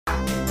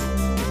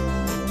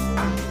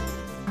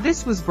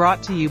This was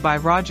brought to you by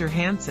Roger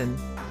Hansen,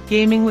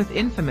 Gaming with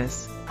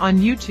Infamous, on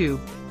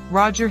YouTube,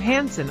 Roger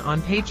Hansen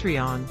on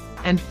Patreon,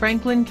 and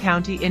Franklin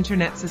County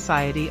Internet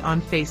Society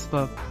on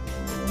Facebook.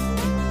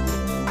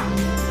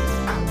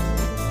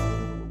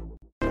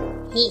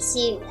 Heat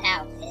suit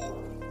outfit.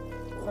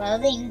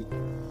 Clothing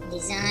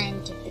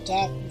designed to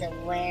protect the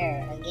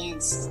wearer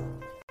against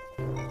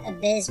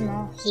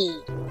abysmal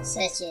heat,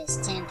 such as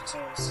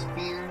temperatures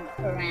found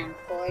around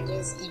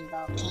forges and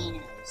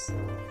volcanoes.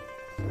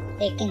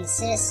 It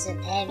consists of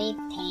heavy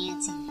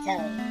pants and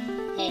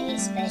coat, a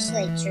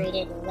specially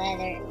treated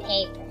leather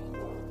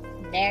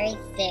apron, very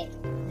thick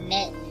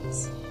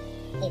mittens,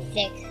 a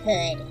thick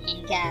hood,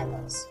 and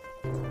goggles.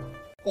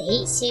 The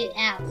heat suit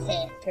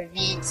outfit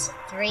prevents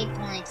 3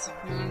 points of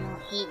normal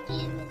heat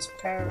damage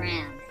per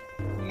round,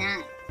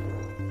 not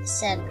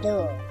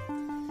subdual,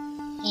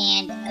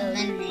 and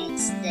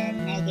eliminates the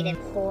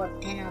 -4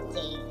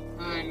 penalty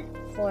on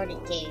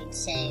fortitude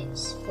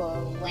saves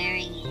for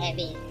wearing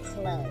heavy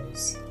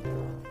clothes.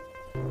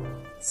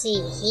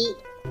 See heat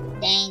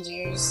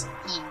dangers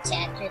in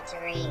Chapter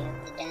 3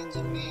 of the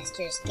Dungeon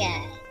Master's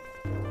Guide.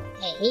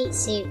 A heat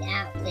suit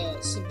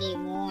outfit should be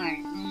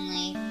worn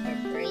only for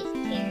brief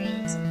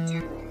periods of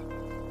time.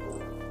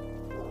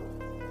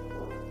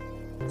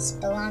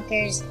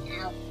 Spelunker's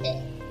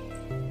outfit.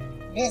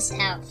 This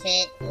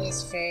outfit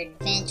is for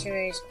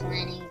adventurers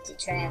planning to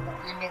travel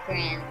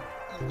underground.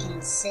 It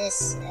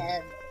consists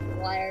of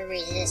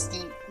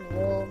water-resistant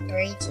wool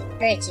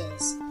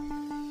breeches,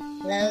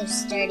 low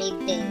sturdy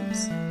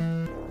boots,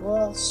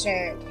 wool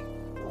shirt,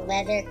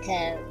 leather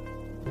coat,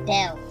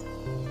 belt,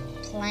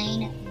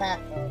 plain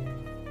buckle,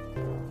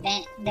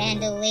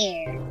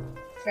 bandolier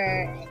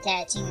for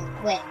attaching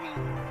equipment,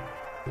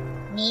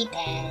 knee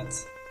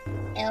pads,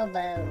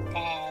 elbow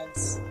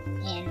pads,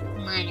 and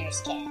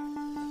miner's cap.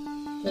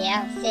 The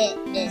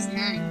outfit does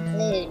not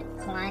include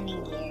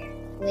climbing gear,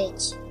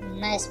 which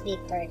must be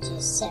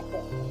purchased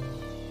separately.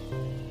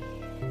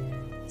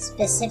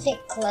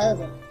 Specific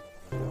clothing.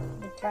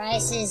 The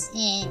prices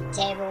in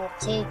Table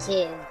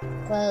 2.2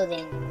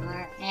 clothing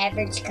are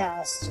average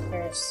costs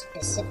for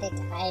specific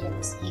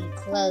items in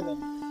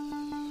clothing.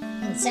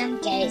 In some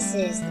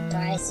cases, the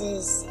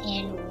prices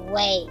and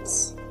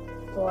weights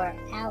for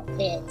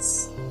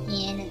outfits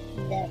in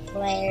the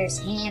player's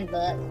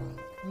handbook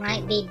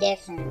might be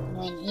different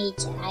when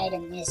each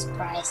item is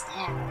priced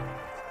out.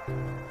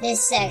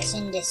 This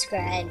section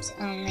describes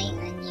only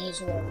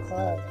unusual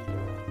clothing.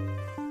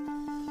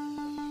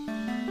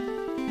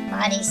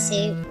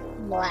 Bodysuit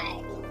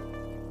black.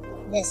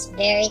 This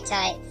very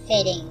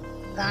tight-fitting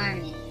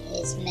garment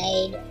is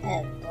made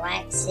of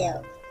black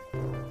silk.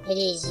 It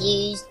is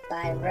used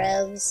by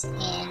rogues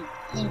and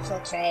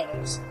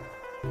infiltrators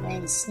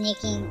when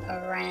sneaking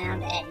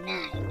around at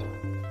night.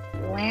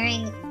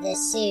 Wearing the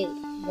suit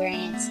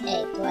grants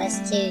a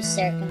 +2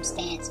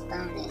 circumstance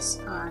bonus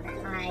on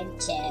hide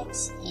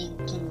checks in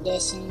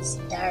conditions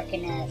dark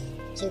enough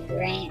to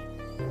grant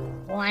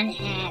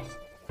 1/2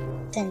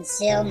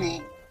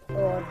 concealment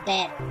or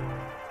better.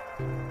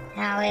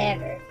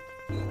 However,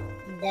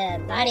 the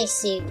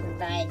bodysuit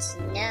provides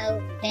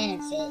no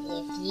benefit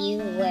if you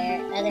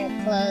wear other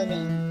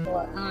clothing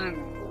or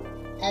armor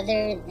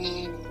other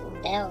than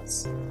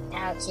belts,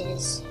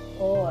 pouches,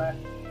 or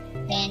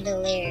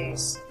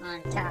bandoliers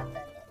on top of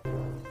it.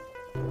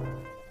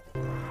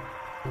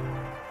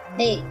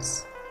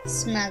 Boots,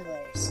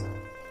 smugglers.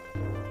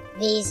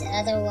 These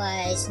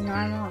otherwise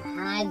normal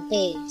high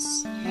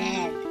boots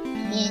have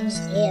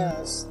hinged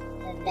heels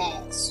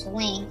that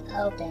swing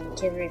open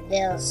to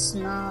reveal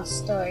small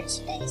storage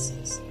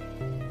spaces.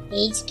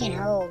 Each can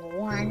hold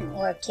 1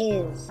 or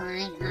 2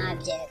 fine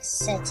objects,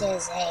 such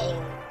as a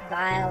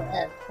vial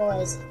of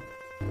poison.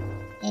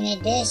 In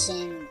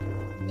addition,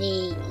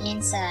 the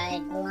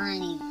inside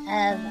lining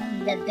of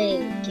the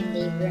boot can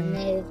be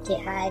removed to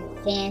hide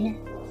thin,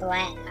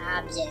 flat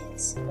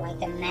objects like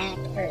a map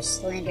or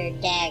slender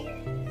dagger.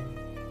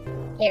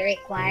 It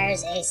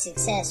requires a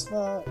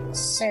successful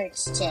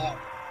search check,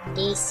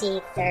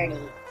 DC 30,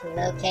 to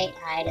locate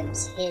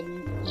items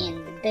hidden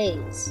in the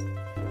boots.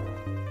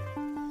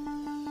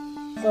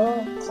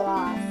 Full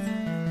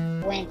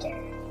cloth winter.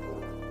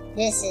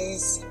 This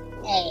is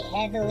a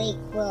heavily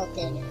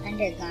quilted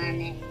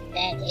undergarment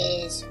that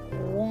is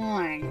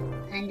worn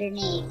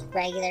underneath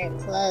regular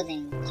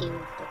clothing to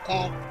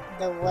protect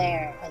the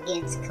wearer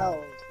against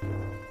cold.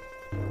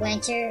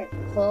 Winter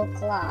full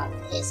cloth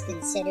is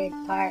considered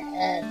part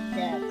of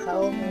the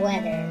cold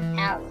weather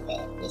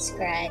outfit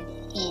described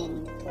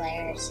in the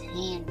player's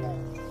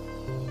handbook.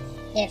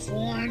 If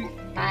worn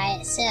by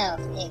itself,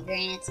 it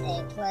grants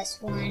a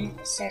 +1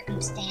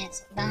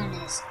 circumstance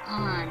bonus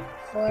on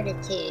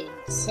fortitude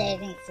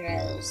saving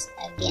throws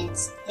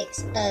against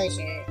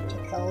exposure to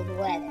cold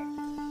weather.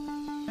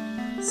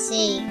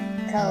 See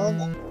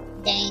Cold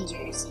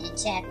Dangers in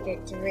Chapter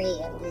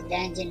 3 of the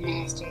Dungeon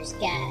Master's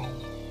Guide.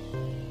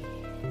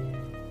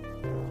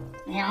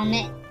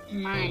 Helmet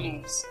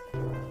Miners.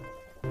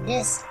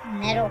 This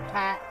metal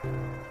pipe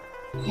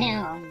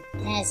helm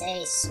has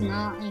a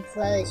small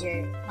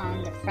enclosure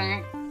on the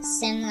front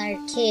similar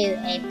to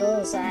a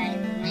bullseye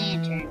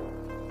lantern.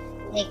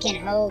 It can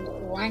hold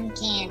one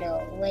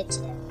candle, which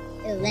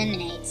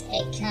illuminates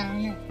a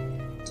cone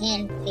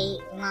 10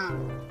 feet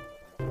long.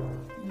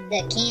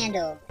 The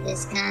candle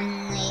is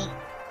commonly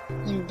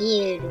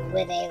imbued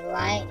with a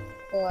light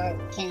or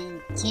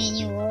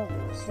continual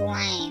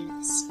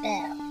flame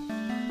spell.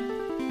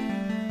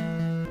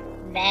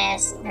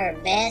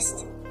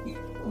 Best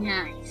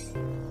knife.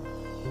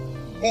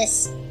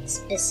 This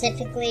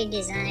specifically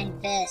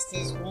designed vest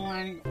is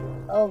worn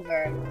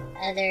over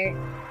other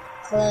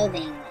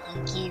clothing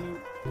and can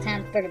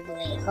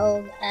comfortably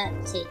hold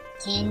up to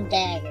 10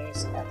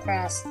 daggers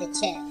across the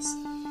chest.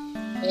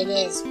 It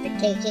is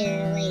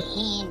particularly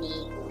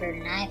handy for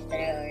knife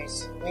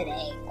throwers with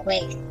a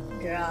quick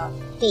draw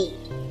feat.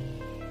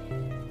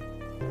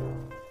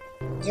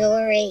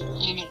 Jewelry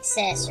and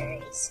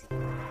accessories.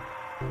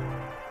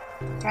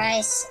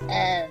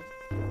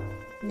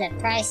 The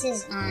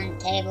prices on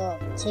table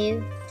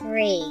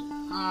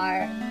 2-3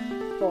 are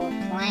for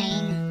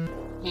plain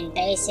and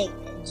basic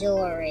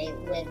jewelry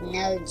with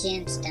no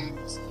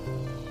gemstones.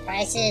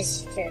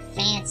 Prices for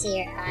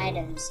fancier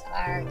items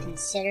are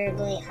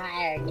considerably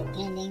higher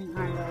depending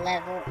on the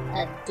level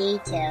of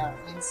detail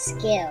and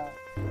skill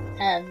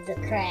of the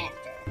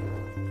crafter.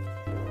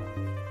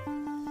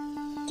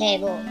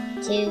 Table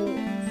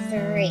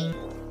 2-3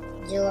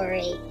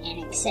 Jewelry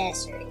and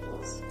accessories.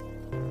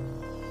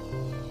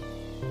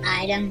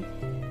 Item: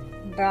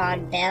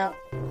 broad belt,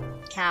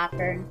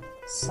 copper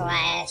 /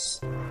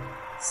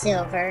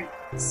 silver,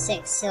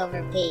 6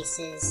 silver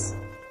pieces,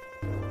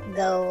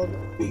 gold,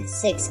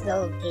 6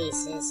 gold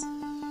pieces,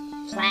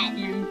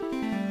 platinum,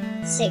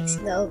 6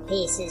 gold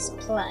pieces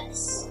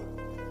plus.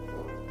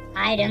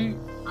 Item: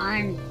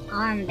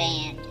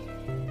 armband,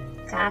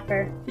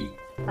 copper,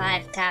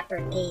 5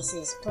 copper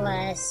pieces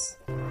plus,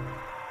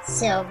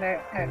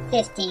 silver, or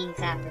 15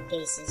 copper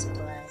pieces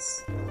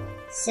plus,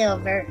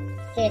 silver,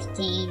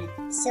 15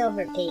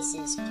 silver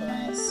pieces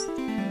plus,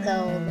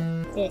 gold,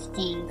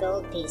 15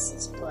 gold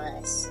pieces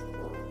plus,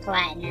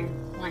 platinum,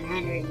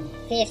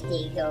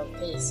 150 gold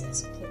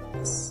pieces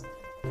plus.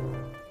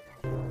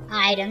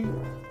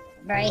 Item: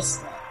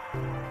 bracelet,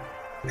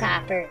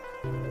 copper,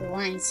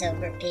 1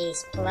 silver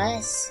piece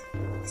plus,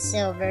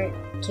 silver,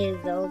 2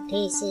 gold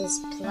pieces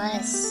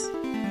plus,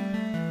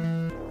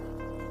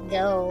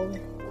 gold,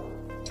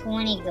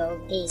 20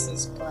 gold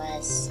pieces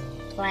plus,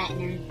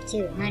 platinum,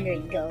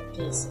 200 gold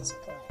pieces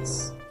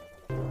plus.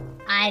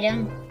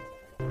 Item: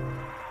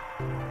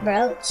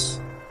 brooch,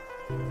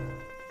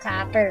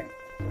 copper,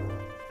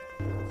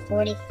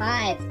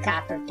 45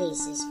 copper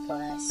pieces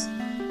plus,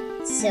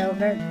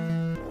 silver,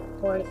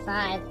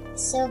 45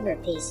 silver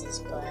pieces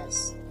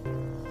plus,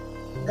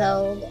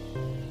 gold,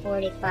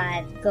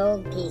 45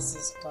 gold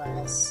pieces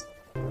plus,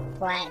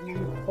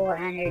 platinum,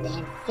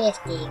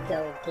 450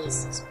 gold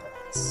pieces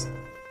plus.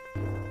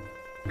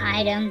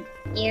 Item: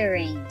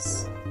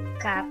 earrings,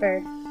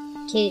 copper,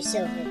 2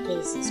 silver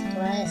pieces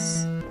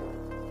plus,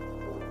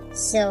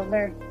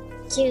 silver,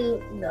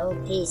 2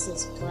 gold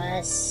pieces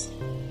plus,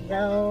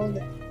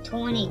 gold,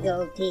 20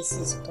 gold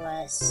pieces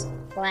plus,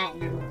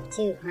 platinum,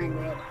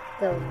 200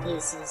 gold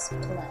pieces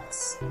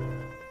plus.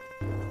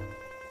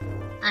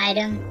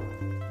 Item: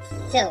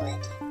 fillet,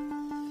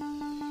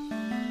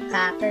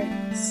 copper,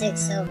 6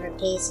 silver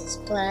pieces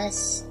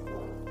plus,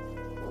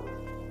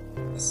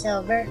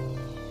 silver,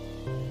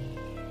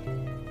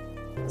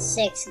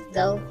 6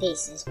 gold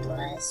pieces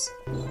plus,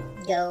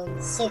 gold,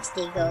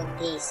 60 gold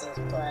pieces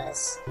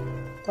plus,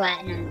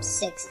 platinum,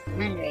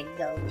 600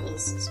 gold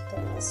pieces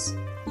plus.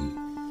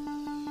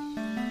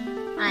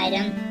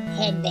 Item: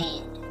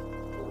 headband,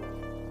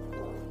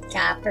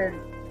 copper,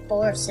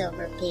 4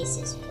 silver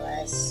pieces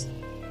plus,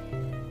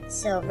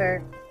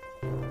 silver,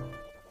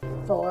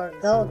 4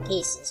 gold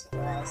pieces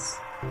plus,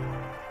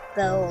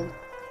 gold,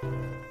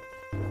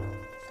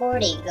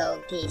 40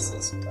 gold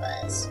pieces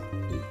plus,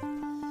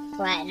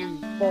 platinum,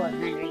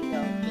 400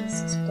 gold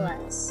pieces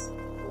plus.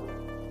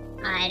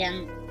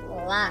 Item: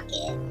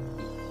 locket,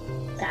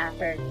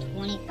 copper,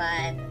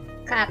 25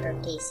 copper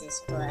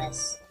pieces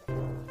plus,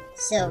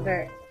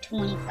 silver,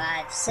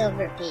 25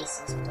 silver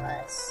pieces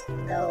plus,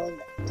 gold,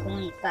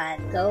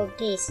 25 gold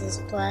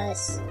pieces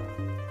plus,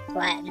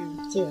 platinum,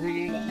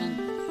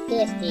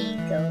 250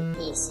 gold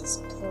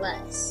pieces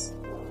plus.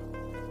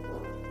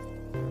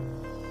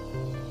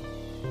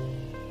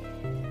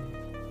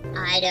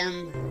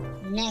 Item: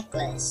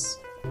 necklace,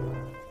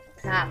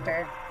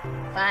 copper,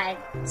 5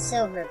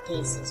 silver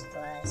pieces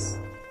plus,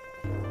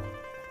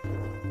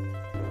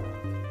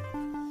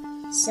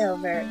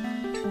 silver,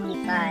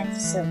 25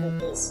 silver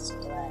pieces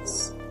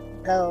plus,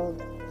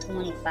 gold,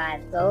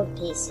 25 gold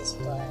pieces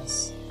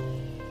plus,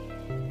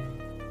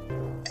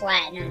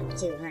 platinum,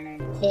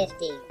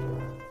 250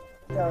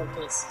 gold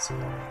pieces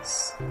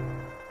plus.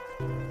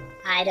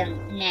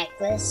 Item: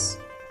 necklace,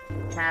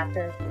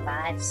 copper,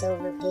 5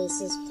 silver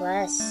pieces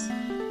plus,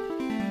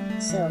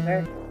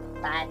 silver,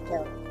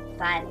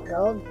 5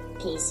 gold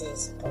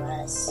pieces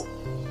plus,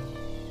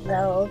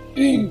 gold,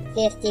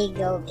 50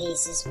 gold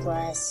pieces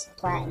plus,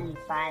 platinum,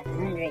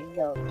 500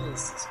 gold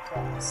pieces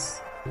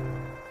plus.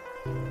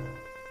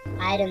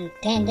 Item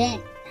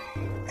pendant,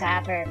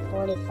 copper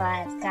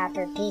 45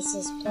 copper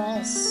pieces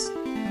plus,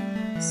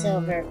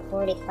 silver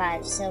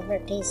 45 silver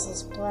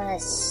pieces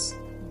plus,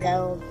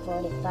 gold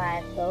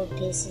 45 gold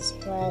pieces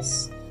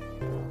plus,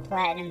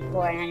 platinum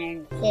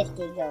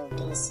 450 gold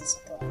pieces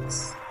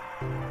plus.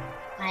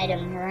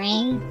 Item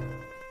ring,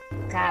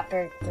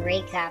 copper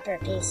 3 copper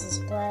pieces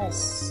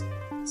plus,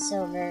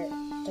 silver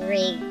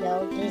 3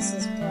 gold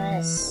pieces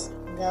plus,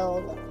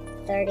 gold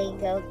 30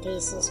 gold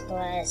pieces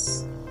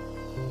plus,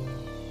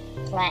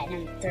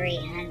 platinum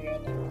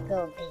 300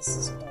 gold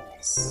pieces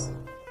plus.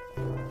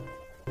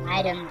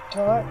 Item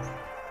torque,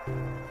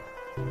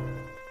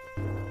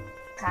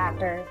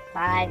 copper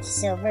 5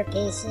 silver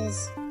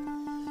pieces,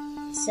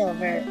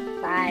 silver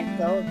 5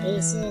 gold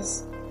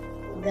pieces,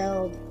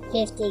 gold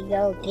 50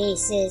 gold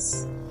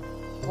pieces,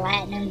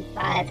 platinum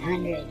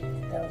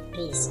 500 gold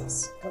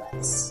pieces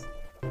plus.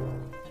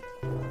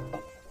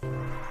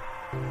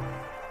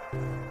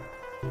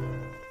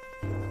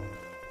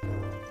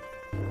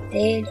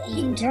 Food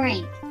and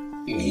drink.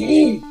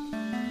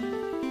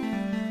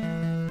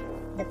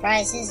 The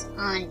prices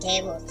on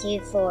Table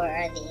 2-4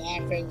 are the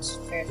average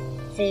for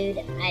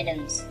food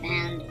items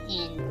found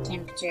in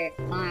temperature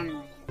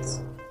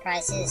farmlands.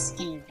 Prices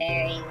can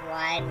vary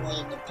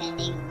widely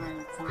depending on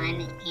the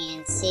climate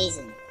and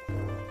season.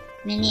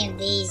 Many of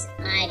these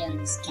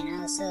items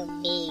can also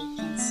be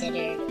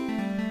considered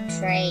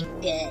trade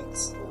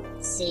goods.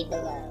 See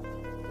below.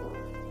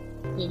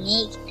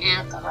 Unique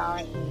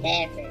alcoholic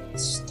beverage.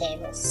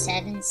 Table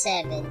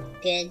 7-7,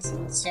 Goods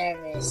and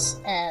Service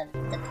of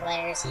the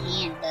Player's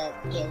Handbook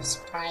gives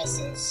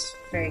prices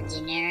for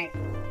generic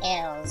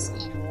ales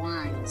and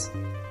wines.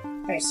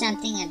 For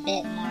something a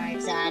bit more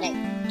exotic,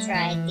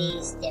 try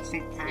these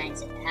different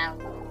kinds of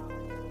alcohol.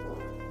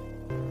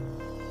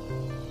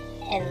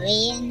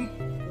 Elian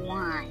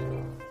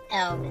wine,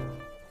 Elven.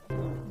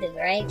 The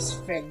grapes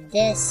for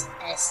this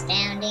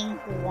astounding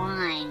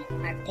wine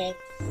are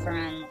picked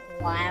from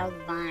wild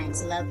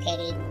vines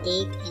located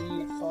deep in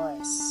the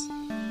forests.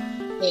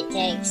 It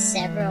takes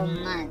several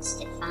months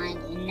to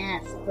find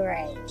enough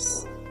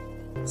grapes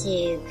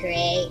to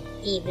create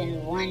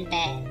even one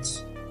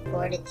batch.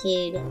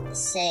 Fortitude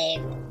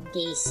Save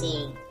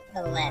DC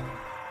 11.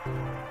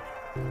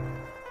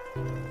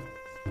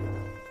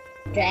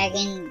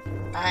 Dragon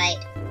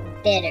Bite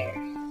Bitter.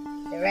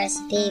 The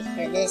recipe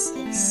for this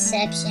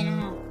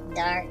exceptional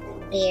dark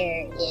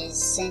beer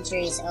is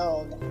centuries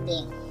old.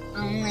 The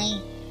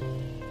only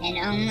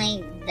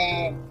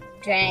the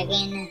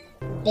Dragon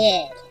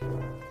Bit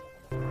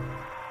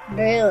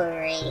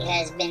Brewery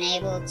has been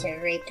able to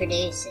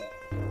reproduce it.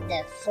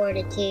 The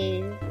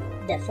fortitude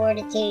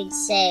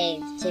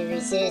saved to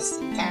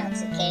resist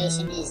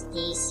intoxication is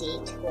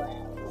DC 12.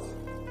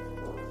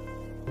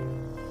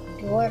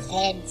 Dwarf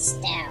Head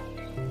Stout.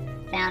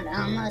 Found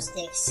almost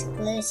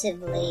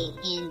exclusively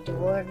in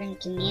dwarven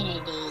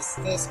communities,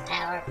 this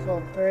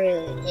powerful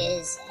brew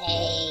is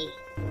a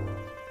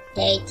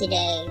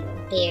day-to-day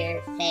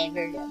beer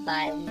favored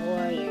by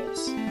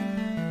warriors.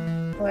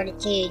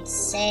 Fortitude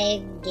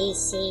Save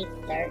DC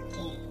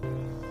 13.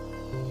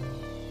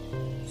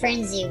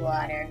 Frenzy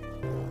Water.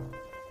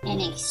 An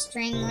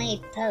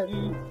extremely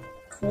potent,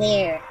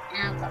 clear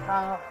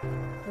alcohol.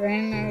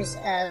 Rumors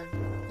of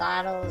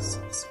bottles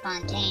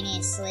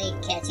spontaneously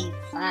catching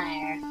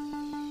fire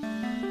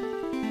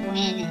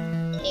when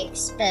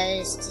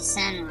exposed to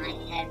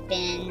sunlight have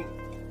been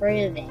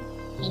proven.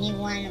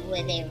 Anyone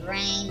with a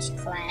range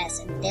class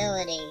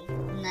ability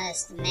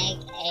must make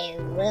a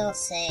will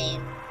save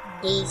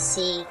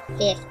DC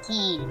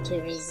 15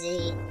 to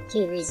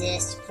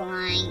resist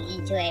flying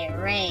into a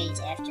rage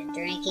after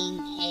drinking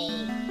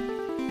a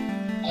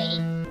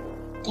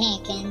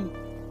pankin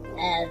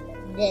of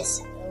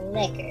this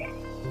liquor.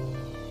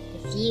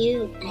 If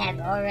you have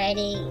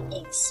already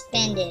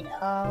expended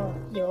all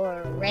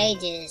your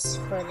rages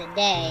for the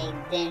day,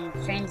 then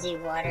Frenzy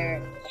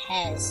Water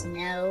has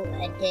no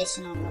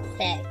additional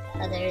effect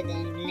other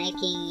than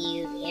making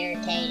you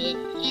irritated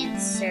and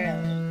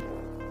surly.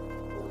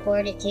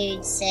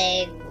 Fortitude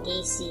Save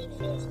DC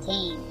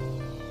 15.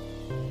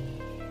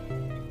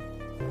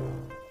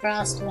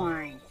 Frost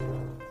Wine.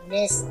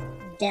 This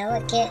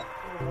delicate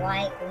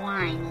white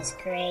wine is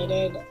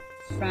created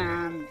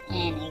from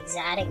an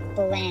exotic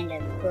blend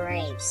of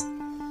grapes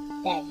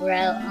that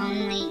grow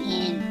only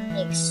in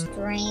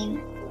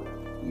extreme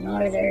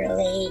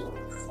northerly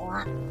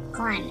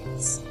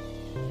climates.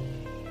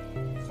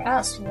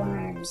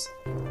 Frostworms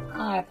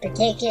are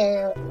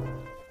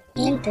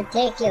in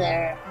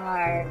particular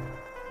are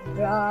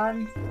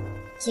drawn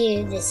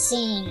to the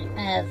scene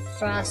of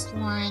frost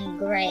wine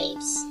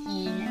grapes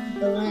in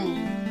bloom,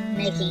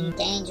 making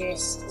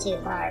dangerous to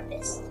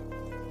harvest.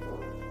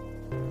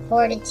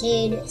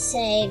 Fortitude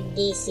Save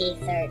DC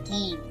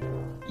 13.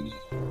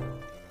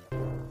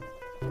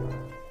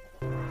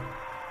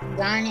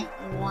 Garnet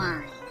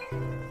Wine.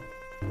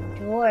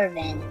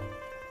 Dwarven,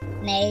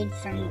 made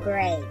from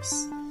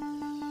grapes.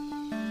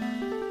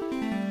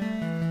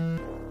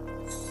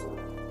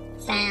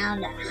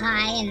 Found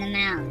high in the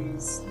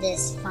mountains,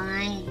 this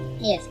fine,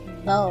 if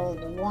bold,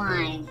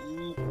 wine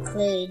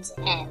includes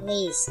at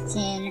least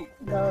 10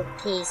 gold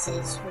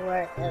pieces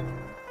worth of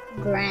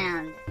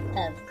ground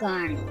of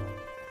garnet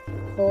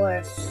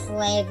for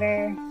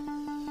flavor.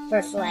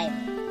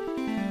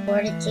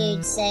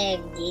 Fortitude save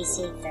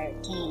DC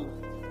 13.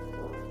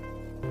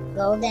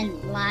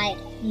 Golden Light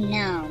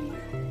Gnome,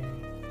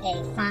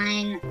 a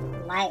fine,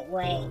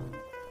 lightweight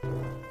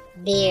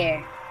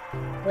beer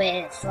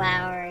with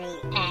flowery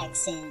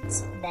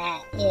accents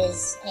that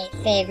is a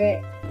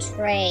favorite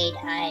trade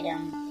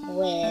item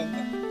with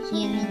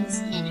humans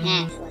and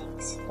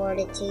halflings.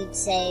 Fortitude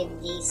save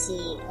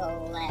DC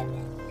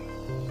 11.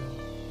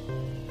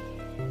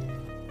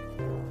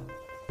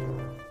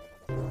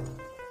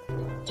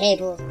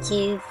 Table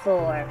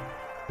 2-4.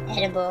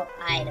 Edible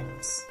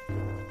items.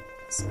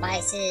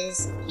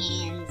 Spices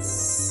and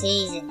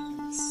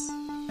seasonings.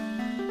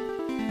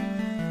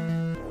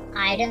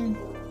 Item: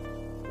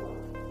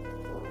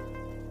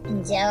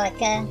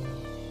 Angelica,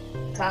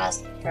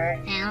 cost per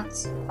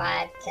ounce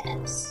 5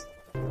 cups,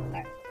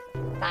 or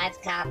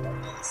 5 copper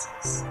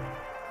pieces.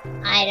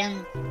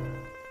 Item: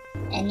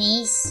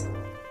 Anise,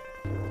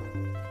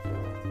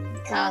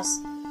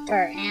 cost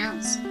per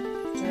ounce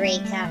 3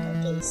 copper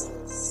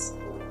pieces.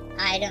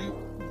 Item: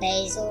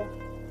 Basil,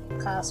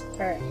 cost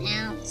per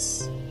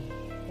ounce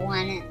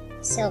 1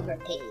 silver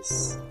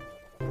piece.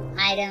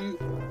 Item: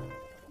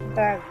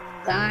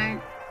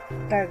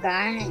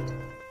 Bergarnet,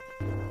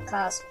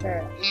 cost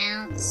per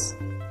ounce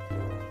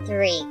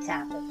 3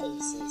 copper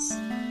pieces.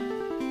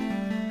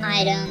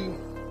 Item: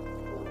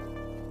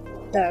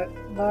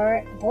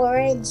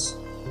 Borage,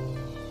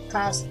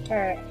 cost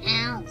per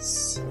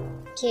ounce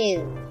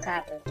 2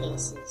 copper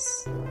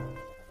pieces.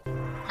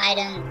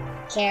 Item: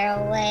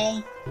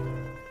 Caraway,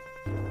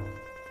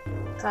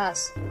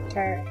 cost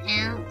per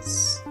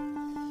ounce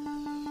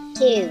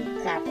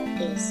 2 copper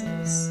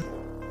pieces.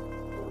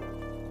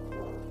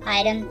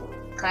 Item: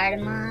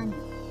 Cardamom,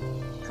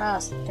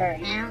 cost per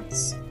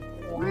ounce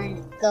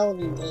 1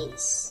 golden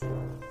piece.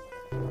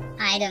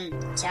 Item: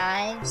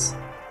 Chives,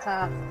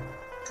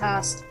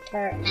 cost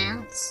per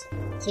ounce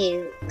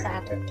 2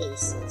 copper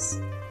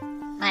pieces.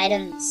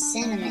 Item: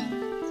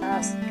 Cinnamon,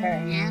 cost per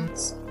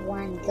ounce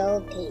 1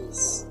 gold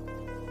piece.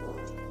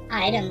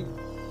 Item: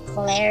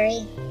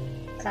 Clary,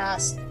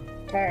 cost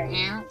per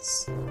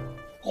ounce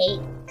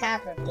 8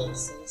 copper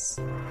pieces.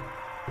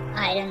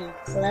 Item: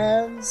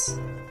 Cloves,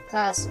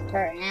 cost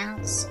per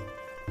ounce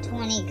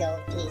 20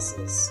 gold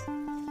pieces.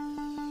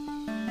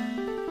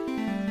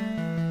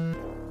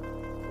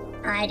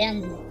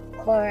 Item: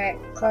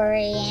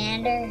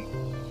 Coriander,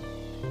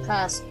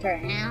 cost per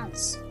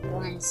ounce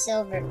 1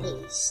 silver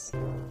piece.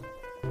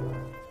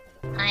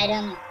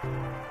 Item: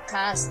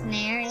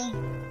 Cosmary,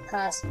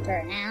 cost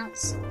per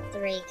ounce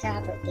 3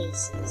 copper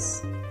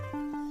pieces.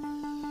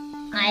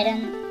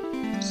 Item: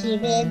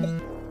 Cubib,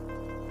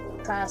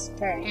 cost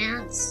per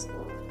ounce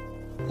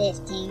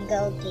 15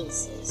 gold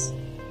pieces.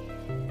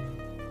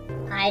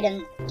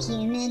 Item: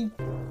 Cumin,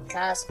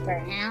 cost per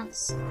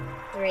ounce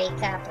 3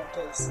 copper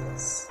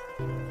pieces.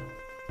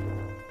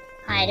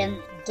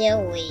 Item: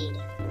 Dillweed,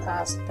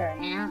 cost per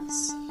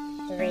ounce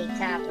 3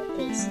 copper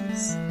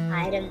pieces.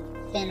 Item: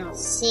 Fennel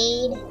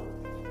seed,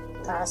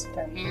 cost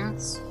per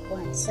ounce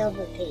 1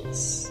 silver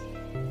piece.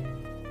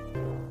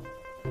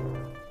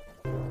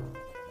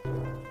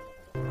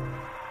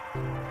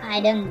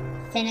 Item: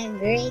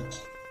 Fenugreek,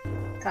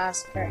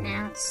 cost per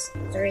ounce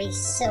 3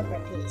 silver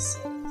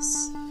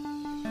pieces.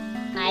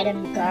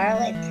 Item: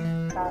 Garlic,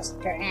 cost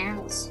per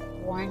ounce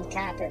 1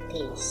 copper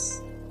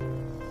piece.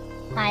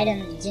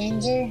 Item: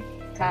 Ginger,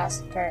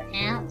 cost per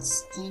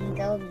ounce 10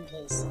 golden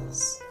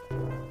pieces.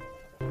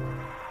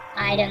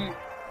 Item: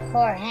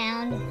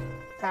 Horehound,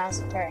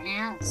 cost per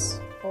ounce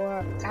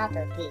 4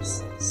 copper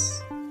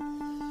pieces.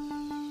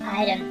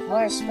 Item: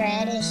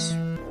 Horseradish,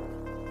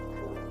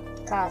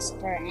 cost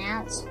per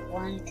ounce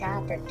 1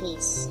 copper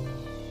piece.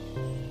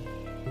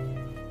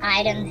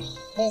 Item: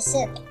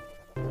 Hyssop,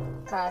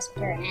 cost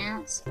per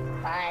ounce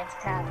 5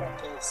 copper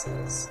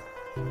pieces.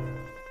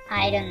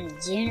 Item: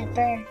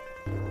 Juniper,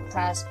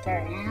 cost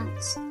per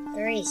ounce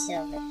 3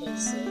 silver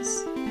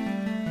pieces.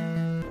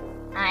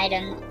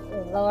 Item: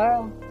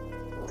 Laurel,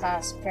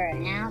 cost per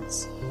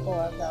ounce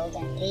 4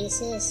 golden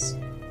pieces.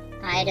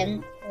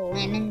 Item: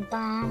 Lemon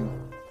Balm,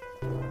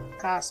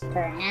 cost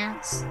per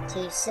ounce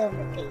 2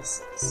 silver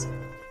pieces.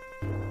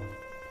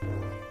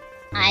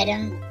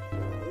 Item: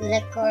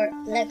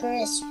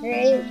 Licorice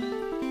root,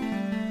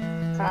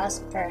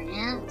 cost per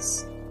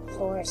ounce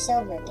 4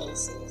 silver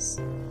pieces.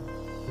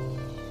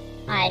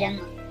 Item: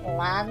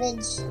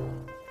 Lavage,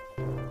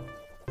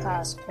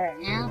 cost per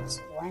ounce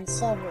 1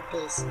 silver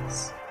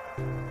pieces.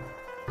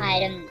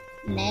 Item: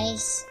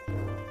 Mace,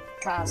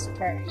 cost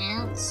per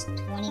ounce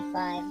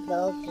 25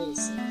 gold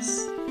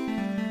pieces.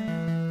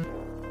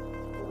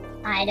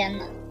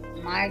 Item: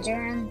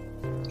 Marjoram,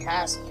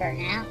 cost per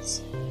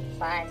ounce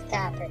 5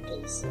 copper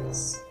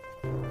pieces.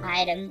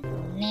 Item: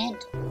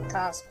 Mint,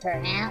 cost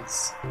per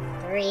ounce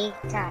 3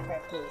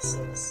 copper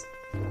pieces.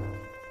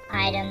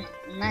 Item: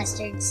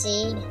 Mustard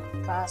seed,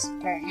 cost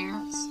per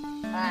ounce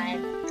 5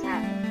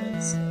 copper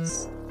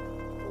pieces.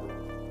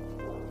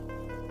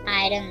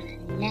 Item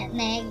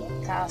nutmeg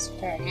cost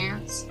per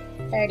ounce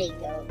 30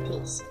 gold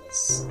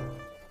pieces.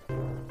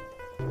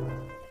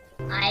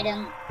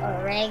 Item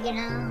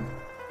oregano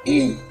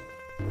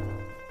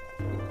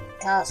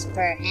cost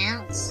per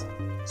ounce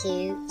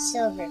 2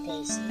 silver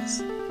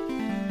pieces.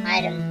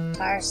 Item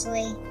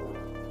parsley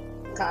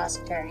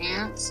cost per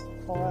ounce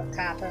 4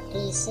 copper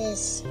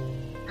pieces.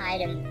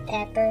 Item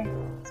pepper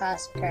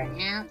cost per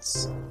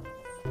ounce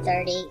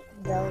 30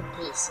 gold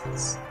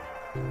pieces.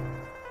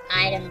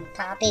 Item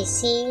poppy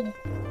seed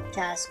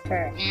cost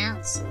per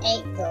ounce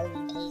 8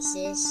 golden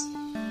pieces.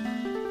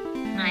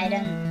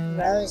 Item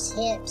rose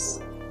hips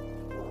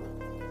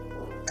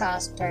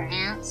cost per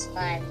ounce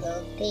 5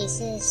 gold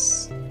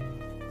pieces.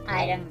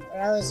 Item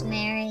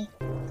rosemary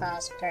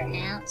cost per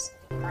ounce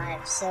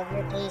 5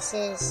 silver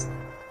pieces.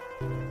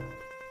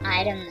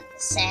 Item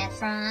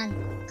saffron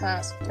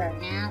cost per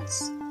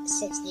ounce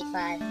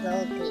 65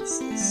 gold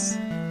pieces.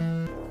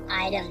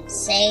 Item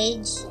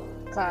sage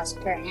cost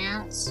per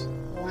ounce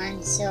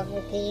 1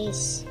 silver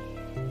piece.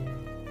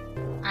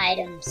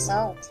 Item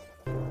salt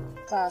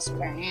cost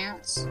per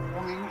ounce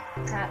 1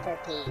 copper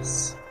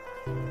piece.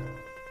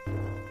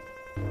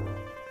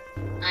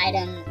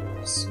 Item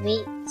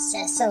sweet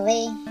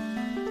cecily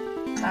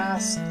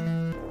cost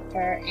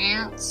per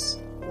ounce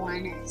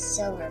 1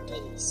 silver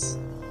piece.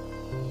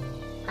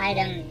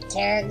 Item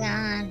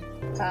tarragon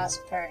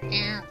cost per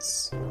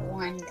ounce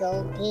 1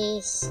 gold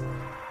piece.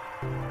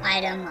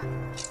 Item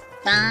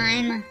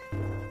thyme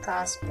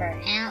cost per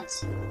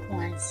ounce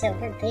 1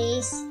 silver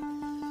piece.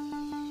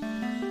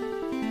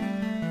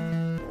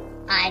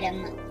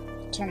 Item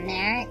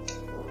turmeric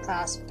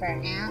cost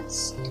per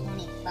ounce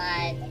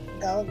 25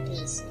 gold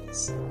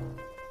pieces.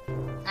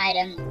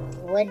 Item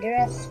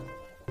woodruff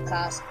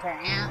cost per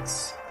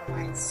ounce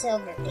 1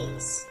 silver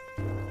piece.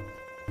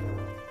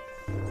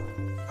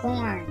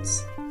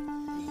 Corns.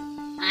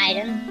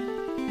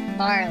 Item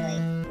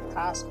barley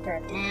cost per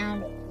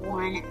pound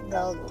 1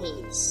 gold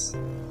piece.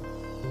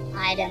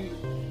 Item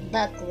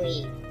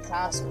buckwheat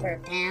cost per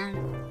pound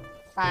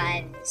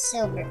 5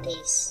 silver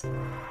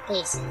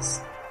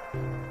pieces.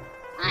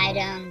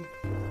 Item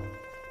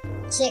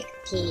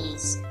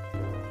chickpeas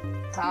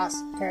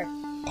cost per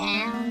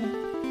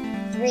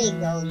pound 3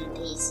 golden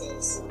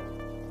pieces.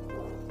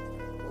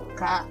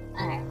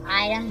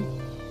 Item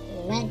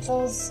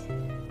lentils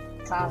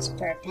cost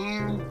per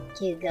pound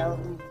 2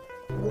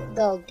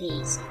 gold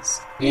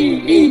pieces.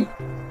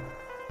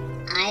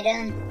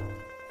 Item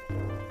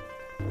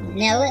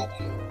millet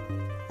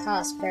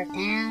cost per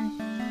pound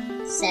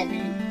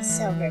 7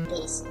 silver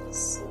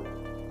pieces.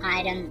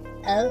 Item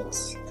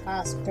oats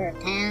cost per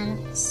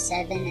pound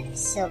 7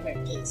 silver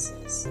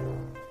pieces.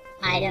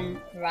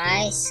 Item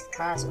rice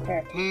cost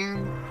per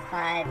pound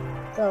 5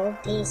 gold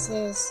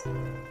pieces.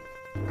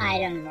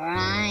 Item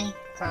rye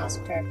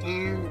cost per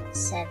pound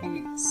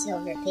 7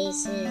 silver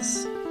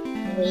pieces.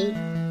 Wheat.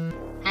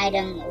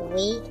 Item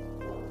wheat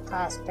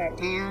cost per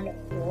pound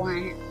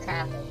 1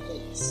 copper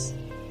piece.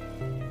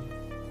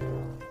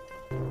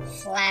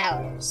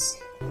 Flours.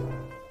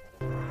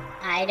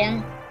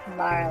 Item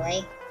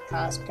barley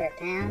cost per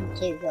pound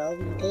 2 gold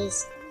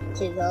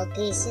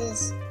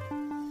pieces.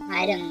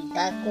 Item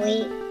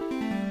buckwheat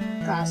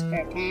cost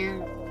per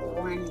pound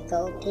 1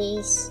 gold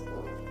piece.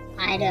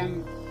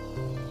 Item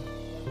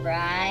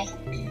rye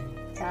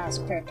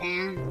cost per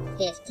pound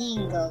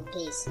 15 gold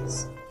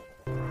pieces.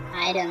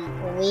 Item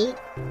wheat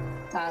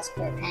cost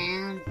per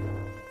pound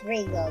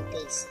 3 gold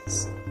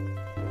pieces.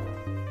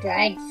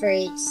 Dried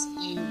fruits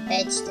and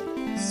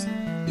vegetables.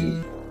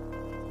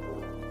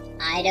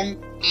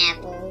 Item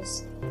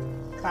apples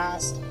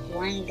cost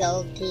 1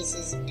 gold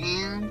pieces a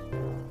pound.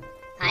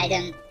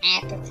 Item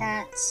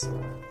apricots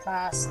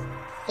cost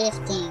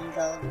 15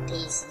 gold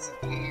pieces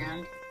a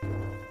pound.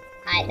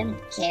 Item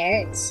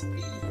carrots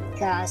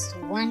cost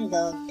 1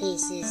 gold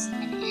pieces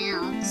an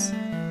ounce.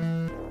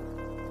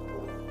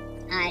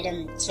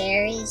 Item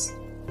cherries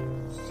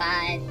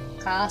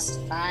cost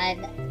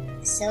 5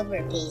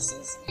 silver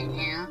pieces an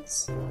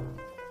ounce.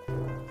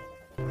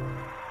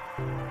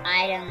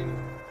 Item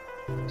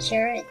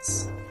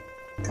carrots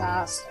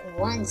cost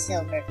 1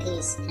 silver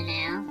piece an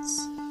ounce.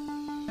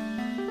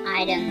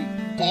 Item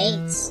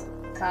dates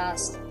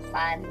cost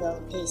 5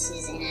 gold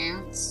pieces an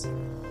ounce.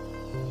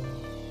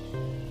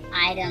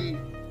 Item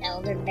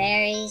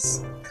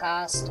elderberries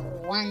cost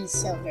 1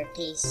 silver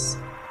piece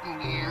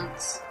an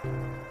ounce.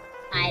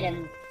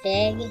 Item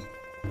fig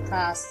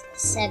cost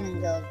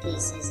 7 gold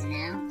pieces an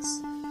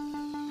ounce.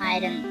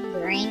 Item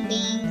green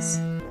beans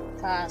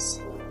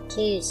cost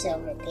 2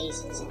 silver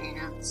pieces an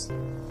ounce.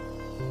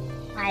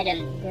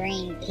 Item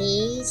green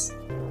peas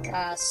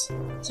cost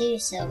 2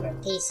 silver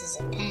pieces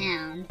a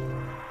pound.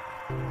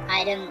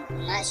 Item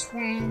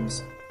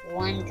mushrooms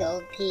 1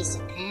 gold piece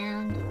a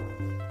pound.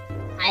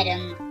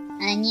 Item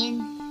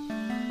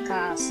onion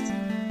cost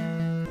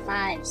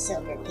 5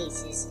 silver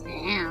pieces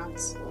an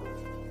ounce.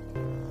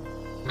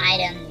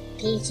 Item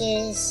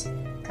peaches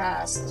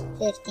cost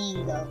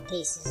 15 gold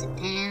pieces a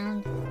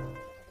pound.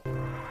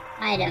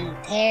 Item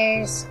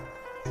pears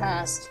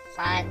cost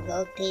 5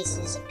 gold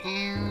pieces a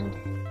pound.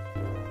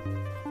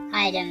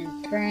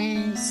 Item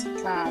prunes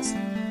cost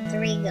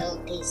 3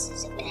 gold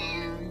pieces a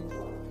pound.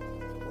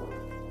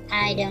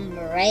 Item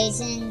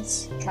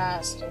raisins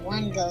cost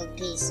 1 gold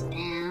piece a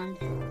pound.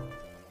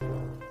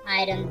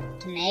 Item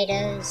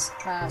tomatoes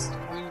cost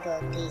 1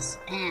 gold piece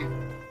a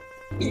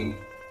pound.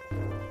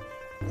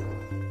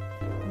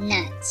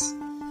 Nuts.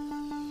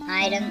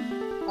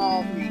 Item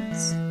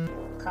almonds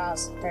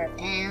cost per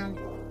pound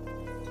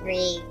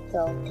 3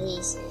 gold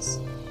pieces.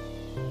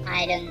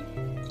 Item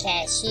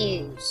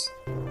cashews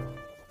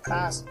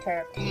cost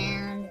per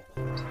pound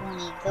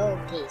 20 gold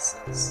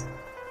pieces.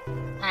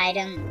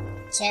 Item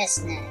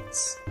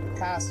chestnuts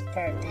cost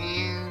per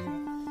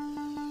pound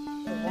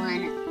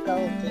 1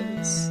 gold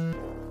piece.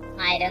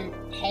 Item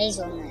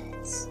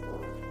hazelnuts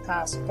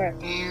cost per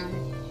pound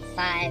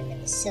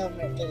 5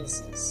 silver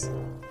pieces.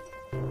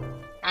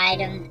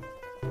 Item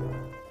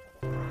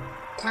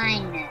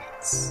pine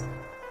nuts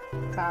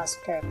cost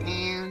per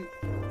pound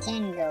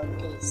 10 gold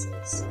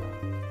pieces.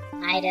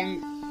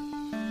 Item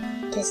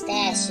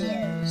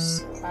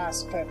pistachios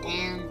cost per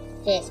pound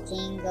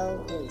 15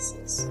 gold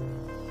pieces.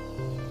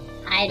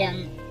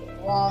 Item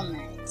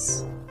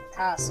walnuts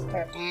cost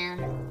per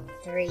pound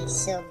 3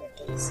 silver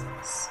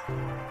pieces.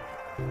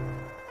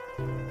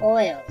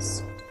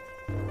 Oils.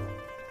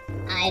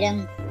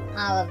 Item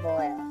olive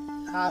oil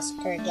cost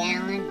per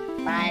gallon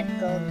 5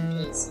 golden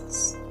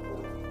pieces.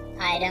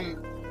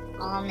 Item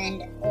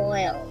almond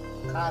oil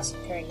cost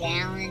per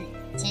gallon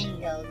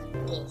 10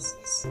 golden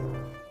pieces.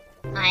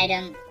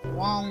 Item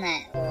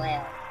walnut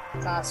oil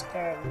cost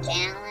per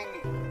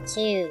gallon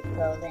 2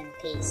 golden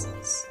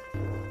pieces.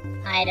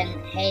 Item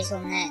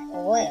hazelnut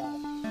oil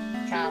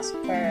cost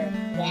per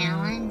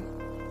gallon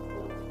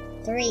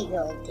 3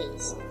 gold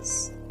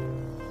pieces.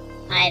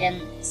 Item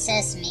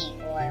sesame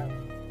oil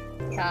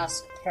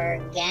cost per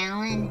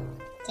gallon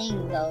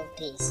 10 gold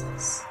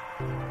pieces.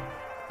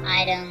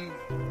 Item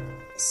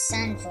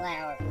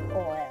sunflower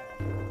oil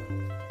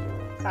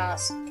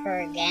cost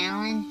per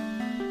gallon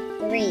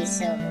 3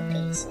 silver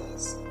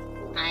pieces.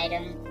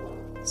 Item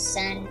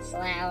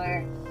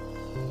safflower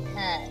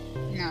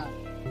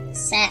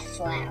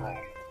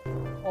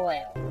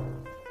oil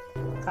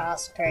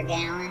cost per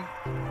gallon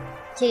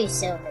 2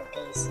 silver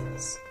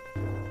pieces.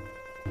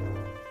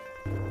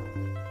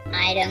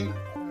 Item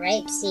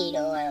rapeseed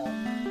oil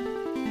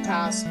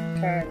cost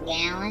per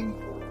gallon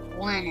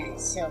 1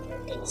 silver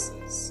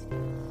pieces.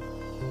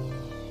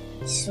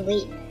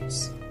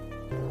 Sweeteners.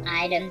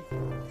 Item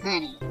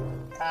honey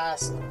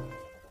cost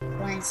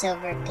 1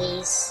 silver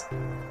piece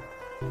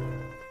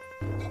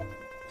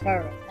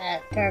per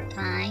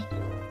pint.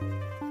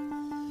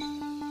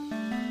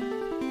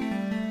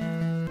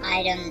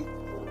 Item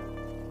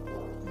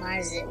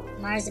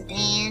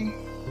marzipan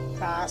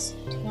cost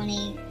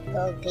 20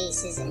 gold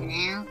pieces an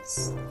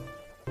ounce.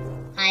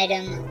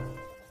 Item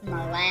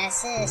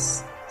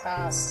molasses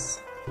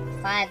costs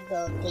 5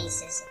 gold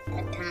pieces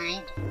a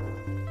pint.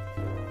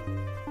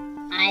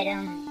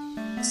 Item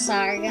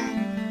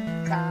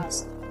sorghum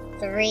costs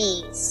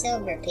 3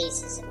 silver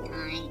pieces a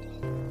pint.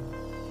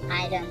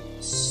 Item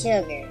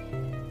sugar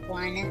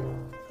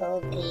 1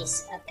 gold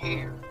piece a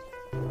pound.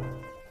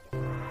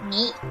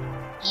 Meat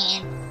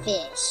and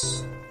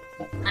fish.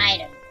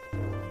 Item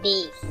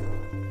beef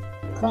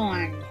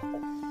corned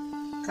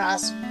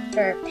cost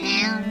per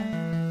pound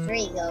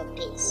 3 gold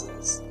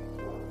pieces.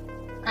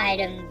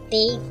 Item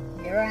beef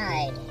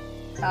dried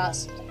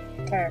cost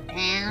per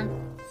pound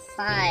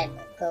 5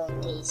 gold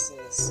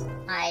pieces.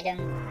 Item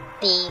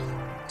beef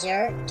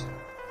jerked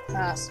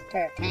cost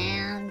per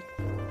pound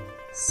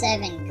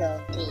 7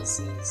 gold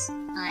pieces.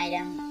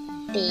 Item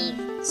beef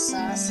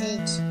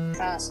sausage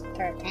cost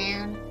per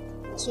pound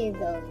 2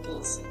 gold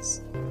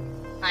pieces.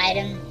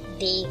 Item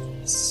beef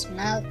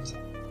smoked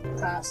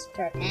cost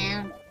per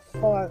pound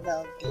 4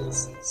 gold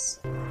pieces.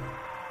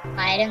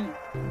 Item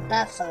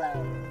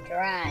buffalo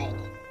dried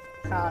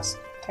cost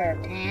per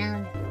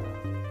pound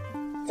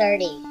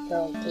 30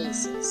 gold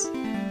pieces.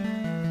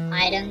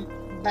 Item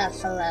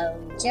buffalo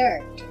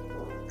jerked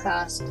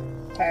cost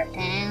per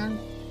pound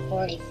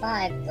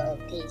 45 gold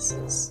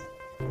pieces.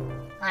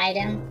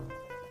 Item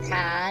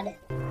cod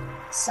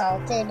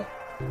salted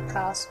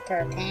cost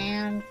per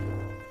pound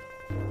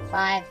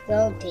 5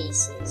 gold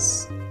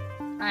pieces.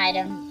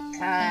 Item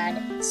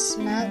cod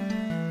smoked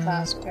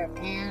cost per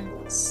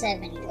pound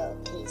 7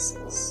 gold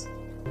pieces.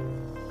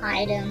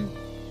 Item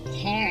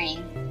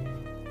herring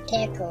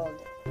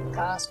pickled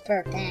cost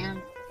per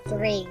pound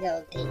 3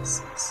 gold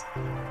pieces.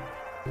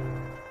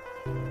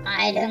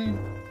 Item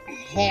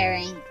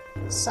herring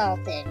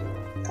salted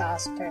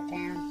cost per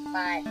pound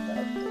 5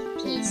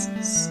 gold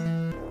pieces.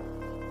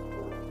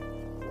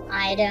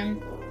 Item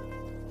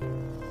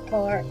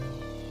pork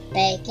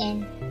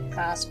bacon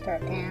cost per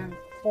pound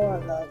 4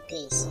 gold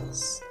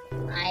pieces.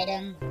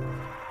 Item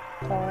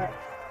pork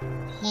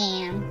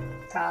ham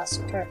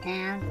cost per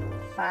pound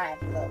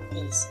 5 gold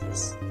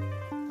pieces.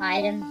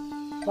 Item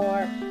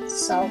pork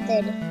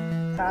salted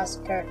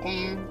cost per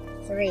pound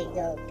 3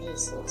 gold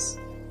pieces.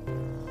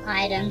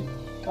 Item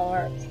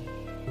pork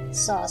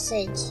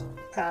sausage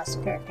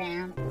cost per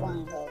pound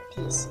 1 gold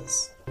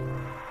pieces.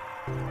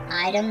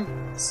 Item,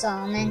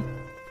 salmon,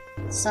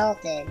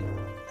 salted,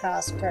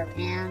 cost per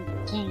pound,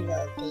 10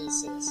 gold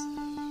pieces.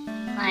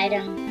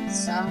 Item,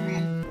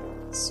 salmon,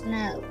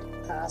 smoked,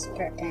 cost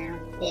per pound,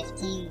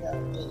 15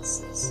 gold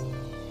pieces.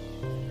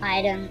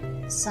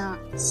 Item,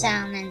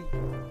 salmon,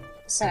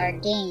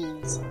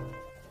 sardines,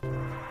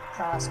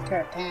 cost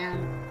per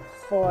pound,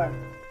 4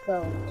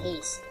 gold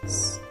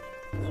pieces.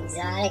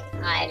 Exotic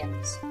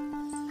items.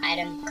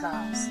 Item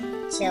cost,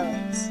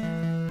 chilies,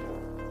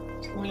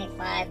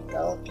 25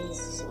 gold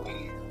pieces a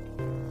pound.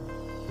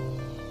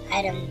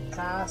 Item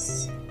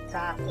cost,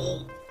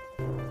 coffee,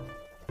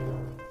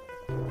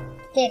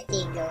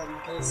 50 golden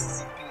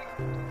pieces a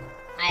pound.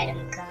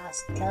 Item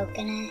cost,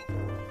 coconut,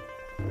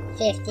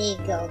 50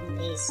 golden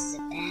pieces a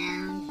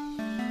pound.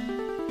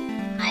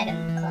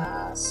 Item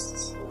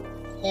cost,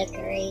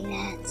 hickory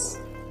nuts,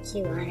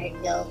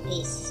 200 gold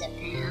pieces a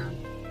pound.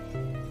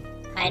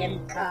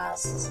 Item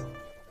cost,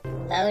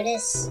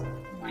 lotus,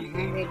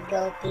 100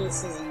 gold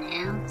pieces an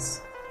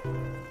ounce.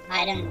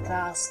 Item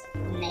cost,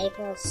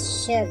 maple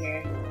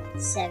sugar,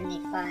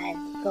 75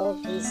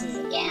 gold pieces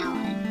a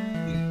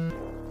gallon.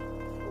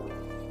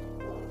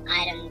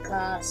 Item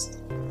cost,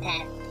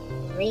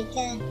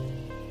 paprika,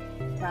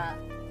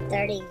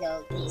 30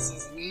 gold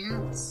pieces an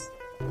ounce.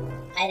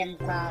 Item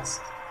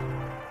cost,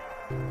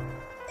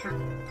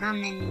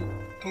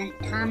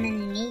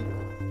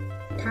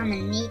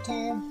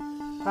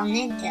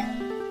 pimento,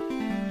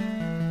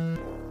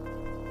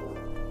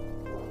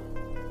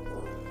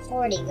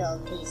 40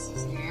 gold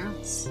pieces an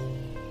ounce.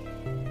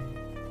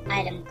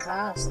 Item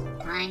cost,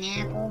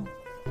 pineapple,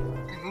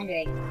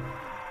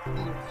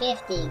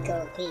 150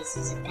 gold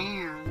pieces a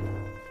pound.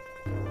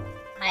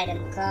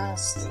 Item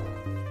cost,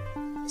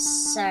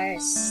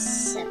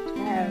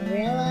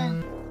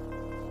 sarsaparilla,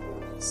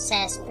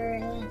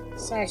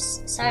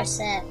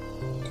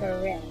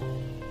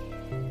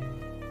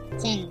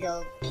 10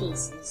 gold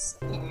pieces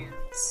an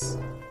ounce.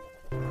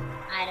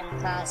 Item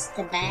cost,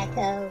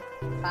 tobacco,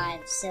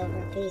 5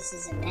 silver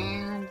pieces a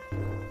pound.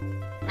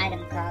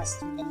 Item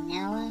cost,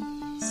 vanilla,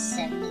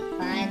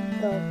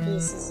 75 gold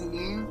pieces an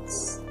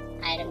ounce.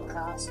 Item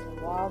cost,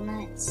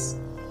 walnuts,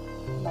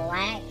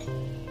 black,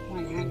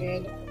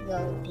 100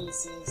 gold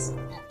pieces a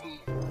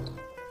pound.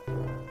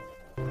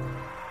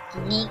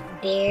 Unique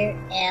beer,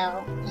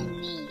 ale, and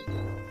mead.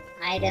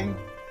 Item,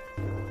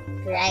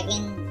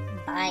 Dragon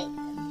Bite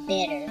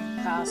Bitter,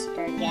 cost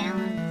per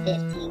gallon,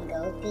 15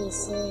 gold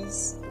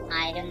pieces.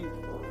 Item,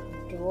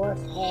 Dwarf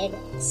Head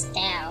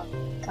Stout,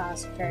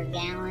 cost per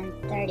gallon,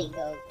 30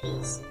 gold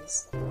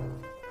pieces.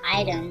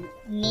 Item,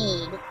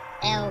 Mead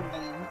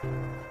Elven,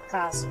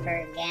 cost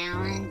per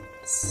gallon,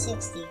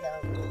 60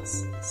 gold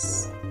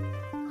pieces.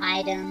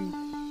 Item,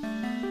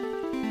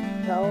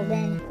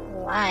 Golden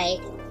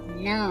Light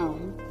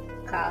Gnome,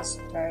 cost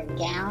per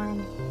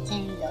gallon,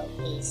 10 gold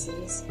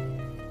pieces.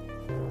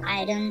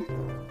 Item,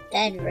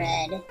 Dead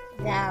Red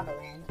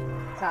Goblin,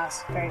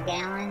 cost per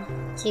gallon,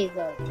 2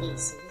 gold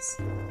pieces.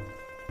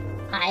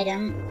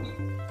 Item,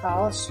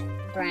 Pulse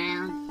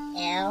Brown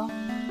Ale,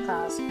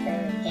 cost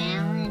per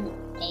gallon,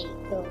 8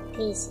 gold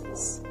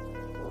pieces.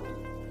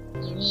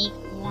 Unique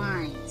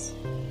wines.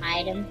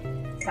 Item,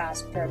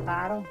 cost per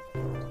bottle.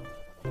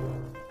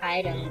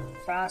 Item,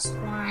 Frost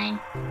Wine,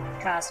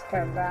 cost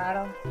per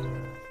bottle,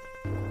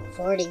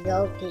 40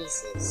 gold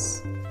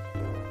pieces.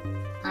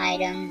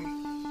 Item,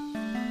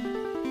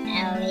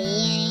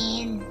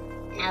 Alien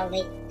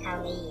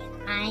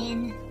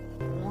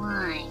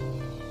Wine,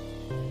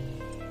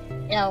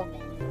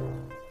 Elven,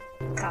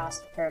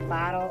 cost per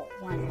bottle,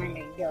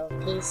 100 gold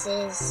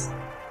pieces.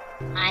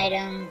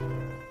 Item,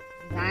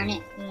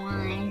 Garnet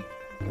Wine,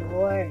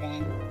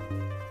 Dwarven,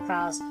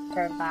 cost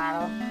per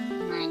bottle,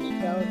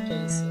 90 gold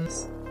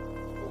pieces.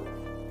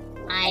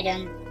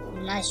 Item,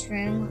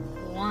 Mushroom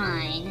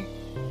Wine,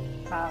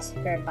 cost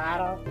per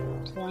bottle,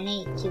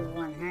 20 to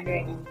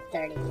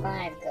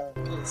 135 gold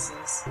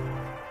pieces.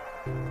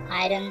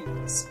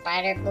 Item,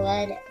 Spider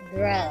Blood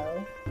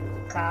Grow,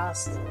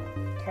 cost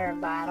per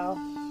bottle,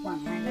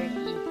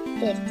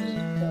 150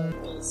 gold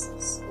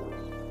pieces.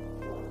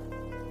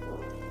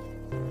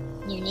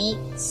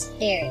 Unique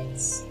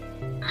Spirits.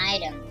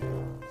 Item,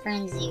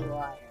 Frenzy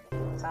Water,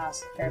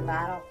 cost per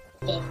bottle,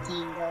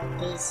 15 gold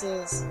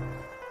pieces.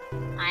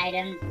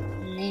 Item,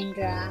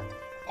 Moondrop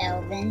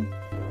Elven,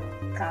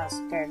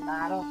 cost per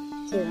bottle,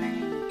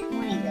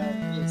 220 gold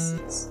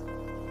pieces.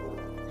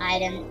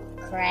 Item,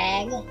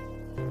 Crag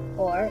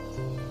Orc,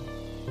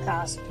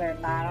 cost per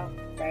bottle,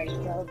 30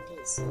 gold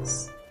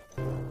pieces.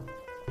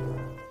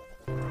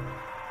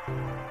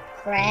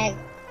 Crag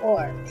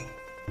Orc.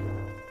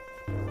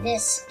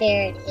 This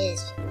spirit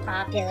is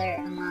popular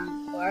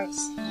among orcs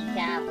and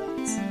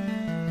goblins.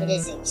 It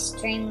is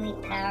extremely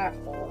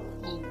powerful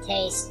and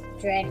tastes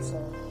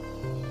dreadful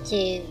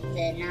to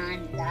the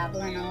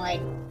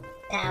non-goblinoid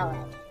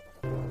palate.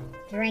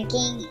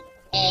 Drinking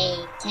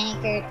a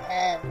tankard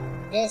of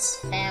this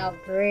foul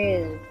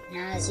brew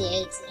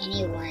nauseates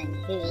anyone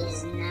who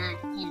is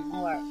not an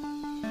orc,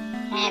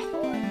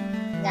 half-orc,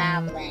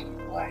 goblin,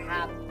 or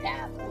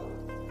hobgoblin.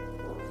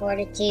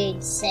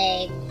 Fortitude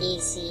save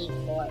DC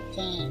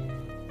 14.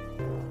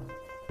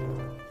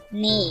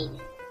 Mead,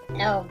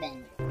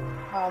 Elven.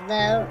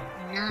 Although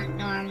not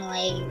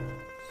normally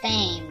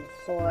famed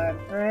for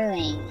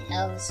brewing,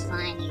 elves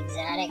find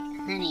exotic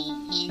honey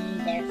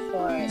in their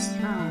forest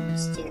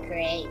homes to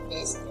create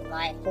this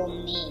delightful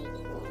mead.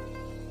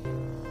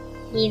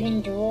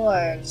 Even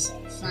dwarves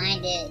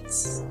find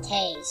its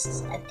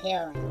taste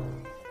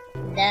appealing,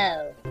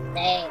 though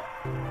they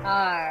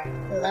are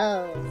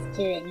loath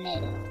to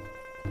admit it.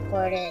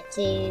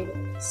 Fortitude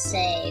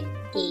save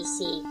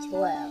DC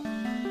 12.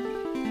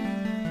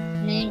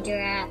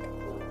 Moondrop,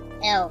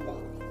 Elven.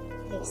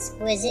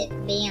 Exquisite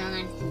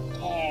beyond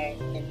compare,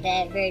 the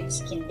beverage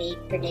can be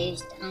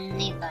produced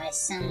only by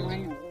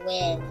someone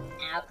with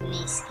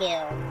alchemy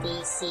skill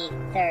DC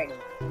 30.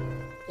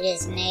 It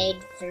is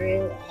made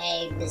through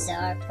a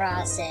bizarre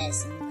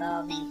process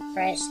involving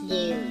fresh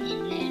dew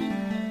and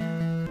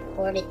moonlight.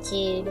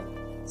 Fortitude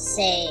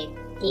save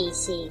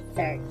DC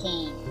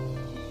 13.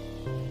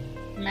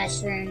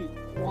 Mushroom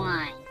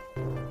wine.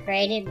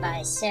 Created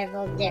by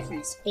several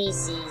different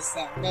species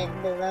that live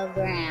below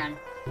ground,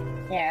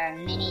 there are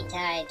many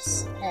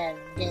types of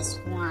this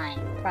wine.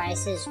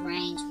 Prices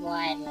range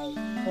widely.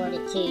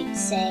 Fortitude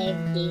save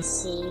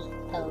DC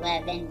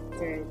 11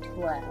 through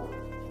 12.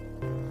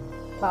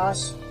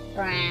 False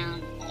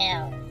Brown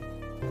Elf,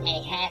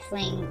 a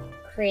halfling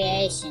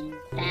creation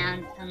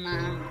found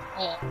among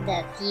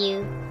the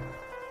few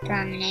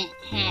permanent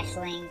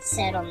halfling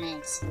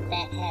settlements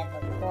that have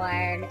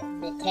acquired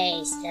the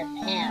taste of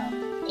elf.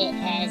 It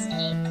has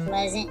a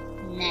pleasant,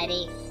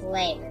 nutty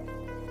flavor.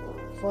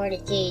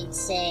 Fortitude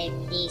save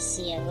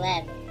DC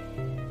 11.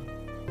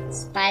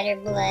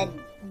 Spiderblood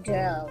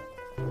Drove,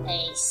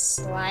 a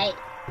slight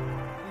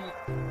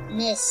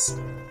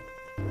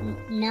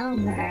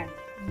misnomer.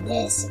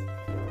 This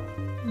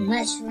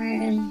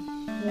mushroom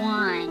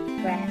wine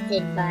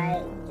crafted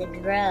by the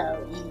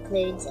Drow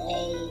includes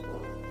a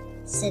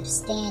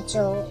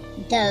substantial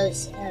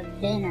dose of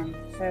venom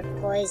for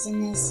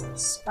poisonous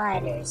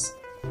spiders.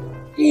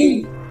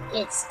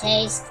 Its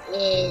taste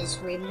is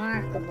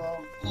remarkable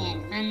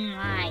and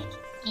unlike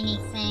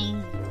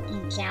anything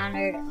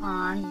encountered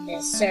on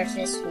the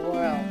surface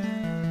world.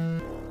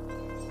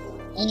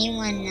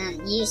 Anyone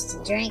not used to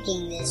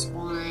drinking this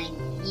wine,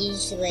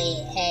 usually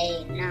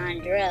a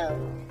non-Drow,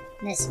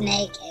 must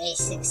make a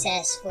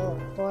successful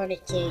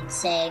Fortitude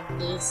save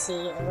DC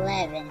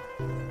 11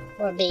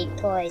 or be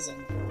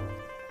poisoned.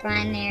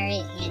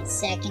 Primary and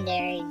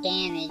secondary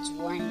damage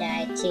 1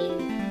 die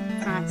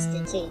 2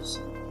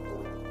 Constitution.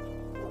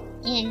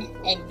 In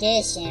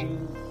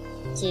addition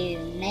to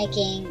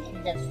making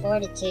the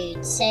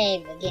Fortitude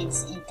save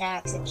against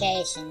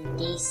intoxication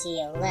DC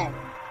 11,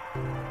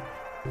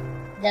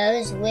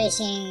 those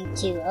wishing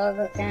to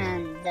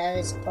overcome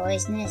those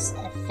poisonous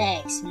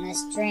effects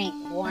must drink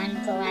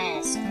 1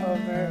 glass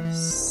over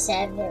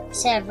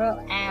several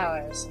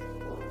hours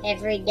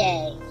every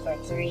day for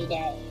 3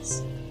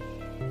 days.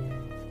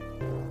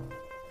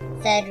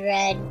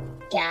 Thudred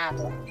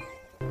Goblin.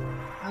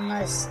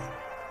 Almost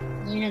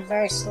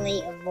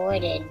universally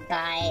avoided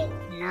by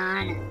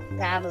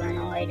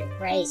non-goblinoid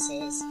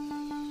races,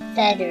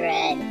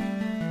 Thudred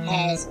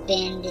has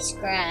been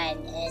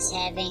described as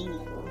having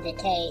the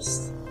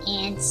taste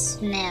and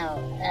smell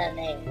of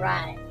a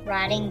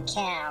rotting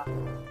cow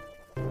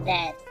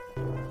that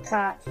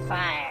caught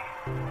fire.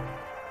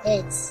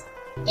 It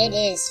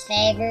is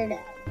favored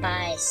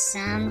by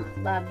some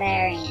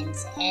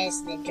barbarians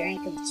as the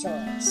drink of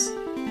choice.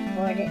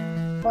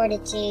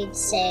 Fortitude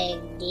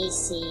save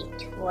DC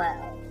 12.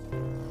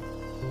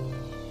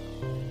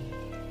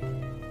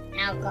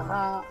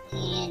 Alcohol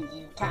and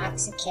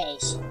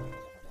intoxication.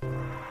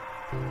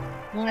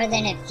 More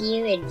than a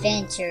few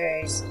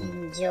adventurers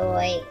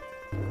enjoy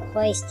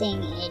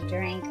hoisting a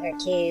drink or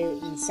two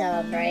in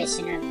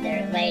celebration of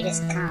their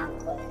latest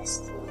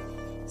conquest.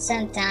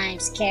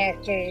 Sometimes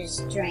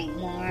characters drink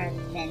more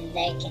than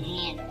they can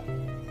handle.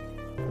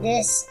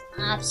 This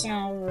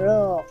optional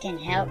rule can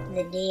help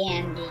the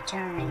DM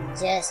determine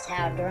just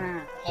how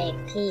drunk a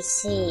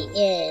PC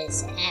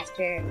is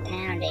after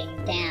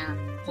pounding down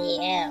the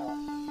L.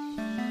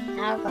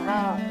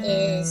 Alcohol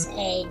is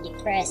a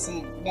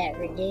depressant that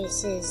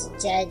reduces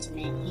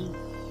judgment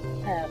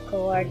and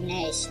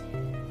coordination.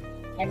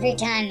 Every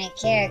time a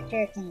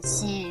character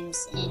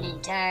consumes an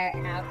entire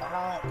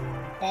alcoholic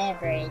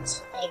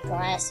beverage, a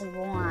glass of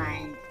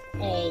wine,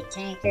 a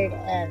tankard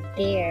of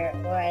beer,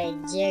 or a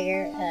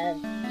jigger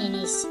of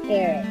any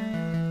spirit,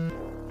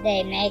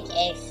 they make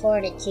a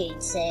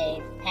Fortitude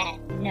save at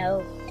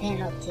no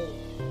penalty,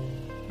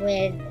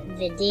 with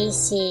the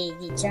DC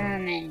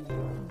determined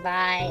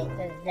by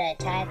the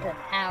type of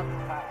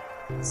alcohol.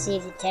 See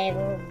the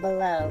table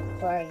below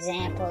for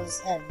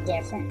examples of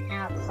different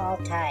alcohol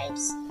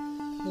types.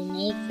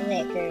 Unique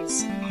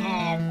liquors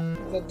have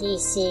the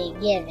DC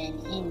given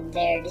in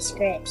their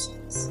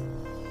descriptions.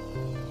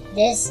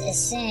 This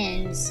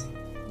assumes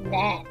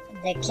that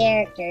the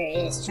character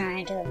is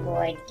trying to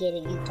avoid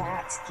getting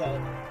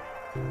intoxicated.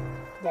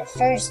 The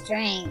first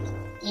drink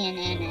in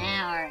an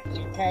hour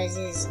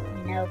imposes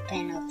no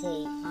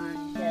penalty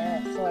on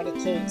the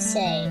fortitude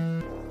save.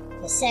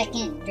 The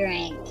second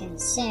drink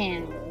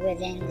consumed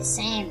within the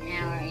same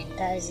hour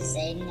imposes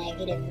a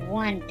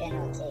 -1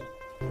 penalty.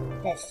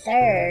 The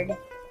third,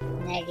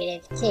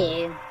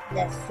 -2,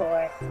 the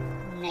fourth,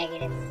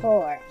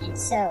 -4, and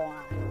so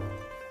on.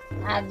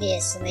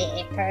 Obviously,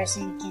 a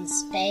person can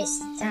space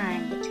the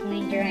time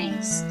between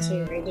drinks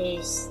to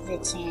reduce the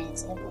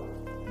chance of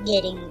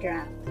getting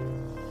drunk.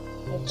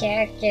 The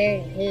character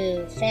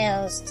who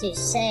fails to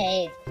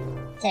save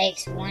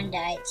takes 1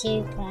 die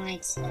 2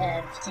 points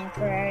of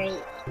temporary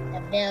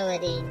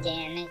ability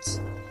damage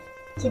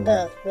to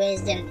both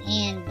wisdom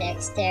and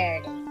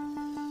dexterity.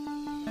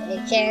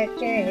 The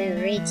character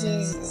who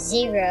reaches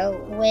 0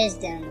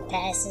 wisdom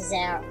passes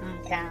out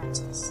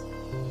unconscious.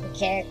 The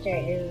character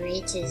who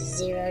reaches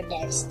 0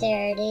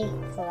 dexterity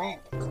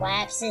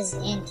collapses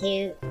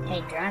into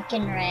a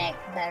drunken wreck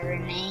but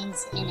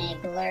remains in a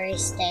blurry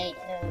state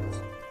of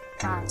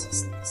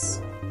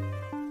consciousness.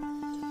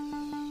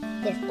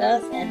 If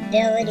both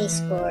ability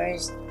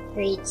scores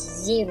reach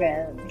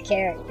 0, the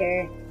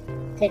character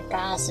could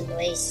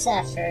possibly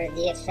suffer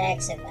the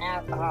effects of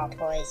alcohol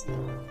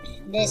poisoning.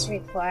 This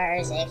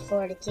requires a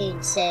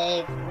fortitude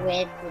save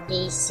with the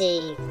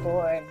DC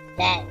for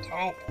that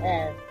type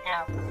of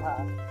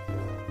alcohol.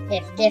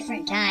 If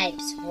different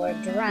types were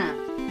drunk,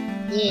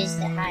 use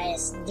the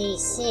highest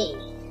DC.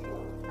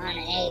 On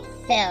a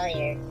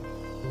failure,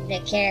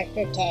 the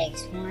character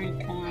takes 1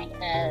 point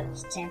of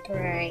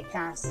temporary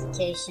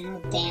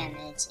constitutional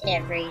damage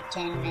every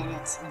 10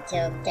 minutes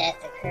until death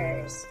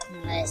occurs,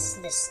 unless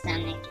the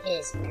stomach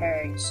is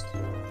purged.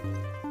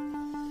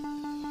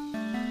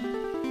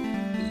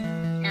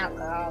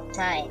 Alcohol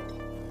type: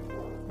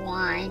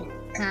 wine,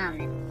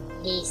 common,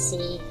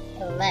 DC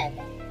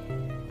 11.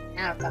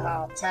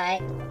 Alcohol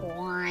type: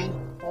 wine,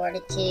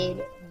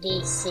 fortitude,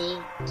 DC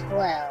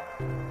 12.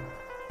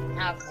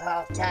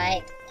 Alcohol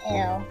type: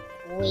 ale,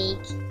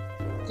 weak,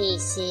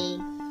 DC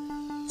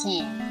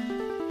 10.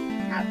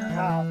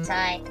 Alcohol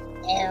type: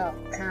 ale,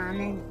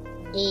 common,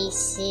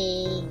 DC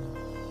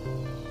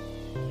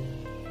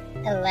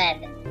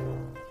 11.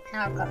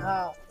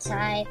 Alcohol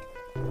type: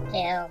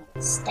 ale,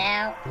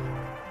 stout,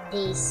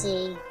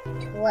 DC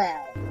 12.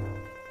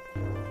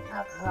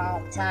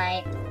 Alcohol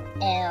type: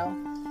 ale,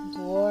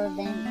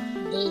 dwarven,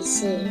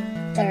 DC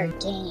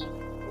 13.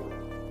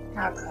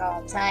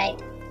 Alcohol type: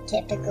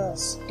 typical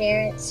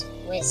spirits,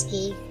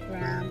 whiskey,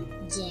 rum,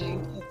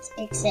 gin,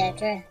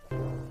 etc.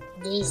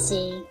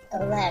 DC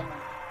 11.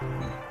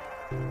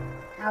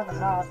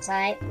 Alcohol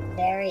type: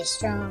 very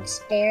strong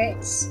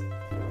spirits,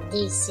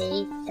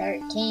 DC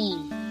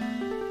 13.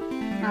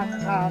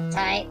 Alcohol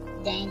type: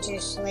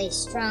 dangerously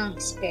strong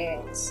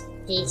spirits,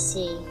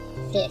 DC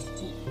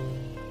 15.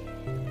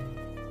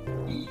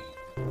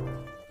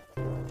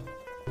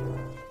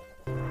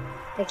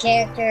 The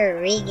character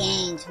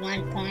regains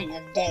 1 point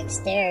of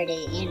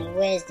dexterity and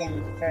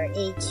wisdom for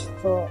each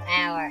full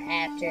hour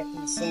after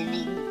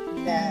consuming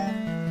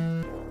the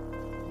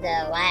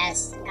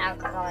last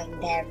alcoholic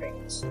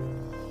beverage,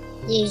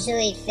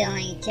 usually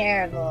feeling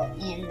terrible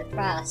in the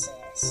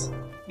process.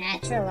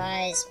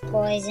 Naturalized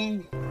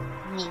poison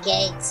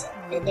negates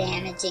the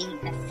damaging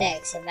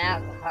effects of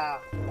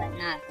alcohol, but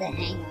not the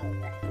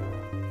hangover.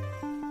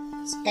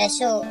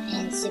 Special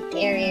and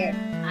superior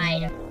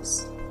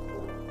items.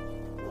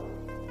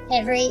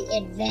 Every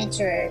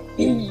adventurer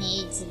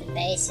needs the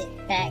basic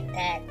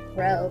backpack,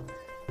 rope,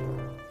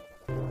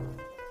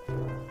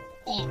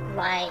 and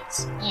light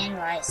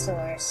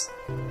source,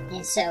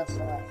 and so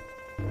forth.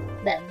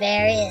 But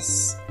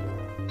various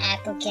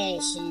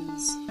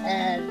applications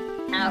of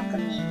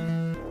alchemy,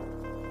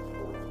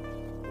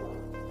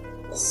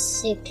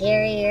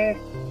 superior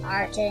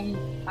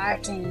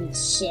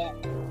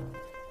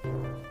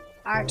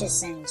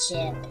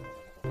artisanship,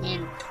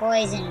 and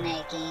poison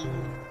making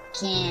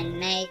can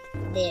make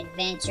the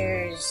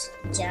adventurer's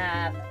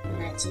job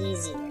much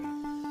easier.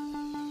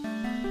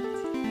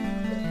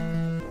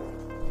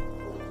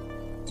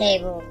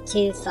 Table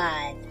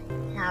 2.5.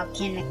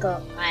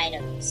 Alchemical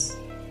items.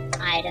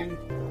 Item: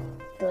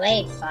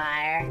 blade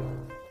fire.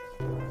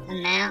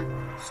 Amount: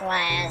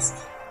 flask.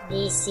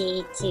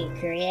 DC to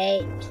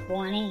create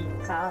 20.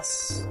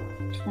 Costs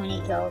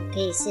 20 gold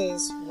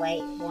pieces.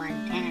 Weight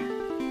 1 pound.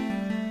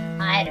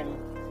 Item: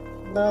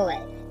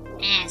 bullet.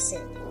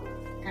 Acid.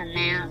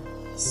 Amount: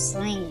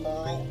 sling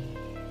bullet.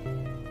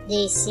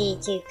 DC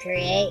to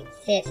create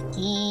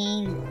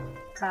 15.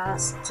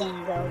 Cost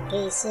 10 gold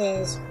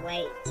pieces.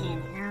 Weight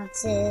 10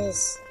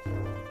 ounces.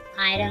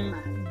 Item: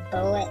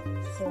 bullet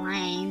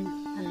flame.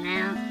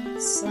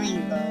 Amount: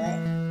 sling bullet.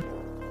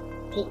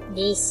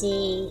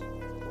 DC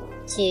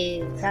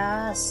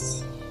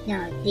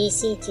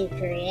to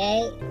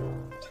create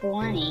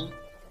 20.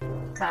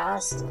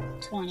 Cost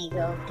 20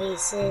 gold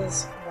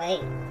pieces.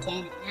 Weight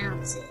 10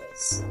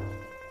 ounces.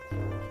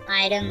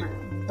 Item: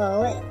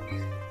 bullet.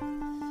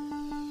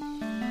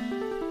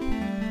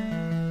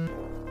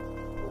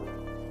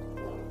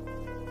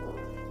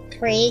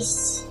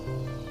 Priest.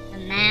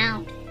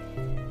 Amount: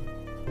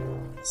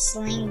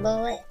 sling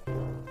bullet.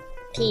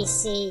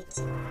 PC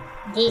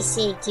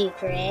DC to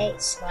create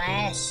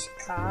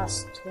 /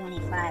 cost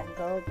 25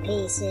 gold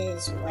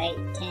pieces, weight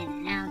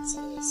 10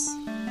 ounces.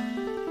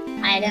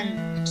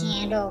 Item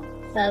candle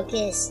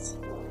focused,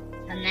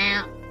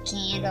 amount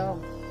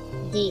candle,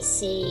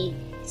 DC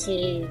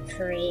to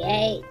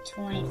create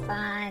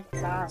 25,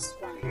 cost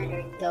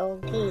 100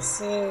 gold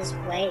pieces,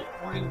 weight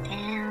 1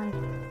 pound.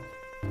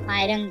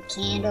 Item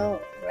candle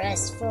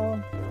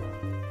restful,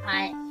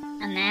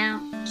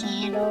 amount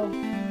candle,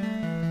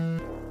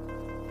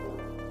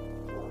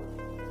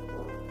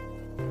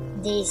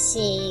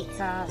 DC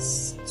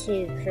costs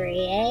to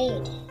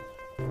create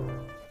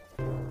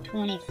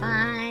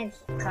 25,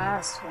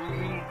 cost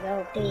 100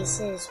 gold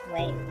pieces,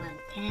 weight 1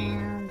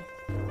 pound.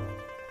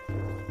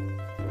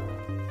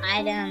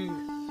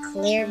 Item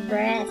clear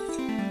breath,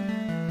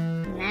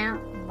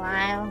 amount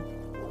vial,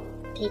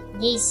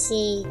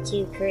 DC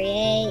to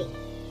create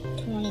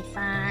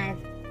 25,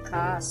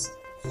 cost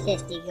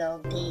 50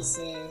 gold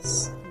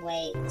pieces,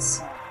 weight /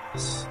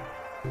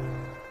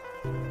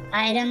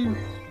 Item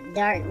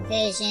dark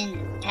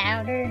vision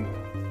powder,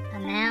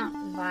 amount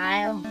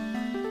vial,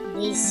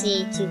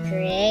 DC to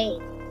create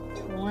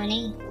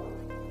 20,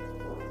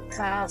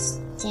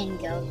 cost 10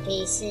 gold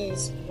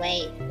pieces,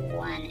 weight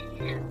 1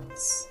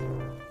 ounce.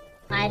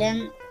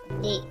 Item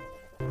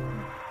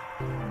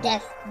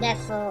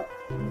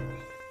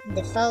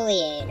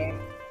defoliator,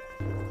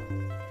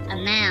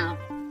 amount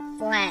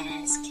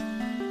flask,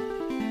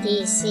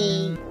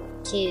 DC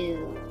to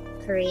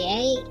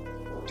create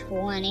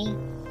 20,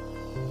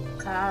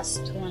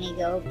 cost 20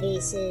 gold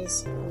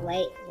pieces,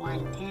 weight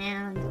 1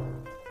 pound.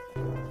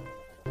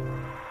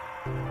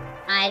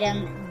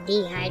 Item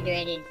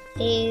dehydrated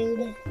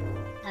food,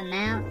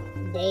 amount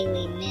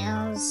daily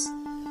meals,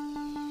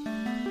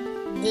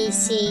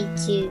 DC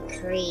to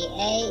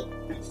create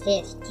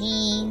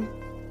 15,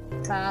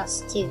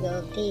 cost 2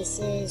 gold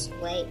pieces,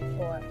 weight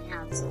 4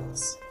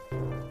 ounces.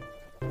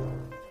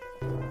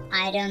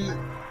 Item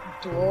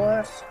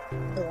dwarf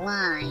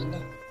blind,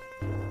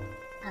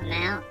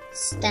 amount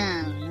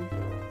stone,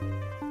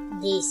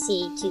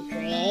 DC to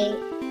create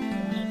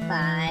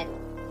 25,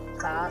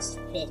 cost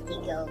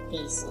 50 gold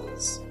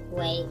pieces,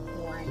 weight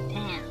 1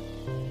 pound.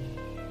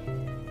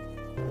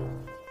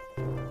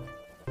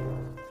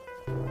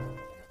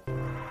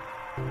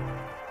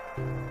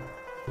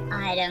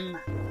 Item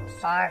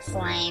far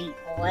flame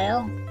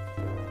oil,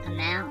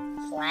 amount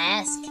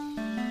flask,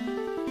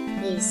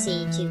 DC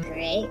to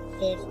create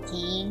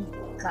 15,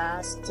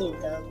 cost 2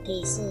 gold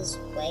pieces,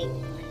 weight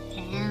 1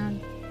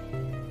 pound.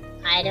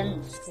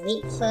 Item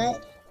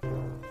Fleetfoot,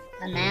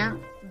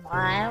 amount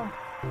vial,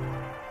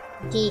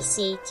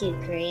 DC to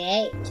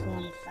create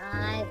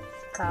 25,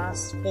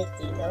 cost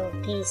 50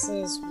 gold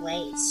pieces,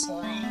 weight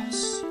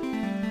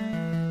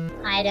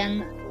 /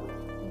 Item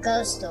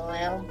Ghost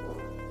Oil,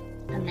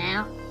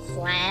 amount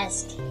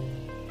flask,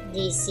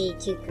 DC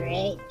to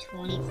create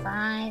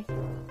 25,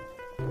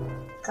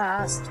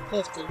 cost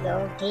 50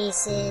 gold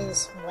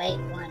pieces, weight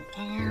 1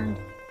 pound.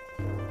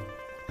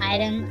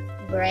 Item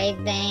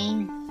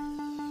Bravebane,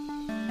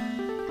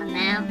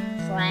 amount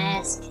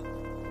flask,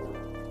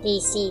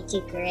 DC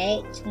to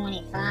create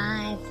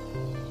 25,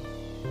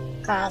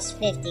 cost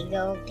 50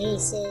 gold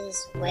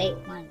pieces, weight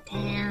 1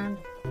 pound.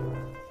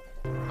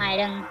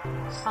 Item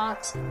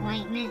Hawk's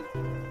Ointment,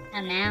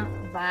 amount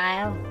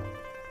vial,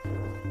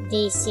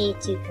 DC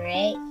to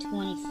create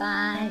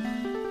 25,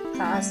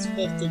 cost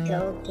 50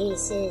 gold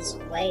pieces,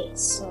 weight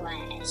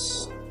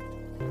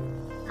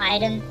 /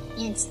 Item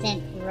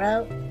Instant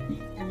Rope,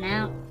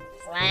 amount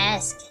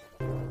flask,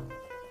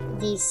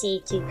 DC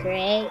to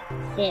create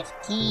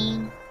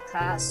 15,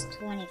 cost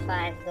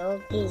 25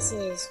 gold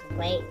pieces,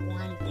 weight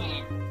 1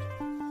 pound.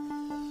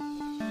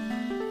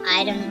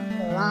 Item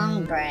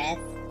Long Breath,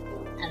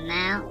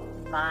 amount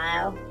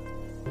vial,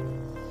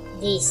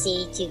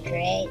 DC to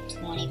create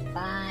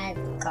 25,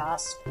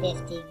 cost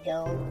 50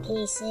 gold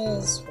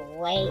pieces,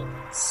 weight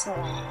 /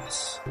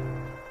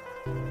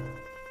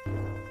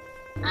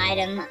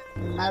 Item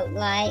Moat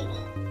Light,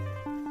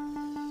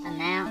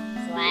 amount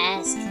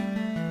flask,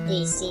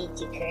 DC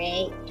to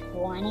create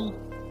 20,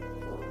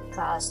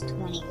 cost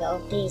 20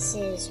 gold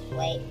pieces,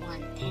 weight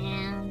 1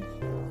 pound.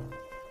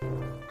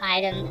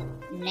 Item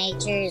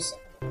Nature's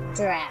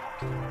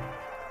Drought,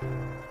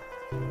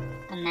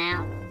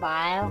 amount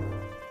vial,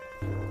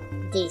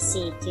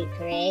 DC to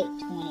create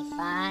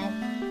 25,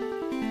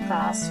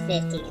 cost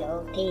 50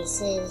 gold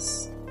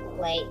pieces,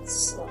 weight /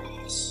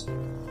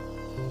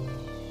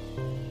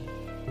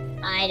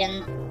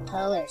 Item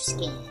Polar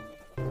Skin,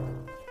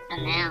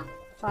 amount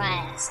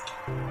flask,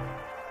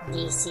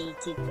 DC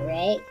to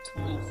create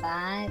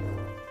 25,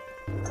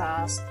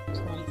 cost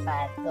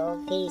 25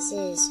 gold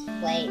pieces,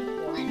 weight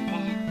 1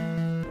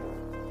 pound.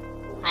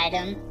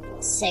 Item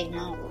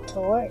Signal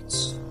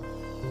Torch,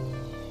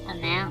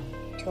 amount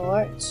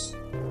torch,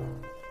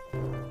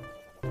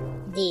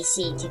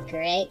 DC to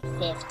create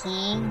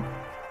 15,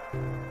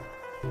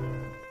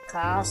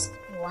 cost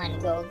 1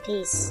 gold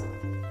piece,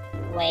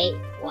 weight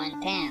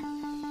 1 pound.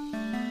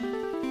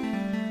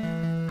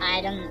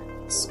 Item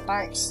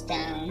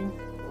Sparkstone,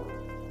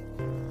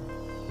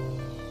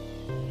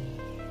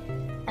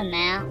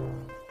 Amount,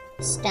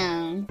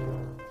 stone.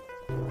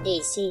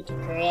 DC to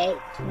create,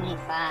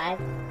 25.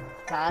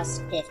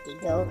 Cost 50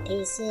 gold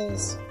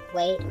pieces.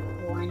 Weight,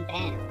 1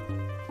 pound.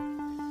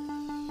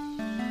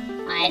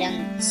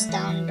 Item,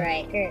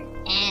 Stonebreaker,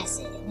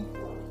 acid.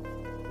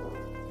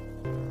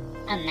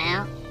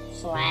 Amount,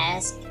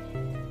 flask.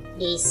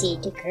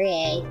 DC to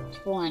create,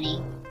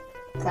 20.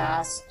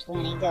 Cost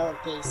 20 gold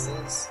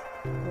pieces.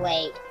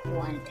 Weight,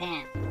 1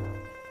 pound.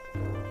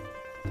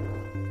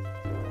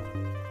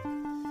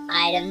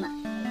 Item,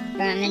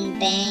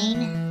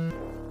 Verminbane.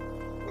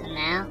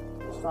 Amount,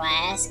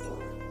 flask.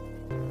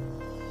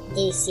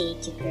 DC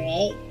to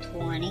create,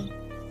 20.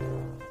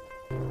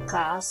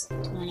 Cost,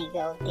 20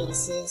 gold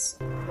pieces.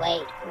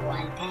 Weight,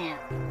 1 pound.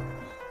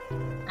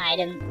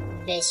 Item,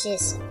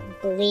 Vicious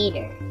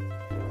Bleeder.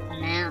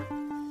 Amount,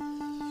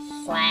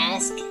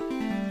 flask.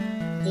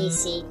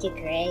 DC to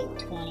create,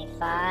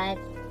 25.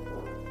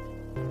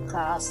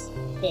 Cost,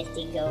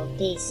 50 gold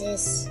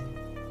pieces.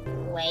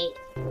 Weight,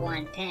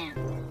 1 pound.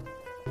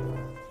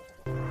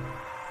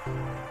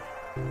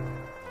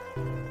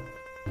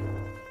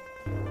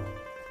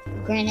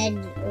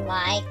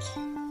 Grenade-like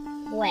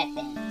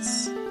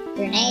weapons.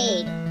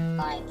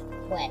 Grenade-like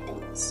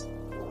weapons.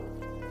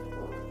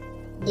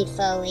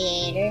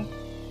 Defoliator.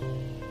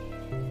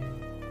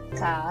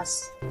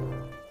 Cost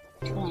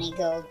 20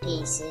 gold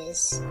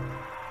pieces.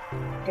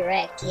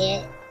 Direct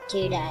hit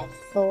 2 die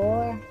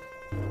 4.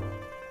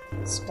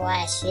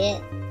 Splash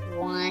hit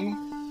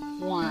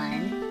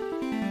 1/1.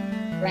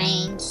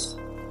 Range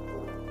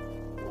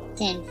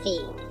 10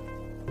 feet.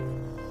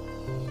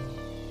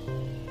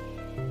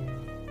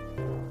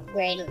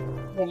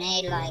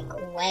 Grenade-like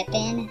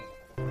weapon.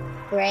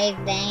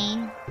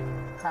 Gravebane.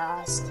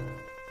 Cost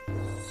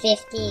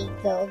 50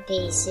 gold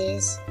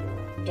pieces.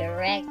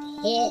 Direct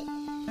hit.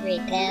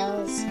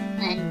 Repels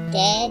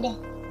undead.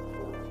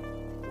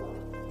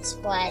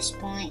 Splash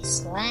point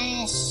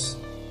slash.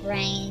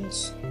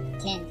 Range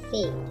 10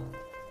 feet.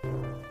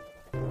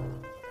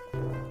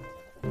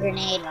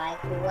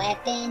 Grenade-like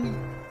weapon.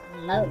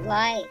 Mote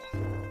light.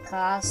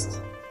 Cost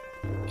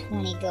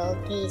 20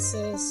 gold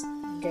pieces.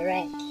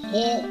 Direct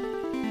hit.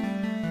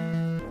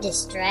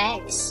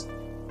 Distracts.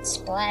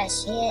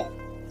 Splash hit.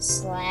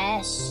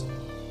 Slash.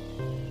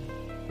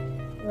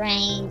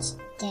 Range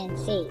 10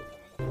 feet.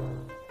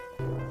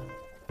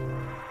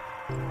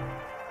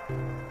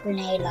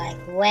 Grenade-like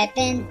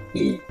weapon.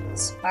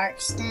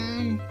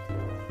 Sparkstone.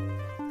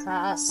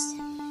 Cost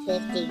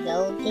 50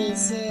 gold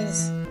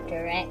pieces.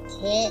 Direct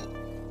hit.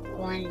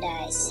 1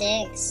 die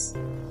 6.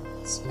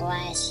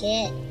 Splash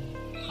hit.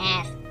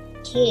 Half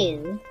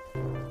 2.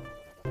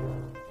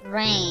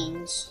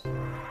 Range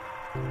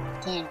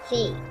 10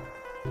 feet.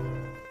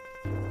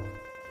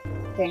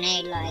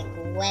 Grenade-like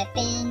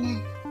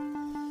weapon.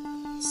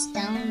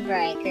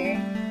 Stonebreaker.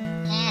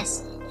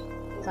 Acid.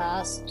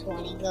 Cost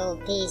 20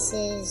 gold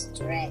pieces.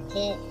 Direct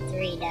hit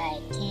 3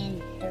 die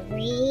 10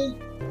 3.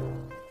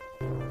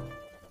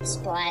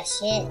 Splash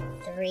hit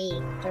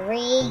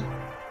 3/3.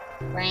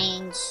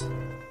 Range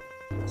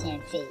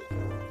 10 feet.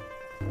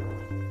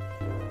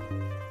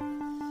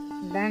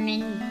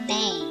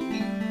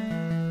 Verminbane.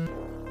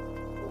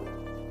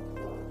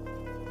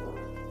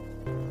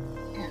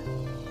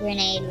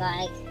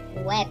 Grenade-like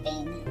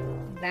weapon.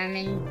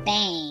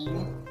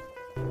 Verminbane.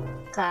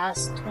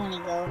 Cost 20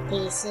 gold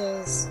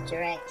pieces.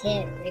 Direct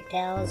hit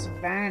repels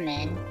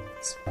vermin.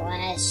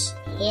 Splash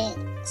hit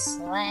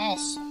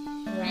slash.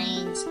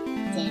 Range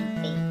 10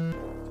 feet.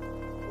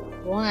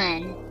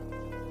 1.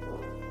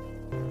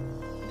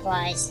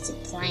 Applies to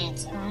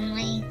plants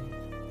only.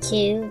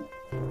 2.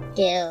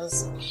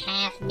 Deals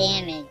half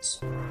damage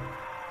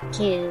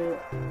to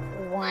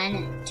one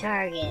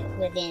target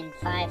within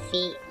 5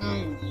 feet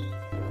only.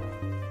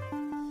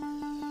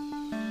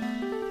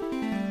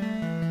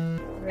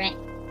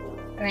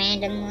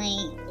 Randomly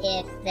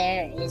if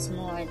there is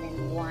more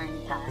than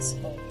one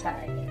possible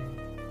target.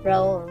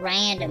 Roll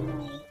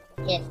randomly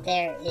if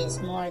there is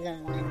more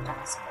than one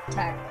possible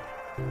target.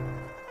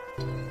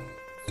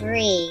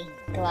 3.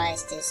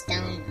 Applies to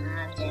stone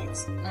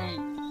objects only.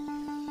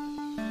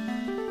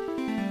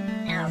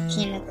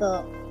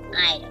 Alchemical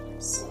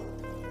items.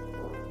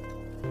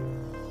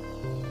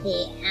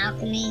 The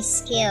alchemy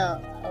skill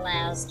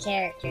allows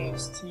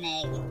characters to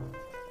make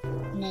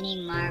many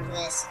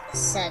marvelous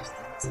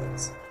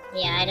substances.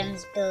 The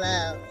items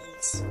below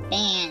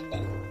expand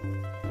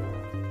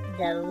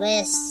the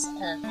lists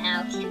of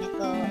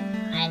alchemical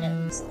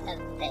items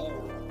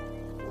available.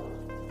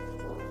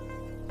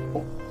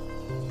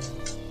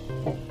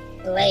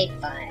 Blade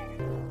fire.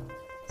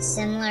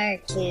 Similar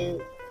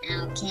to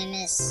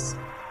alchemist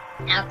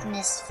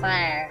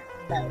fire,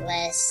 but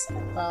less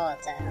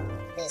volatile.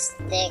 This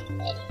thick,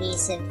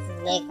 adhesive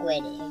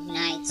liquid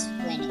ignites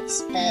when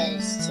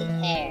exposed to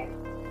air.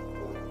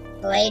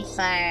 Blade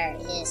fire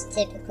is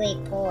typically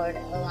poured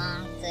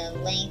along the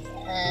length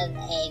of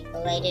a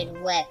bladed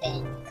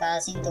weapon,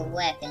 causing the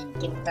weapon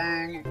to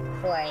burn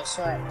for a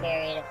short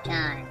period of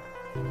time.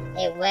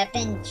 A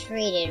weapon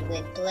treated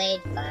with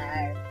blade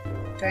fire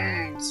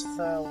burns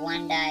for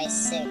 1 die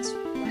 6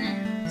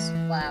 rounds,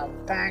 while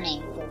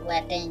burning for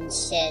weapon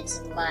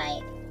sheds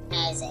light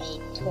as a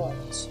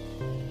torch.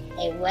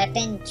 A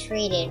weapon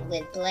treated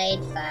with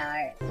blade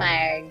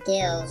fire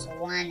deals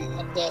 1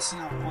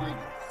 additional point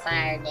of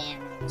fire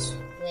damage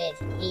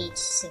with each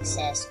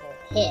successful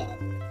hit.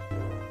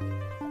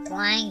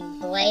 Applying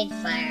blade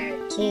fire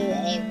to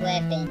a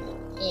weapon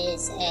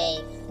is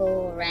a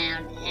full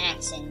round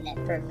action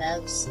that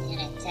provokes an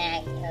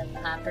attack of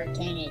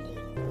opportunity.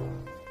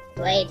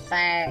 Blade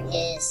fire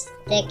is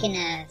thick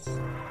enough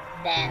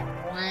that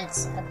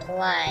once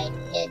applied,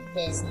 it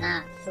does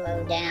not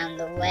flow down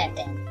the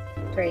weapon,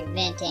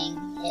 preventing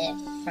it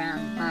from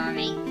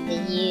harming the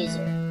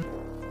user.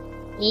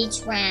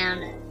 Each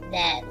round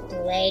that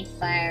blade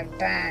fire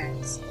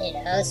burns, it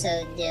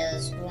also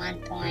deals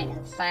 1 point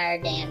of fire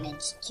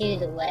damage to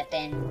the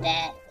weapon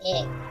that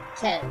it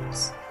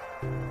coats.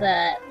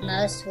 But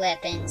most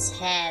weapons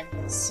have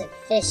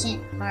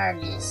sufficient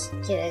hardness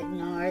to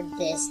ignore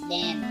this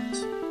damage.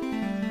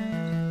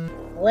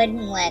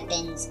 Wooden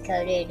weapons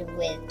coated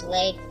with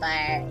blade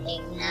fire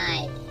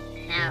ignite,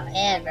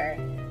 however,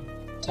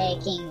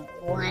 taking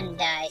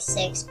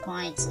 1d6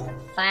 points of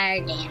fire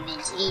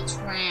damage each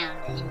round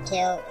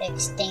until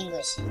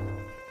extinguishing.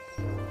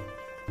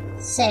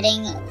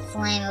 Setting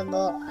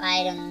flammable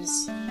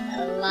items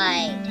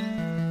alight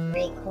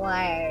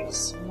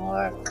requires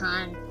more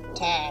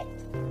contact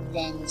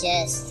than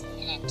just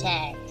an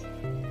attack.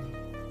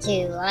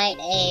 To light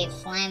a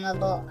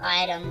flammable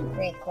item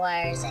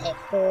requires a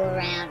full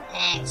round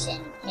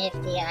action if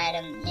the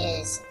item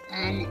is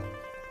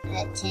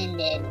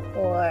unattended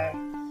or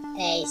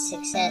a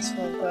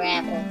successful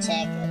grapple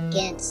check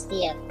against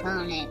the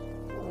opponent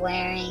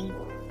wearing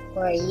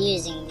or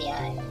using the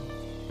item.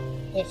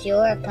 If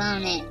your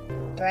opponent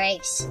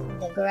breaks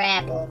the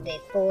grapple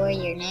before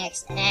your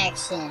next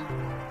action,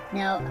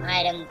 no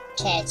item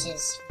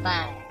catches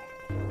fire.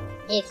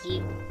 If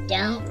you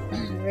don't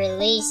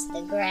release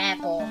the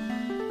grapple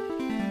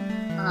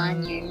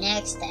on your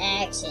next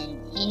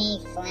action, any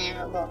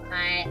flammable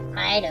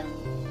item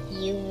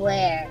you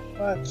wear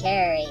or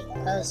carry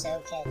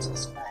also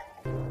catches fire.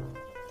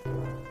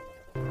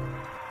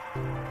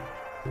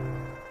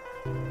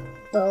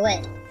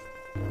 Bullet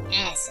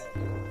acid.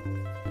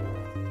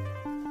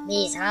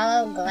 These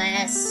hollow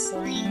glass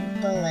sling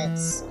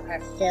bullets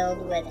are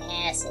filled with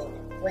acid.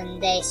 When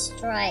they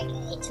strike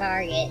a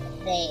target,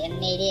 they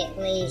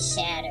immediately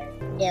shatter,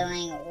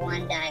 dealing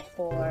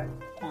 1d4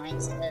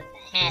 points of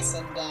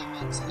acid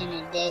damage in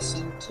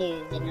addition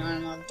to the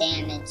normal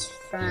damage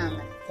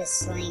from the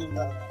sling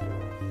bullet.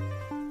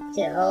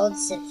 To hold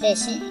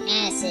sufficient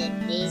acid,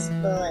 these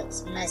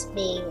bullets must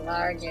be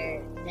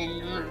larger than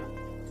normal.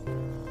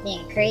 The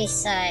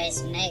increased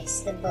size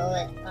makes the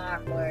bullet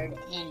awkward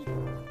and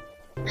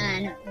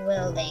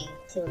unwielding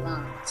to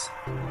launch,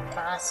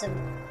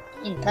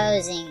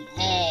 imposing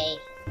a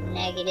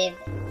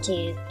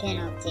 -2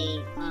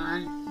 penalty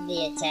on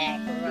the attack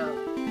roll.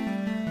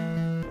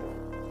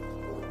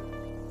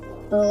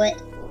 Bullet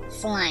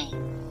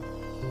flame.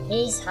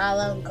 These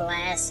hollow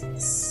glass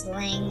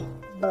sling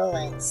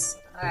bullets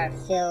are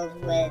filled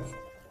with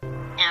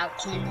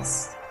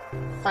alchemist's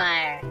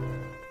fire.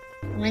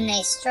 When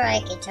they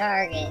strike a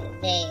target,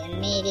 they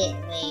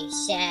immediately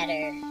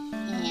shatter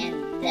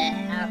and the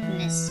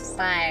alchemist's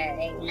fire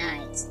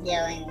ignites,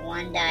 dealing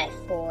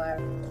 1d4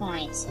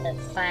 points of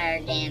fire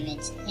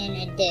damage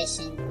in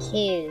addition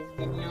to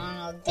the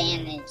normal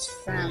damage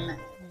from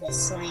the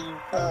sling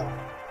bullet.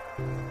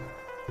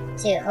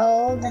 To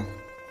hold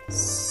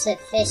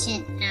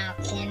sufficient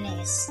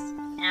alchemist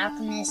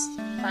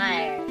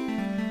fire,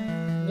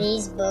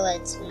 these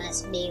bullets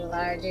must be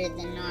larger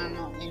than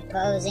normal,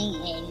 imposing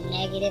a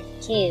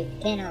 -2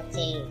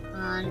 penalty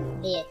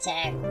on the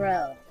attack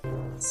roll.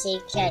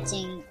 See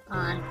Catching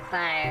on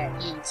Fire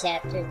in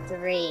Chapter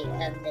 3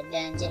 of the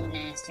Dungeon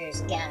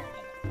Master's Guide.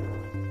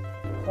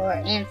 For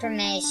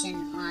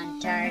information on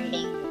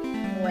targeting,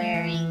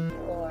 wearing,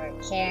 or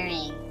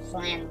carrying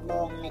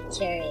flammable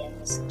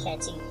materials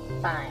catching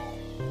fire.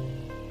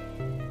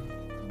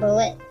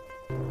 Bullet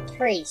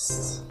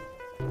Priests.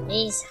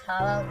 These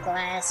hollow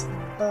glass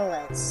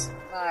bullets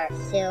are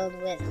filled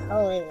with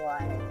holy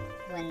water.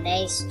 When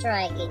they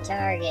strike a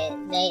target,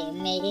 they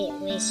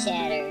immediately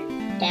shatter,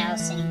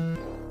 dousing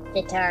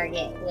the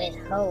target with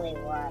holy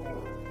water.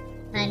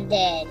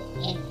 Undead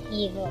and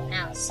evil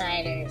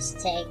outsiders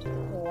take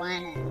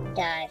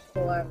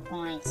 1d4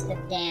 points of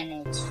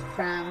damage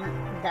from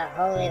the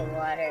holy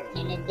water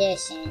in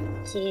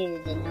addition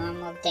to the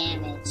normal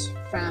damage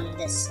from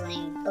the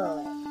sling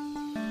bullet.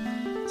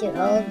 To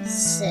hold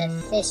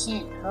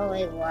sufficient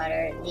holy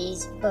water,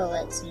 these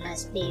bullets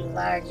must be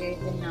larger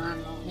than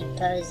normal,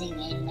 imposing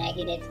a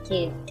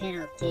 -2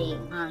 penalty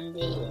on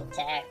the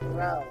attack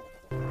roll.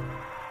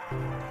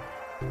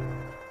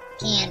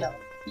 Candle.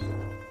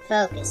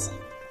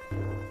 Focusing.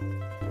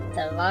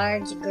 The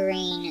large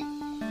green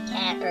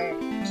tapper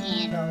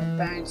candle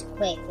burns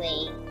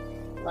quickly,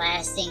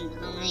 lasting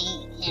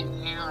only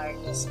an hour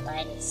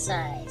despite its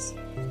size.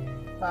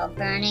 While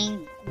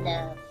burning,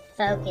 the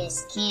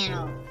focused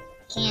candle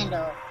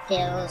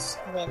fills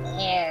with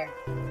air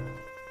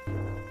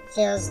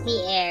fills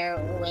the air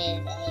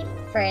with a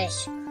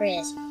fresh,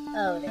 crisp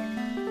odor.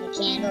 The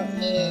candle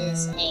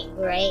is a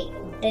great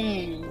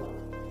boon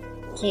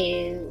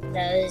to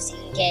those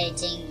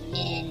engaging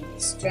in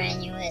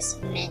strenuous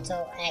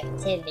mental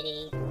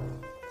activity,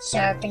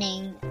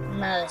 sharpening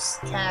most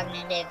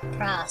cognitive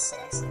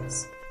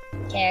processes.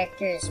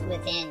 Characters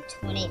within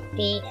 20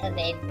 feet of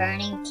a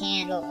burning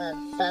candle of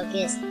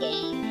focus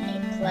gain a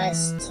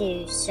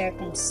 +2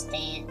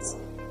 circumstance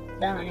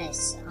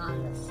bonus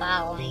on the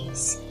following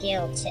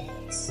skill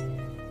checks: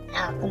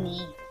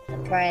 Alchemy,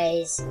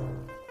 Appraise,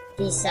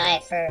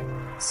 Decipher,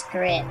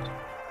 Script,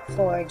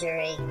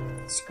 Forgery,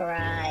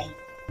 Scry,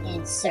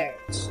 and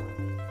Search.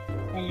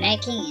 When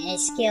making a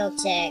skill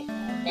check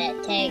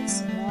that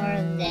takes more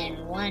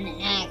than one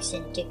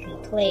action to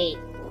complete,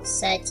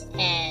 such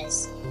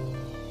as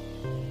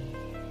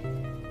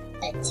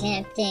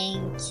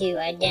attempting to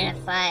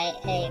identify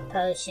a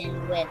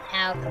potion with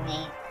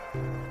alchemy,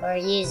 or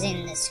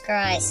using the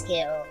scry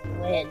skill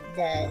with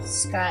the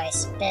scry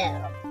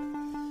spell,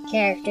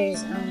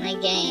 characters only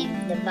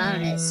gain the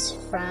bonus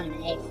from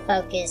a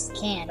focused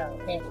candle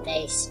if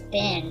they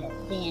spend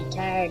the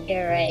entire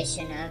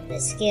duration of the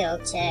skill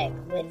check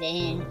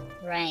within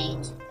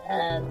range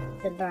of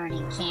the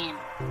burning candle.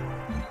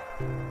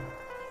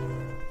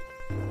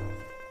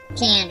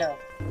 Candle,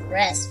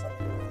 restful.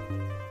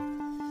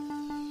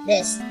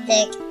 This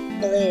thick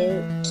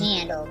blue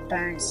candle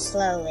burns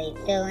slowly,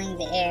 filling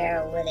the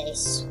air with a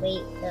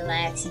sweet,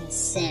 relaxing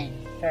scent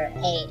for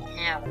 8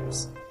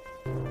 hours.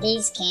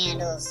 These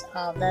candles,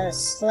 although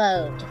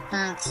slow to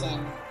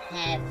function,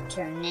 have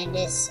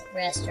tremendous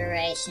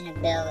restoration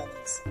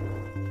abilities.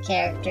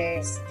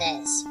 Characters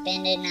that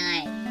spend a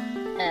night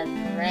of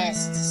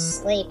rest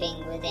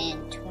sleeping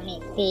within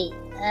 20 feet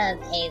of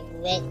a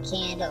lit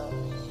candle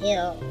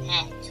heal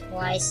at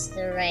twice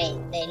the rate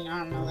they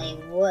normally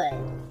would.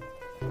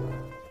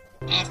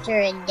 After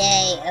a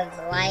day of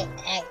light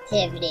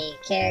activity,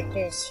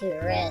 characters who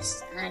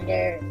rest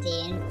under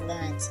the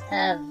influence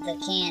of the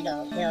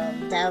candle heal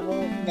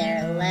double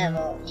their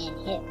level in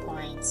hit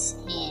points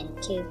and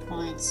 2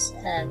 points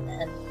of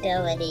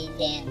ability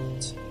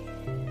damage.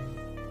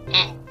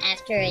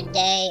 After a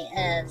day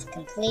of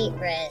complete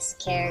rest,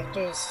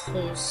 characters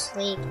who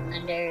sleep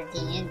under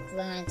the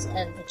influence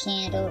of the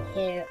candle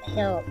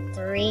heal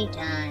 3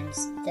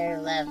 times their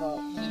level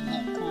in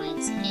hit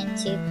points and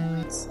 2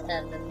 points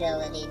of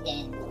ability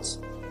damage.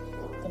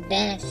 The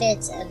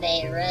benefits of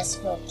a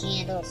restful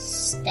candle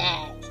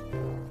stack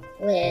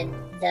with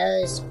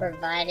those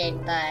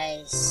provided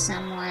by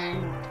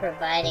someone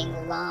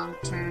providing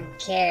long-term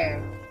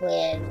care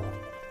with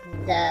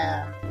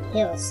the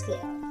heal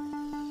skill.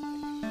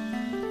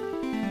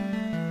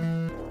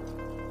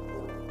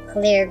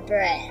 Clear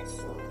breath.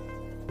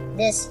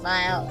 This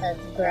vial of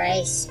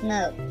gray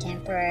smoke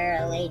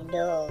temporarily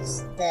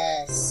dulls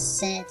the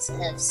sense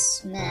of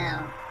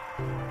smell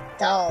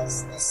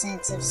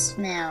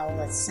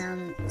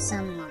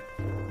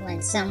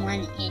when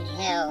someone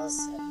inhales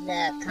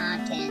the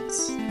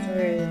contents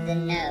through the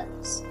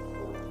nose.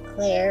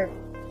 Clear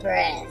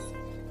breath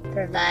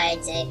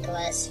provides a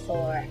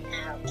 +4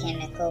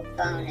 alchemical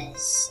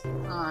bonus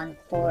on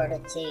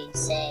fortitude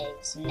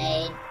saves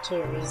made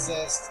to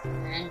resist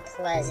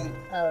unpleasant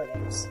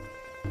odors,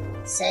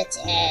 such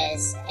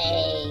as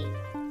a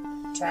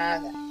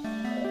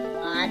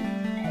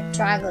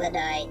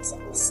troglodyte's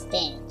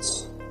stench.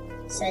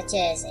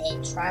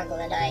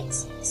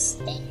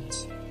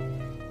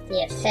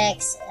 The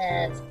effects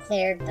of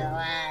clear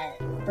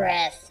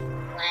breath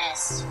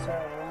last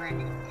for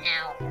 1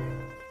 hour.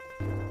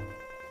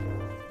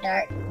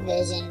 Dark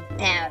vision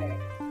powder.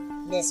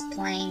 This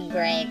plain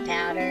gray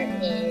powder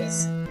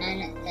is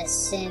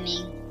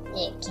unassuming.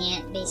 It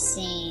can't be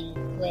seen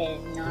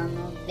with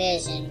normal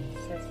vision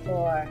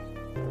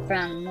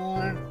from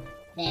more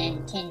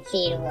than 10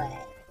 feet away.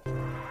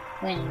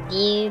 When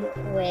viewed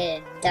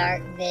with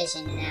dark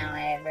vision,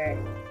 however,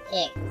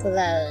 it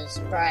glows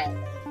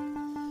brightly.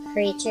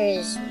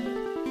 Creatures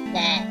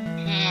that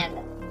have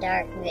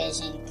dark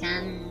vision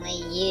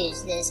commonly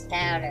use this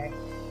powder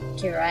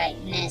to write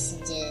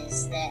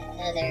messages that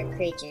other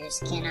creatures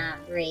cannot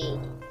read.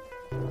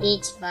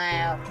 Each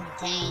vial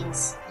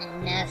contains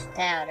enough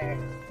powder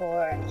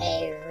for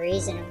a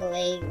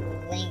reasonably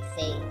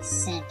lengthy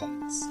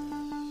sentence.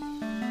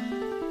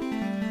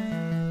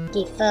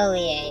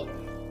 Defoliator.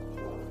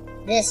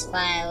 This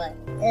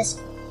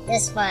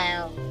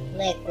vial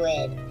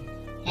liquid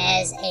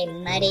has a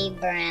muddy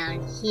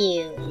brown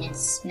hue and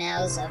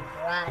smells of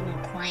rotten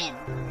plant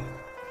life.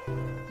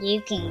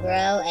 You can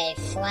grow a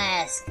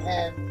flask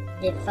of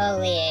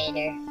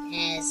defoliator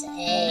as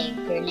a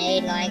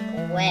grenade-like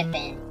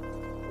weapon.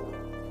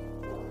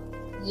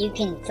 You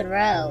can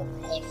throw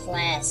a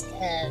flask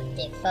of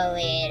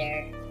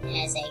defoliator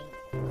as a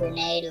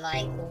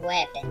grenade-like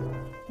weapon.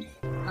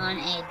 On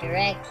a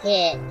direct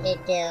hit,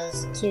 it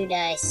deals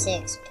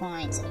 2d6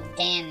 points of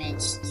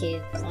damage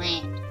to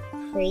plant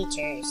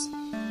creatures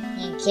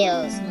and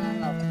kills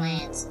normal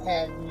plants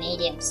of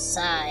medium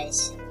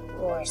size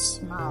or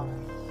smaller.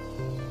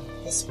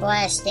 The The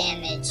splash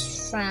damage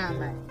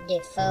from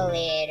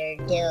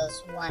Defoliator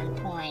deals 1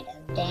 point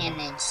of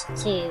damage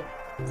to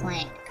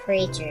plant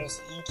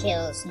creatures and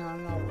kills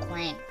normal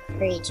plant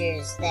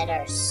creatures that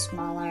are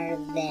smaller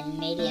than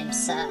medium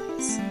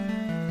size.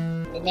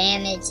 The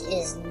damage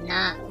is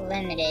not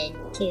limited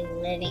to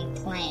living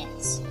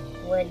plants.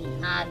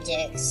 Wooden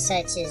objects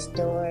such as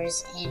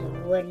doors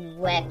and wooden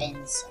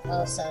weapons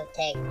also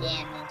take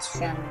damage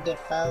from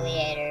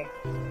Defoliator,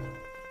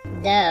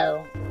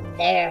 though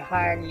their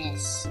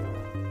hardness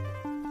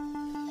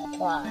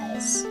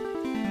applies.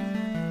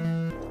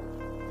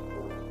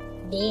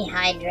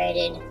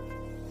 Dehydrated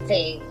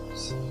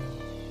foods.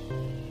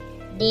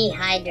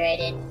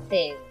 Dehydrated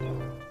food.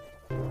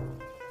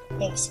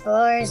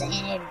 Explorers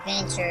and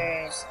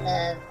adventurers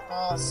of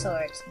all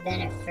sorts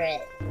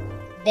benefit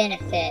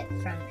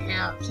from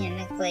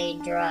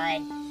alchemically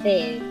dried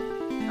food.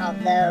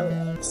 Although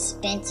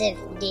expensive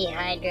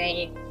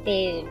dehydrated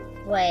food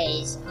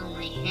weighs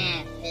only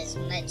half as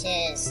much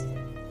as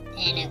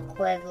an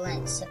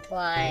equivalent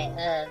supply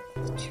of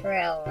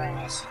trail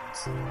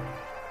rations,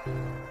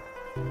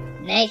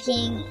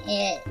 making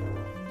it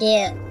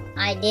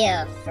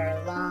ideal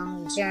for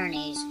long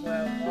journeys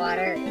where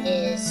water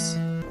is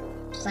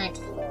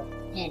plentiful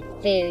and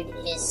food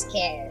is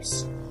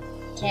scarce.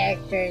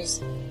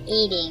 Characters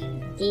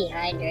eating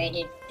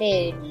dehydrated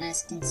food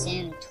must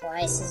consume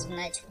twice as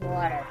much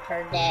water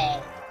per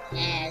day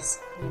as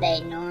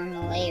they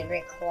normally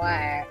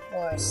require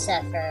or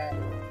suffer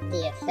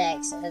the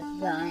effects of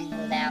going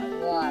without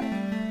water.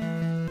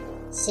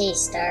 See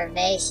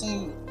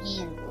Starvation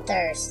and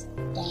Thirst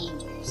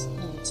Dangers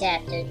in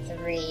Chapter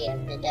 3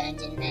 of the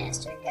Dungeon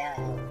Master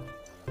Guide.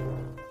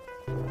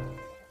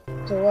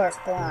 Dwarf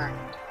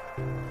Blind.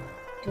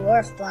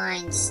 Dwarf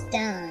blind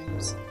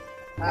stones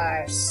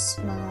are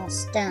small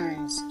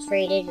stones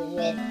treated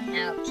with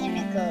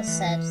alchemical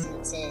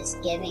substances,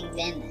 giving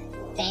them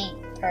a faint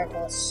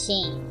purple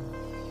sheen.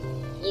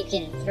 You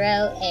can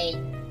throw a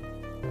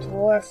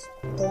dwarf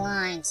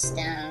blind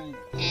stone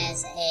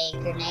as a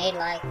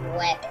grenade-like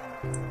weapon.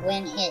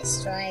 When it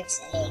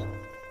strikes a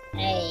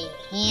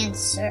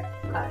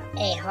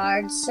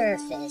hard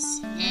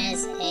surface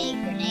as a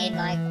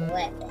grenade-like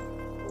weapon.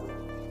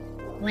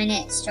 When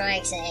it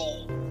strikes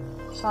a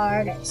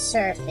hard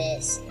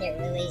surface, it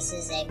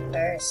releases a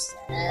burst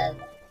of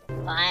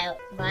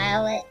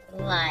violet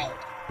light.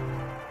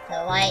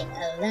 The light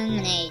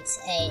illuminates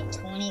a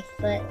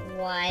 20-foot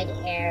wide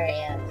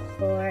area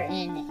for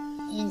an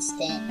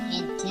instant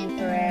and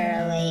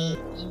temporarily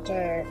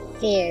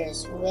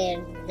interferes with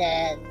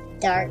the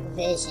dark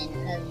vision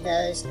of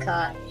those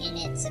caught in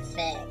its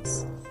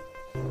effects.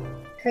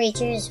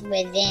 Creatures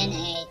within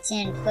a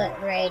 10-foot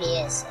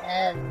radius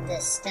of the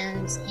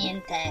stone's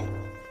impact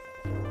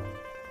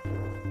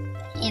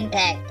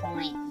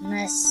point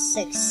must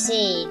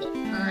succeed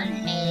on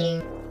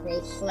a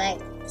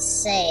reflect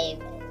save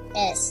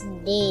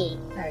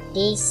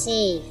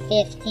DC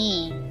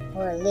 15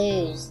 or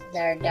lose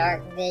their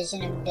dark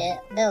vision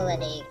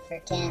ability for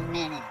 10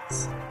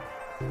 minutes.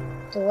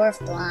 Dwarf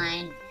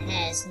blind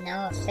has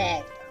no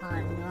effect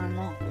on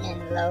normal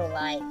and low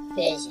light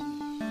vision.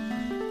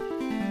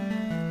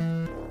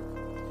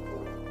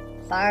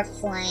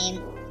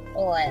 Farflame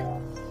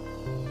oil.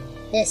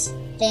 This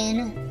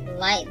thin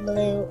light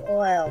blue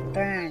oil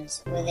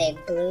burns with a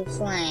blue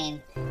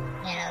flame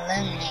and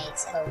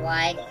illuminates a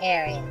wide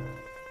area.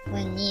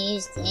 When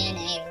used in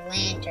a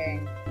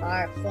lantern,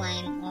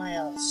 Farflame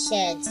oil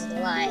sheds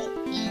light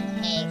in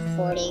a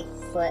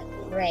 40-foot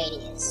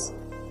radius.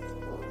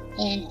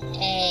 In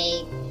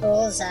a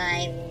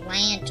bullseye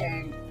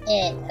lantern,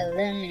 it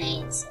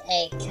illuminates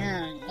a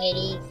cone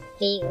 80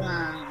 feet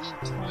long and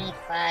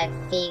 25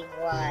 feet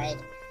wide.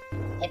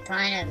 A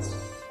pint of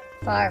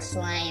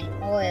Farflame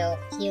oil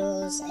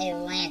fuels a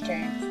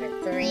lantern for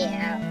 3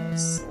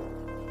 hours.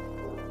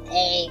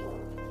 A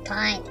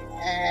pint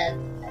of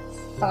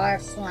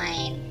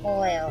Farflame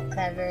oil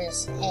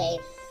covers a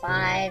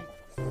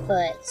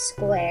 5-foot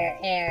square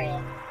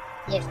area.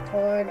 If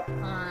poured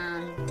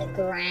on the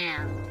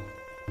ground,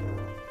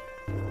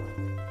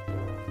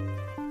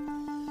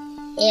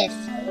 if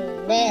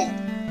lit,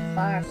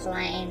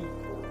 Farflame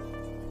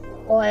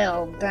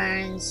oil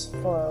burns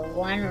for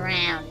 1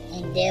 round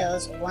and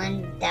deals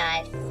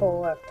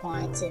 1d4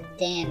 points of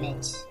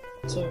damage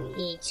to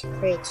each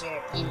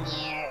creature in the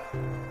area.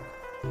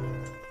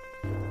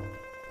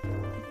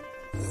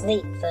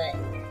 Fleetfoot.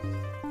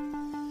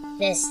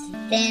 This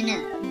thin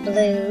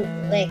blue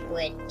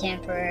liquid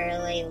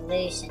temporarily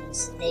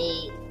loosens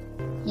the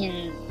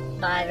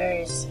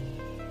imbiber's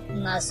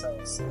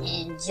muscles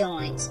and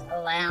joints,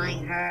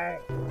 allowing her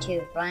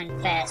to run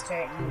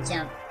faster and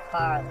jump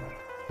farther.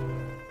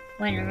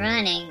 When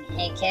running,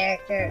 a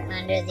character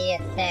under the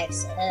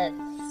effects of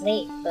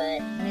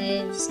Fleetfoot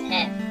moves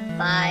at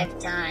 5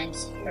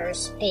 times her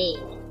speed.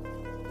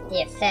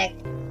 The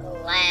effect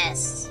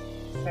lasts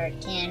for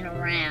 10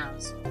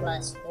 rounds,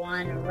 plus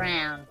 1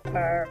 round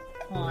per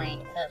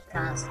point of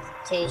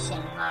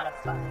Constitution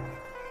modifier.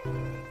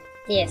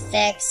 The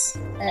effects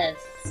of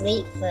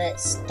Fleetfoot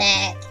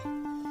stack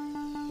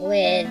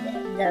with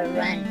the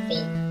run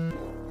feat,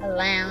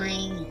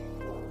 allowing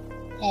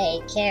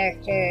a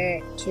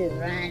character to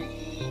run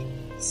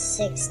at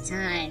 6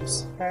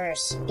 times her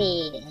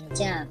speed and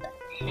jump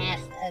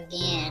half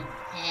again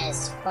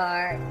as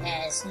far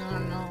as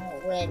normal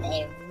with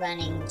a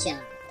running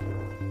jump.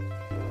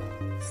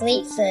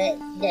 Fleetfoot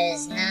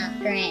does not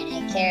grant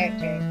a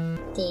character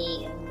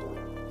the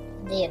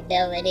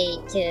ability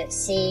to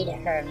exceed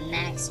her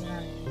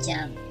maximum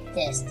jump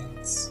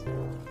distance.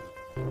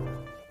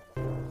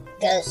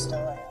 Ghost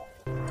oil.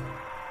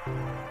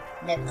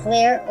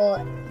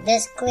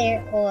 This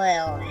clear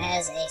oil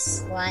has a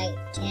slight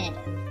tint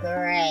of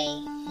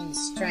gray and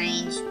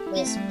strange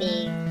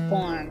wispy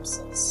forms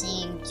that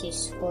seem to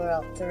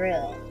swirl through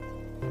it.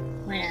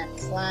 When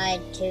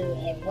applied to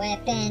a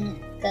weapon,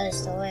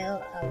 ghost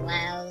oil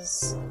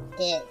allows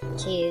it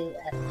to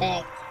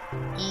affect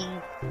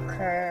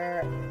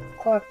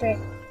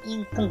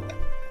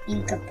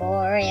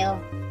incorporeal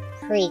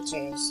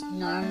creatures,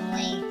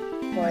 normally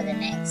for the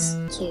next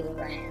 2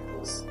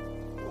 rounds.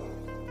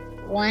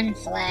 1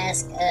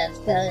 flask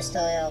of ghost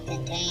oil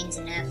contains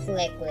enough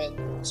liquid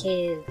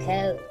to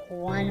coat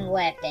 1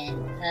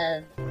 weapon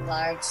of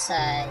large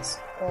size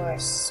or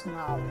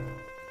smaller.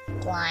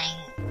 Applying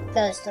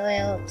ghost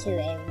oil to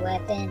a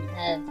weapon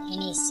of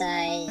any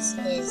size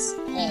is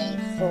a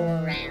full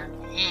round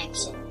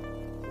action.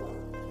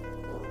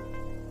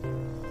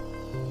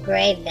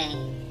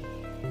 Gravebane.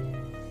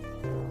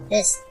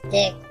 This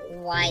thick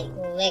white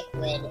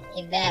liquid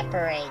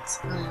evaporates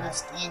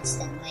almost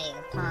instantly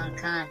upon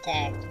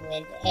contact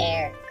with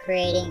air,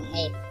 creating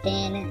a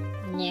thin,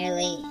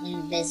 nearly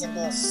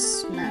invisible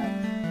smoke.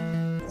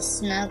 The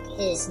smoke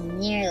is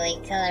nearly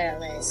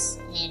colorless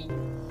and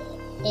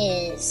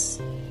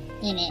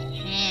it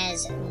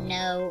has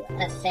no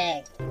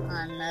effect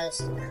on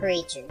most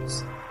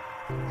creatures.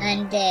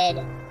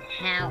 Undead,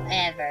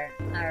 however,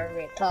 are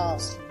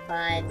repulsed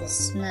by the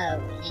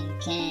smoke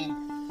and can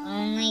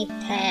only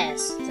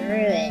pass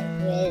through it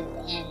with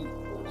an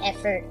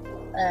effort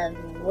of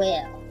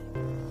will.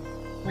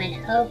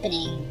 When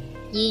opening,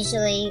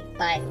 usually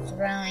by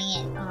throwing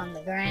it on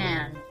the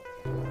ground,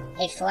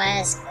 a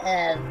flask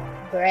of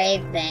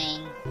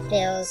Gravebane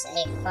fills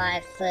a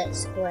 5-foot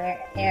square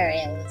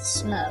area with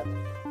smoke.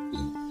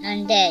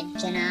 Undead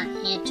cannot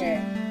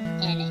enter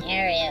an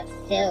area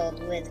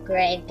filled with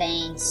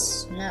Gravebane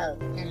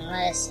smoke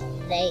unless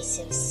they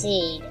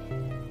succeed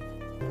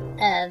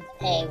of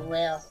a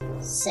will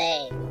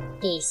save,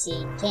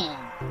 DC 10.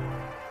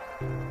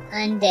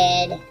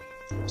 Undead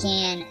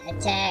can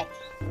attack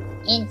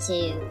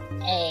into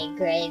a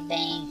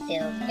Gravebane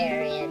filled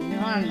area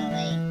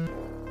normally,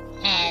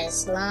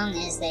 as long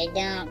as they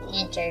don't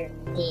enter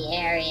the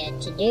area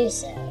to do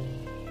so.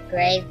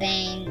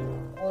 Gravebane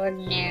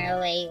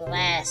ordinarily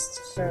lasts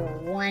for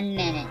 1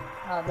 minute,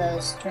 although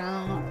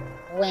strong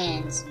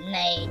winds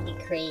may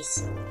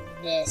decrease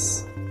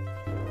this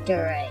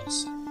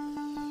duration.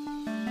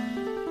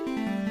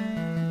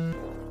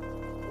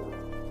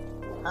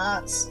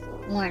 Hawk's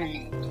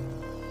Ornament.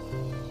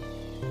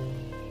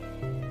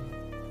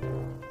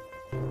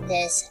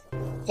 This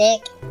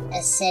thick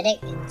acidic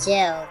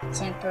gel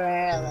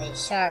temporarily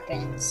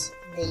sharpens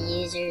the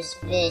user's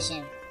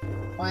vision.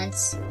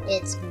 Once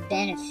its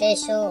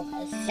beneficial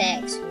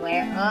effects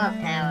wear off,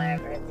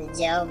 however, the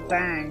gel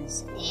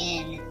burns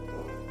and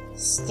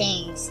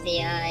stings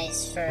the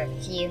eyes for a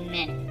few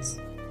minutes.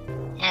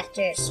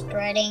 After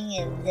spreading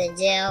the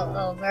gel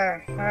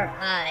over her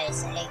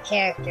eyes, a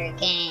character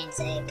gains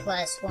a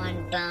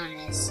 +1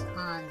 bonus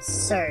on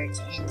search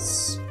and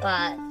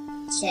spot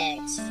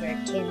checks for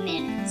 2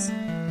 minutes.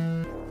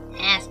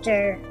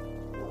 After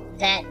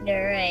that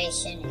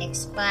duration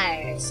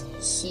expires,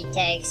 she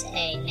takes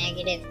a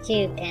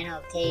 -2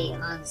 penalty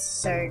on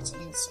search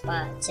and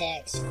spot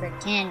checks for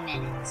 10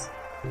 minutes.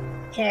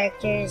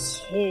 Characters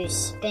who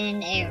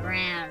spend a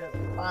round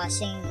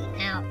washing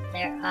out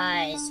their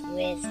eyes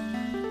with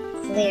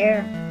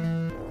clear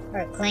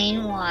or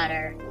clean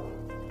water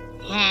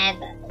have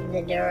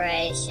the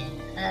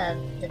duration of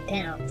the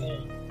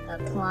penalty.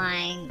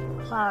 Applying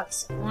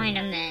Hawk's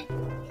Ointment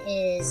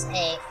is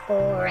a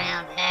full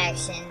round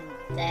action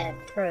that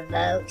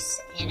provokes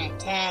an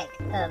attack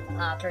of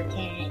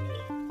opportunity.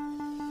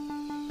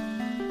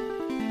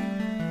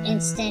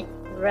 Instant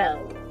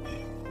Rope.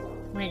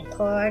 When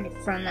poured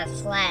from a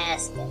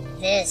flask,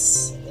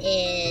 this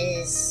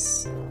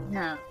vicious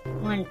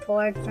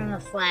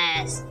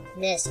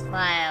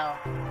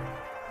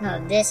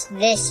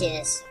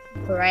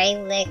gray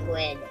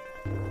liquid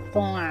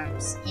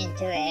forms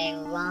into a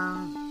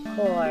long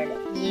cord,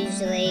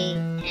 usually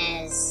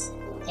as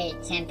a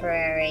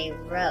temporary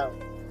rope.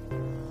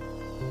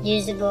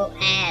 Usable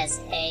as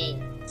a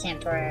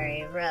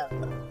temporary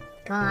rope.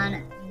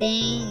 Upon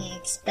being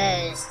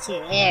exposed to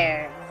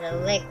air, the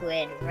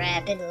liquid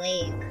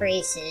rapidly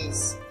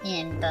increases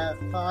in both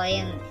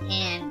volume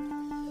and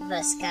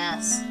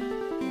viscosity,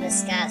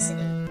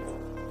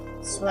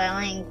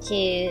 swelling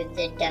to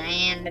the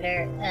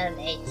diameter of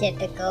a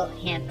typical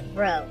hemp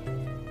rope,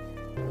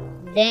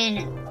 then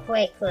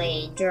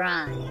quickly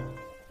drying.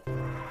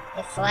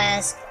 A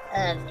flask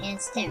of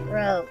instant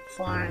rope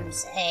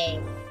forms a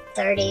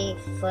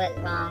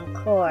 30-foot-long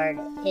cord.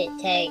 It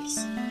takes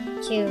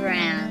 2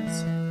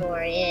 rounds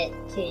for it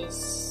to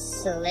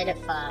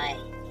solidify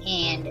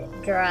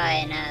and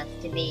dry enough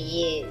to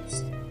be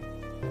used.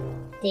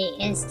 The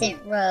instant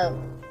rope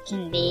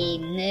can be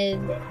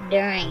moved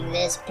during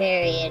this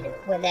period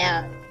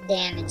without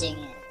damaging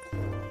it,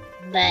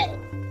 but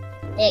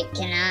it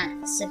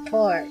cannot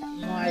support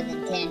more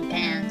than 10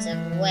 pounds of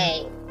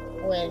weight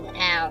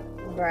without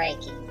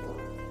breaking.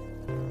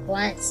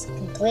 Once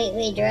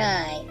completely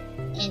dry,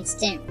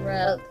 instant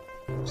rope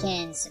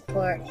can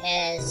support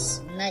as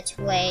much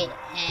weight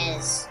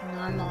as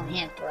normal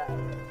hemp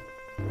rope.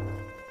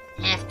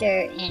 After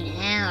an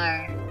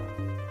hour,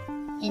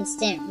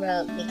 instant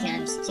rope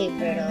becomes too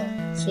brittle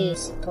to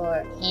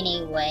support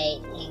any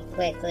weight and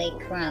quickly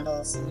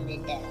crumbles into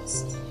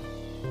dust.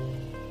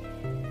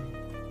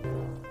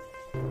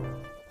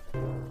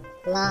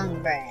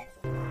 Long breath.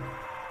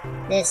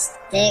 This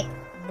thick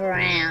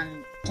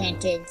brown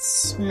tinted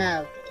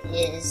smoke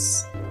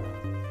is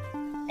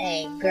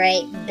a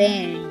great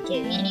boon to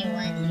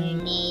anyone who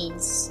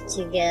needs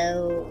to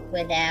go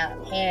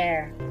without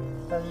air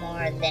for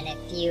more than a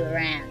few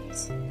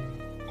rounds.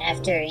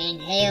 After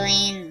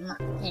inhaling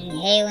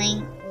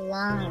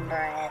long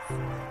breath,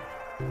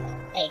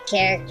 a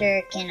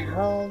character can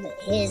hold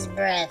his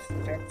breath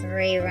for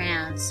 3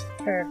 rounds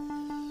per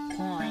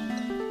point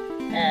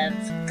of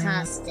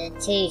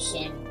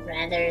constitution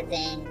rather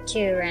than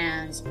 2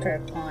 rounds per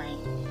point.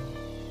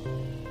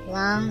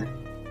 Long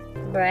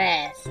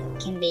breath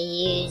can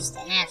be used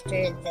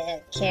after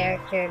the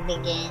character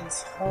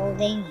begins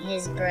holding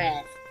his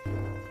breath,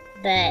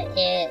 but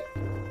it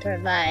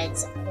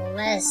provides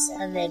less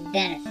of a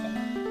benefit.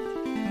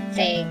 If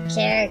a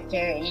character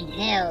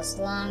inhales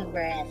long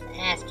breath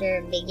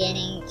after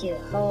beginning to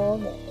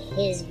hold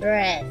his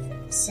breath,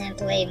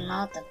 simply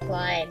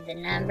multiply the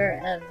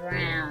number of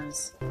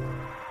rounds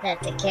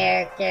that the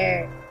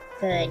character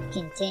could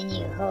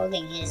continue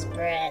holding his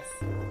breath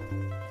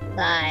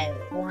by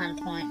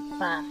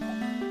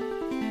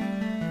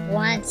 1.5.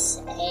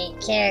 Once a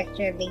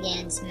character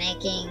begins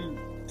making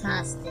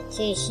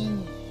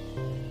constitution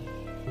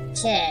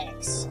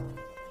checks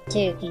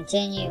to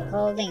continue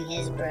holding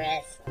his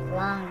breath,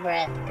 long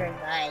breath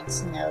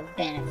provides no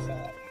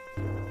benefit.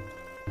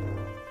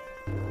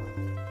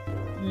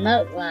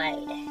 Mote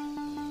light.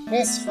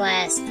 This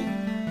flask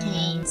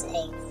contains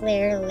a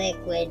clear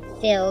liquid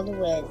filled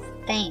with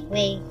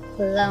faintly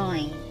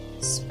glowing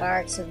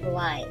sparks of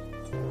light.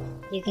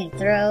 You can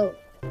throw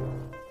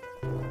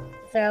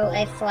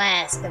a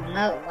flask of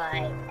mote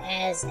light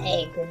as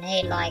a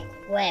grenade-like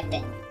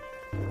weapon.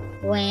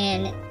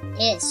 When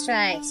it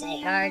strikes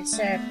a hard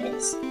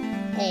surface,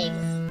 a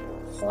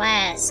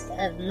flask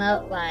of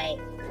mote light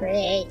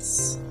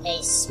creates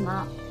a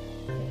small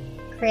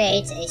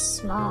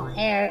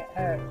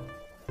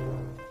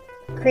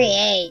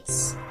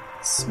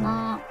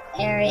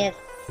area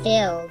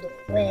filled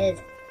with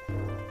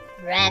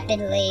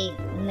rapidly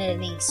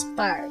moving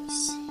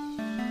sparks.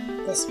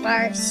 The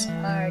sparks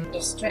are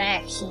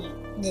distracting,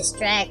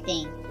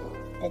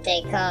 but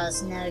they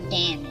cause no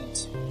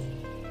damage.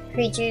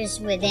 Creatures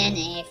within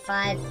a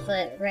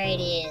 5-foot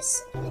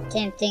radius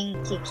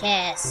attempting to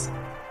cast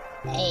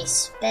a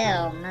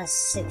spell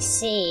must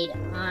succeed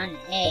on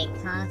a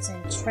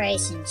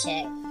concentration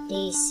check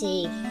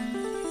DC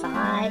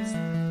 5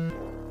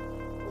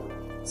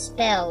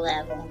 spell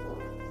level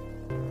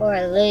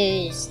or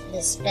lose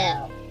the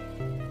spell.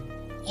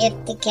 If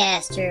the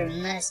caster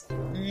must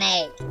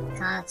make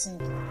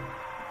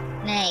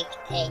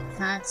a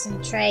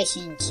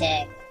concentration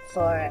check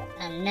for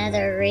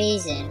another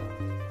reason,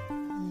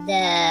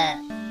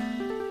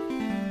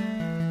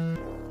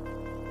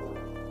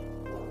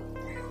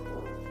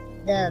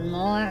 the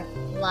more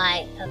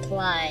light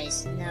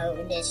applies no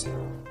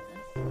additional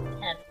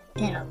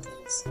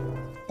penalties.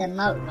 The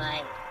mote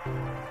light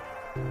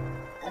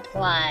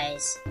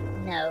applies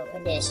no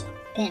additional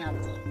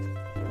penalty.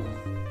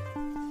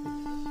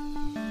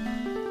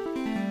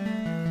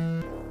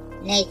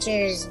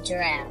 Nature's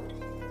Drought.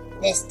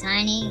 This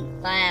tiny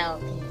vial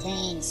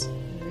contains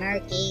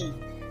murky,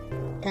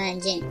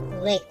 pungent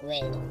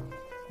liquid.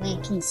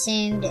 When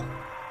consumed,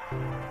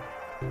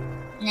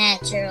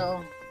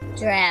 natural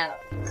drought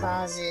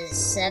causes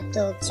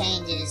subtle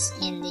changes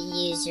in the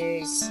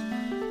user's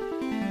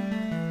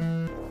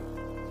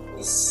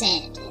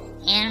scent.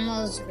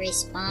 Animals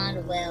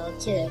respond well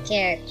to a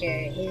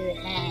character who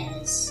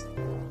has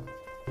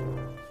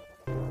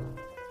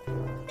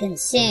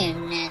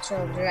consumed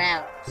natural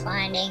drought,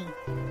 finding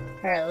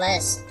her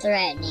less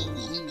threatening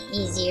and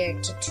easier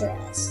to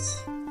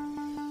trust.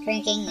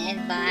 Drinking a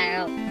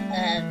vial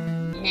of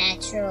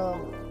natural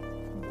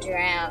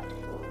drought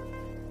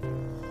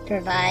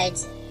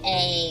provides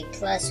a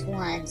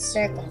 +1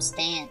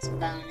 circumstance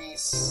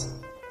bonus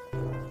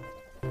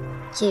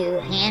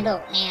to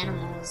handle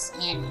animals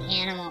and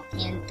animal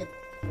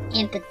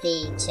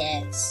empathy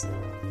checks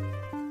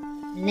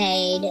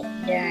made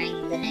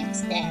during the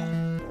next day.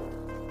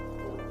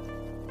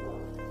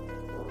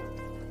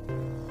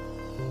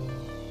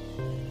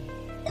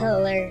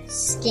 Polar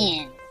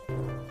Skin.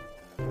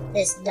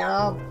 This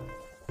dull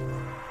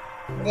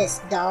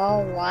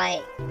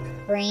white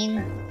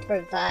cream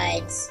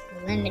provides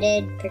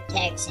limited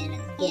protection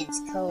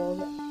against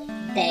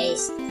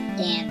cold-based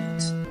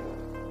damage.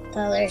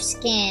 Polar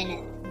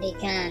Skin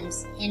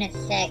becomes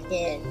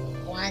ineffective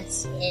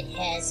once it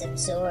has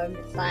absorbed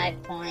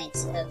 5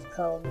 points of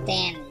cold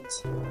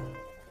damage.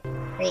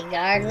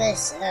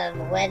 Regardless of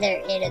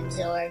whether it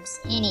absorbs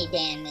any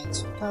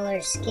damage,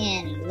 Polar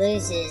Skin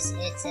loses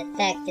its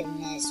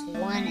effectiveness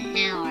 1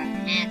 hour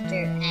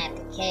after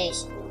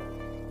application.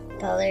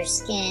 Polar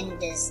Skin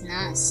does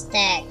not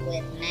stack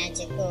with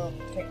magical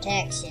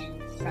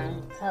protection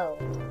from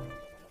cold.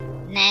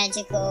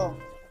 Magical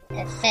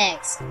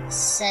effects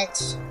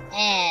such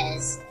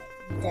as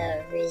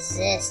the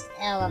Resist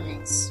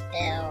Elements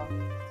spell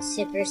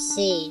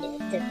supersede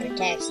the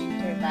protection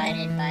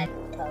provided by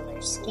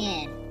Polar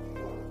Skin.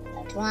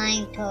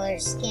 Applying Polar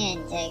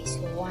Skin takes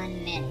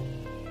 1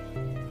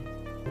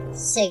 minute.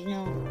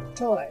 Signal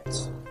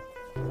Torch.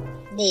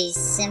 These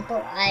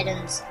simple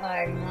items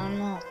are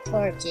normal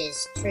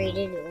torches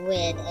treated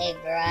with a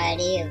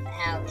variety of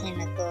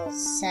alchemical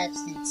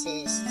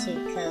substances to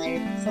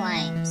colored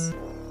flames.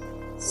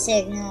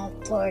 Signal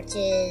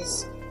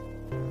torches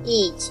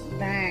each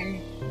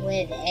burn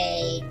with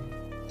a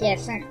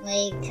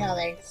differently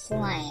colored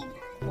flame.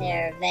 They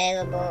are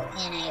available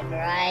in a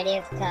variety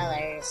of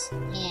colors,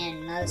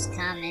 and most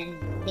common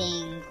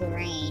being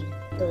green,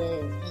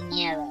 blue, and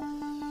yellow.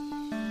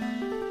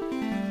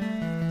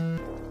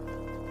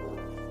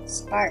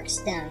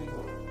 Sparkstone.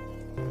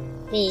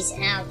 These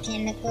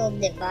alchemical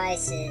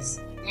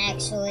devices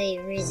actually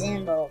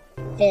resemble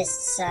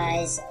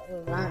fist-sized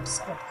lumps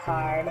of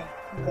hard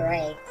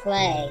gray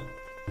clay.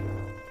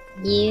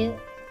 You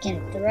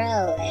can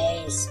throw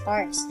a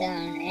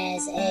sparkstone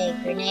as a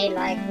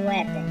grenade-like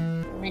weapon.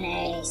 When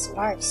a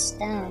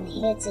sparkstone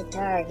hits a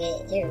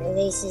target, it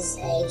releases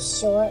a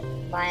short,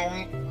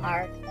 violent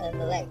arc of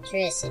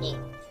electricity.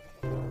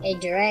 A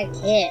direct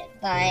hit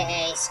by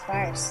a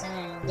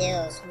sparkstone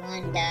deals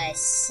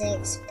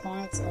 1d6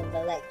 points of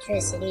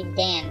electricity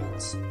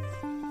damage.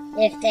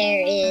 If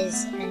there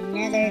is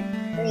another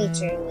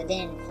creature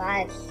within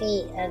 5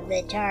 feet of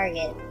the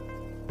target,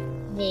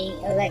 the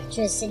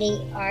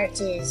electricity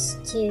arches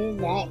to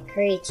that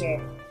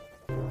creature,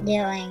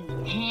 dealing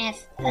half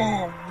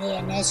of the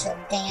initial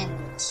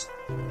damage.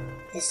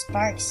 The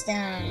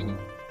sparkstone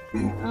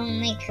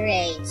only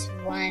creates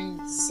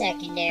 1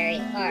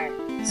 secondary arc,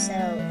 so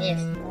if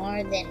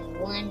more than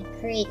 1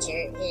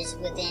 creature is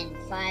within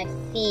 5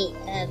 feet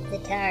of the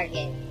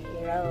target,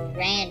 roll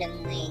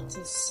randomly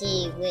to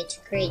see which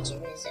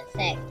creature is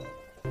affected.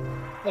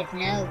 If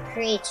no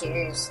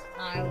creatures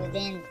are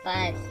within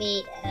 5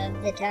 feet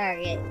of the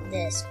target,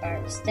 the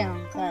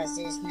sparkstone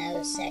causes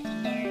no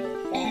secondary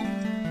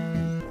effect.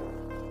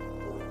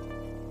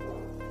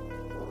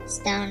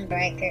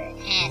 Stonebreaker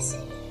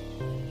Acid.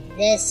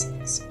 This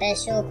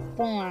special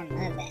form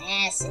of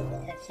acid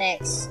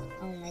affects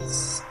only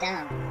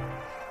stone.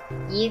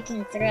 You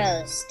can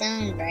throw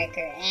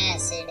Stonebreaker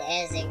Acid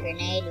as a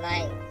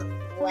grenade-like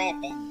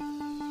weapon.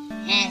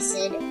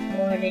 Acid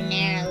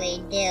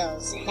ordinarily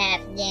deals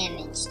half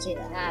damage to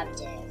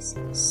objects.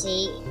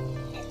 See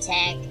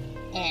Attack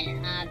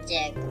an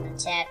Object on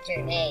Chapter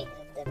 8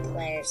 of the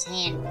Player's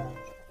Handbook.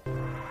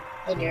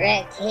 A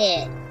direct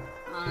hit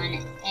on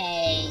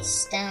a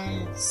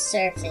stone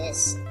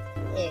surface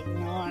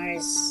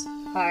ignores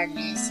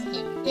hardness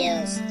and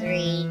deals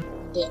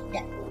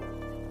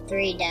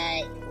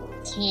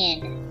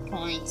 3d10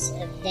 points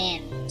of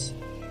damage.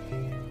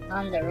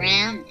 On the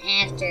round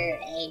after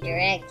a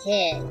direct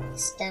hit,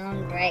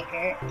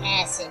 Stonebreaker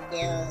Acid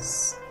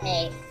deals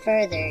a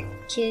further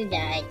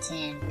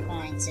 2d10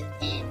 points of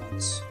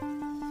damage.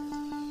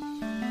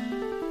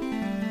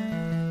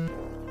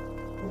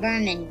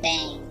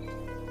 Verminbane.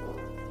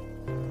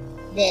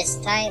 This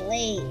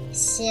tightly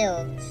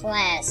sealed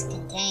flask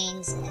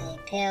contains a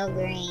pale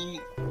green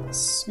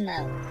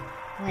smoke.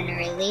 When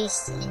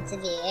released into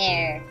the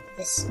air,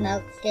 the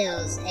smoke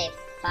fills a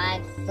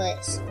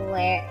 5-foot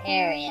square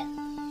area.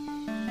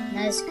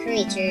 Most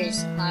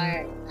creatures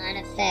are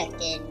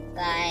unaffected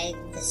by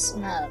the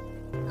smoke,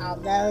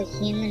 although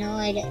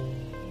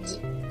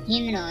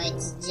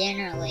humanoids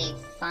generally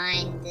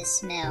find the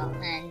smell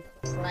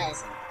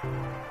unpleasant.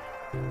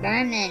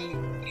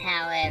 Vermin,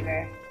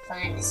 however,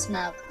 find the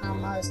smoke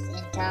almost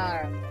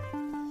intolerable.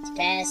 To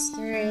pass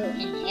through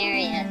an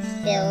area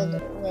filled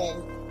with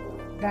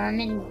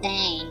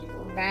verminbane,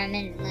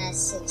 vermin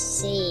must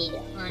succeed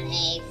on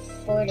a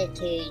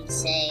fortitude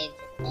save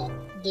at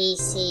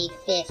DC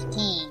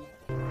 15.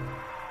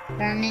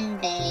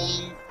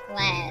 Verminbane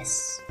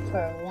lasts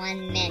for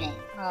 1 minute,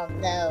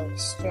 although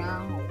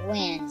strong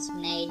winds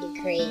may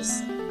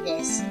decrease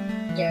this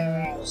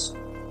duration.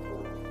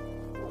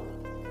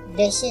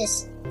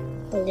 Vicious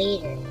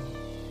Bleeder.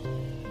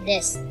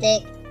 This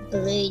thick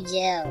blue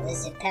gel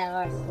is a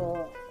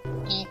powerful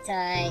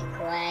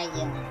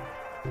anticoagulant.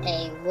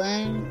 A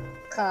wound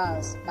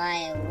caused by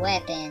a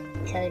weapon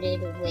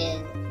coated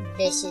with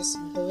Vicious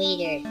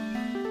Bleeder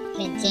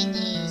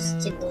continues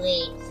to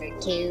bleed for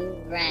 2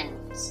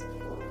 rounds,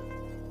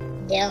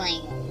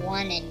 dealing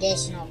 1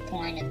 additional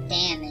point of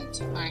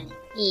damage on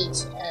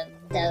each of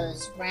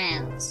those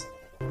rounds.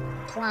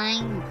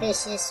 Applying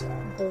Vicious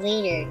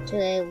Bleeder to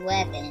a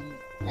weapon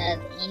of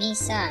any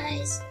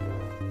size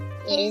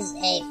is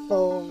a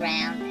full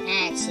round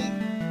action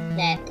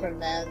that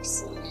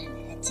provokes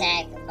an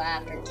attack of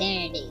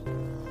opportunity.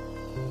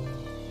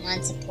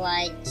 Once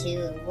applied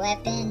to a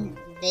weapon,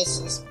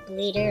 Vicious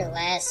Bleeder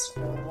lasts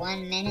for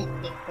 1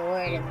 minute before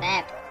it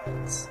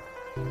evaporates.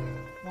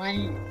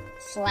 1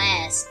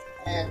 flask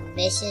of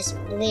Vicious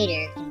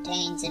Bleeder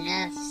contains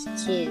enough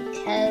to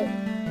coat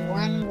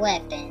 1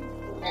 weapon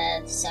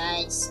of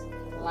size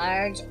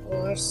large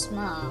or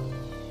small.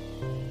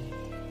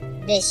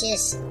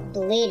 Vicious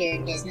Bleeder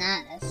does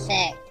not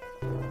affect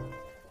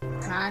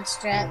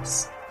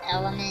constructs,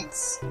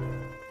 elements,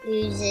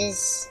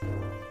 oozes,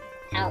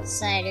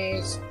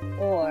 outsiders,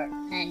 or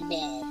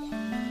undead.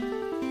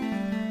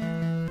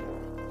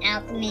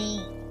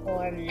 Alchemy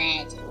or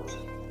magic.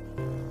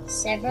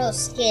 Several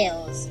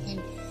skills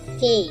and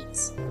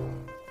feats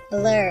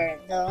blur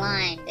the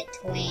line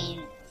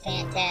between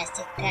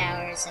fantastic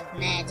powers of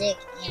magic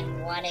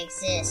and what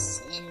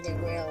exists in the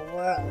real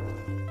world.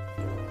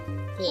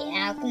 The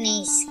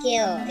alchemy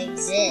skill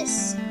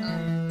exists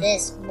on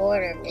this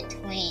border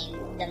between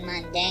the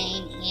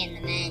mundane and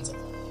the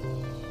magical.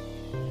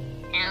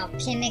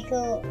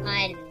 Alchemical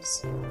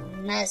items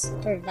must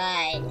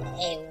provide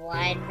a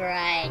wide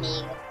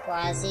variety of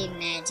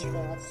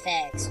quasi-magical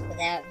effects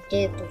without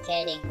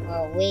duplicating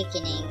or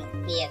weakening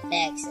the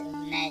effects of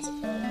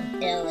magical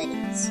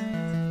abilities.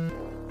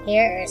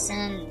 Here are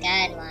some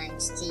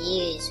guidelines to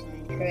use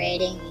when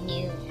creating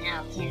new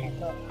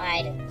alchemical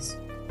items.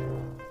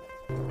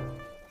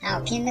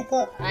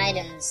 Alchemical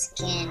items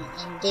can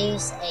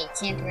induce a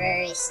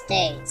temporary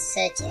state,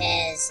 such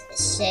as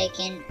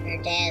shaken or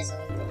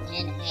dazzled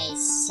in a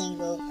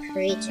single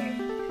creature,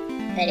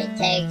 but it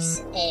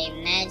takes a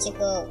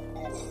magical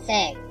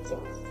effect to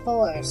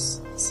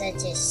force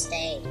such a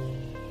state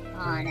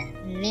on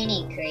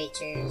many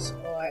creatures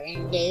or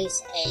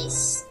induce a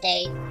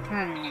state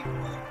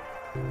permanently.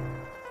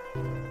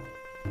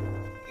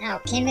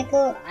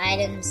 Alchemical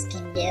items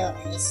can deal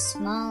a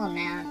small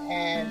amount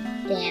of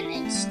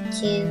damage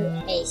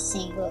to a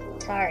single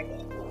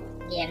target.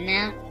 The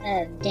amount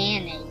of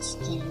damage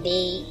can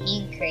be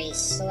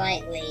increased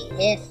slightly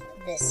if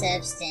the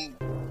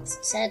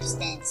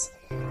substance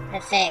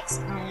affects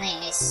only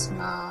a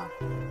small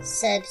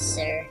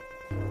subset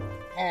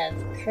of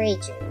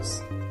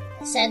creatures.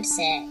 A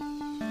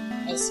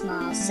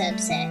small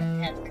subset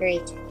of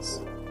creatures.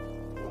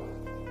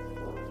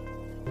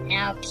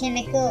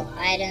 Alchemical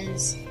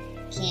items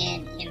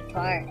can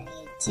impart a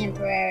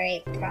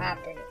temporary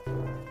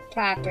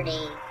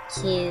property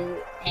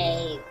to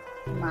a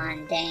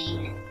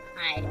mundane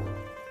item.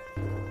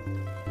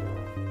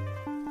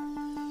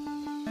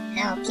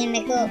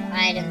 Alchemical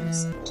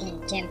items can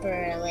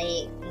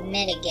temporarily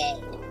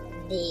mitigate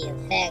the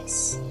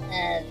effects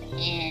of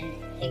an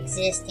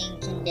existing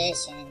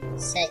condition,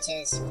 such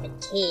as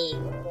fatigue,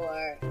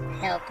 or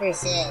help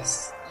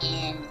resist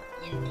an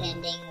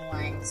impending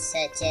one,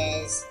 such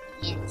as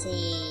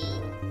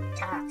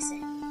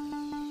antitoxin.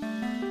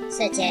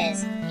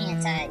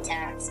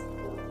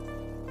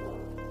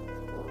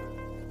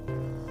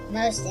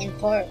 Most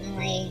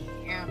importantly,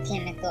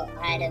 alchemical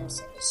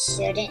items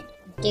shouldn't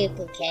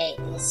duplicate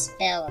a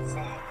spell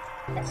effect,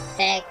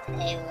 affect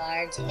a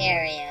large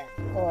area,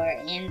 or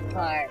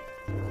impart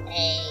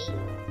a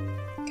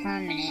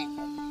permanent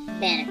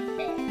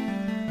benefit.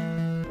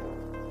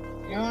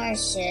 Nor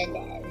should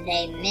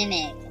they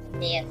mimic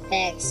the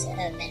effects of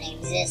an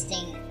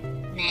existing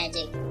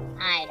magic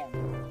item.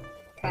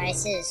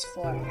 Prices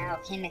for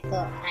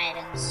alchemical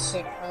items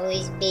should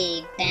always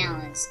be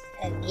balanced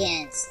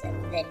against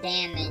the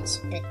damage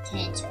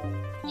potential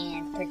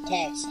and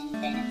protection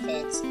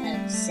benefits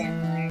of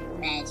similar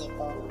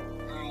magical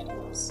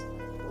items.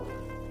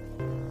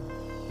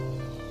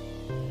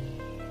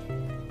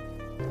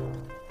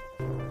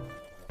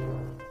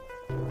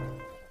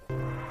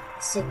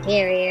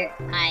 Superior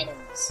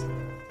items.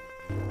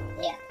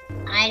 The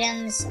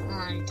items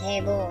on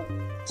table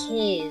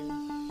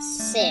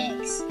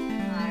 2-6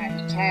 are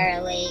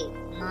entirely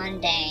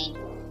mundane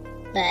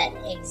but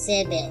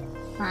exhibit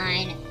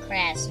fine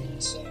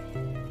craftsmanship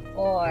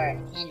or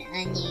an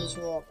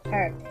unusual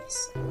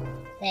purpose.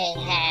 They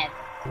have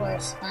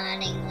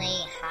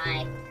correspondingly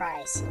high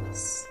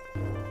prices.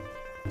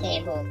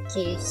 Table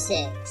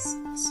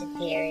 2-6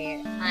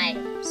 Superior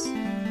items.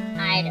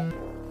 Item: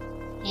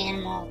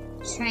 Animal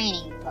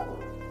training pole.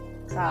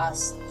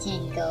 Cost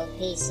 10 gold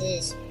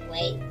pieces,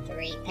 weight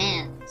 3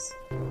 pounds.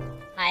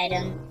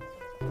 Item: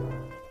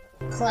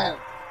 Cloak.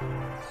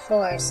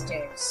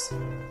 Foresters.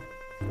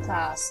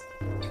 Cost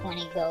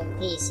 20 gold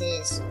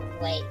pieces,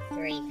 weight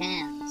 3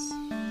 pounds.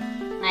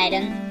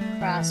 Item: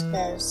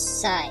 Crossbow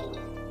sight.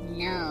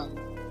 Gnome.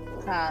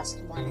 Cost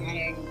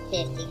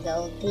 150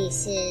 gold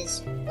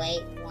pieces,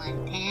 weight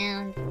 1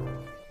 pound.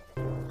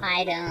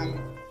 Item: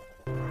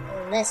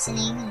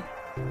 Listening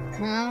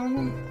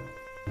cone.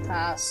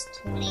 costs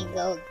 20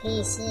 gold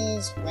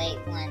pieces, weight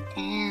 1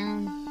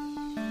 pound.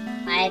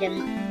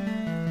 Item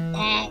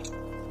pack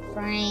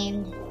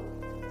framed,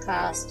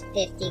 cost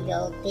 50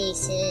 gold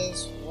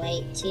pieces,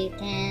 weight 2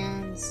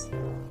 pounds.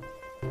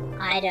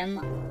 Item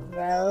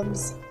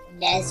robes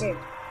desert,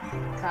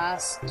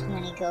 cost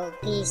 20 gold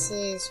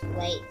pieces,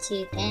 weight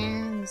 2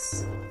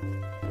 pounds.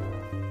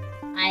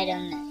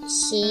 Item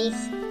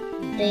sheath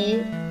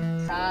boot,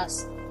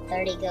 cost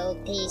 30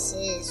 gold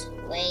pieces,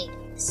 weight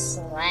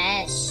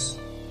slash.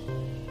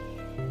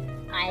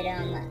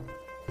 Item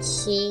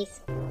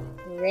sheath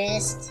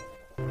wrist,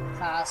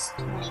 cost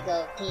 20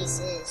 gold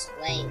pieces,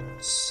 weight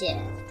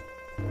shift.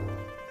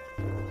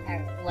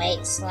 Or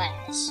weight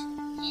slash.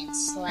 And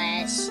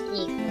slash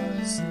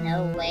equals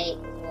no weight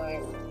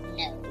worth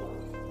noted.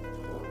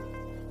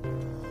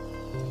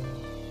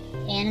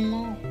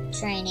 Animal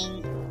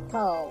training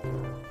pole.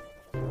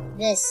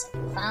 This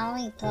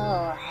following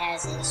pole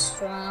has a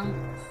strong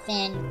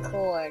fin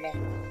cord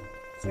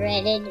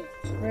threaded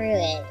through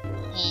it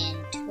and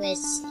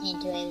twists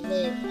into a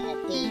loop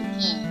at the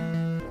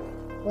end.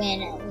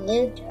 When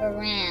looped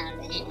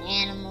around an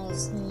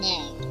animal's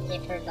neck,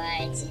 it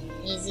provides an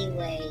easy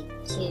way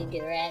to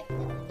direct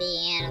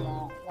the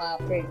animal while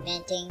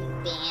preventing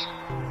the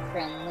animal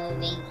from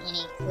moving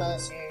any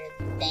closer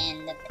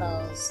than the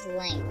pole's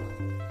length.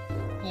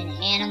 An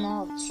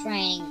animal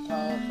training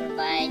pole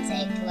provides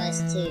a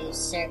 +2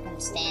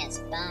 circumstance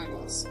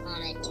bonus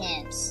on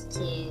attempts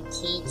to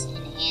teach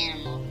an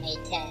animal a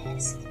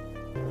task.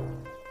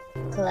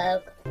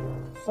 Cloak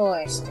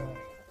Forester.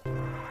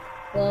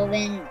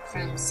 Woven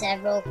from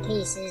several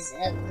pieces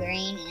of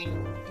green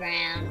and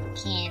brown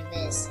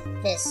canvas,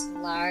 this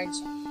large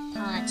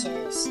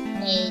poncho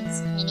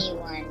aids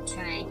anyone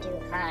trying to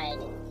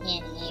hide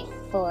in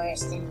a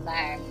forest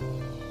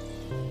environment.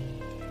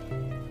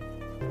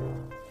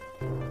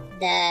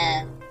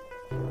 The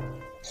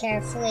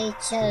carefully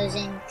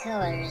chosen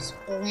colors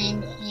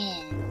blend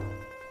in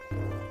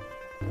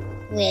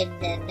with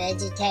the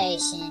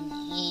vegetation,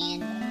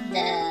 and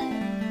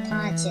the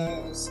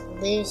poncho's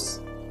loose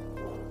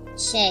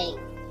shape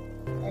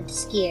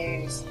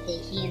obscures the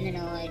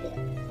humanoid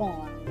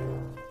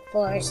form.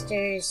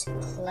 Forester's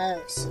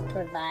cloaks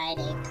provide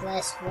a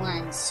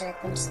 +1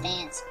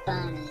 circumstance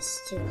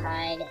bonus to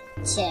hide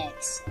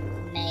checks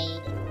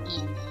made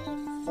in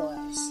a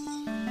forest.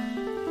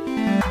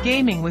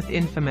 Gaming with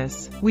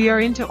Infamous. We are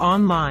into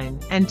online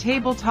and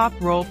tabletop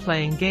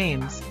role-playing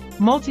games,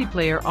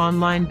 multiplayer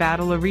online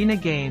battle arena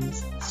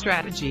games,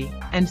 strategy,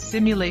 and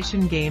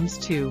simulation games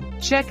too.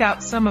 Check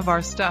out some of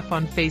our stuff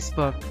on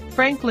Facebook,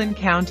 Franklin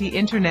County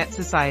Internet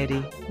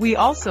Society. We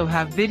also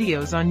have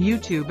videos on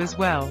YouTube as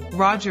well.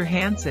 Roger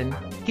Hansen,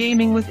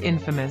 Gaming with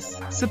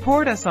Infamous.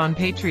 Support us on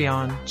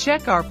Patreon.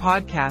 Check our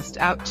podcast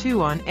out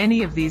too on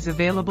any of these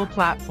available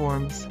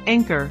platforms: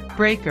 Anchor,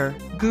 Breaker,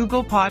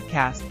 Google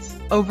Podcasts,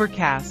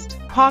 Overcast,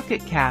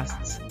 Pocket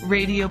Casts,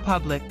 Radio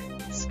Public,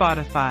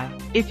 Spotify.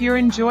 If you're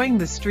enjoying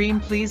the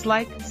stream, please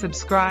like,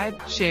 subscribe,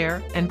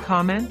 share, and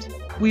comment.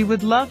 We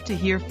would love to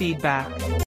hear feedback.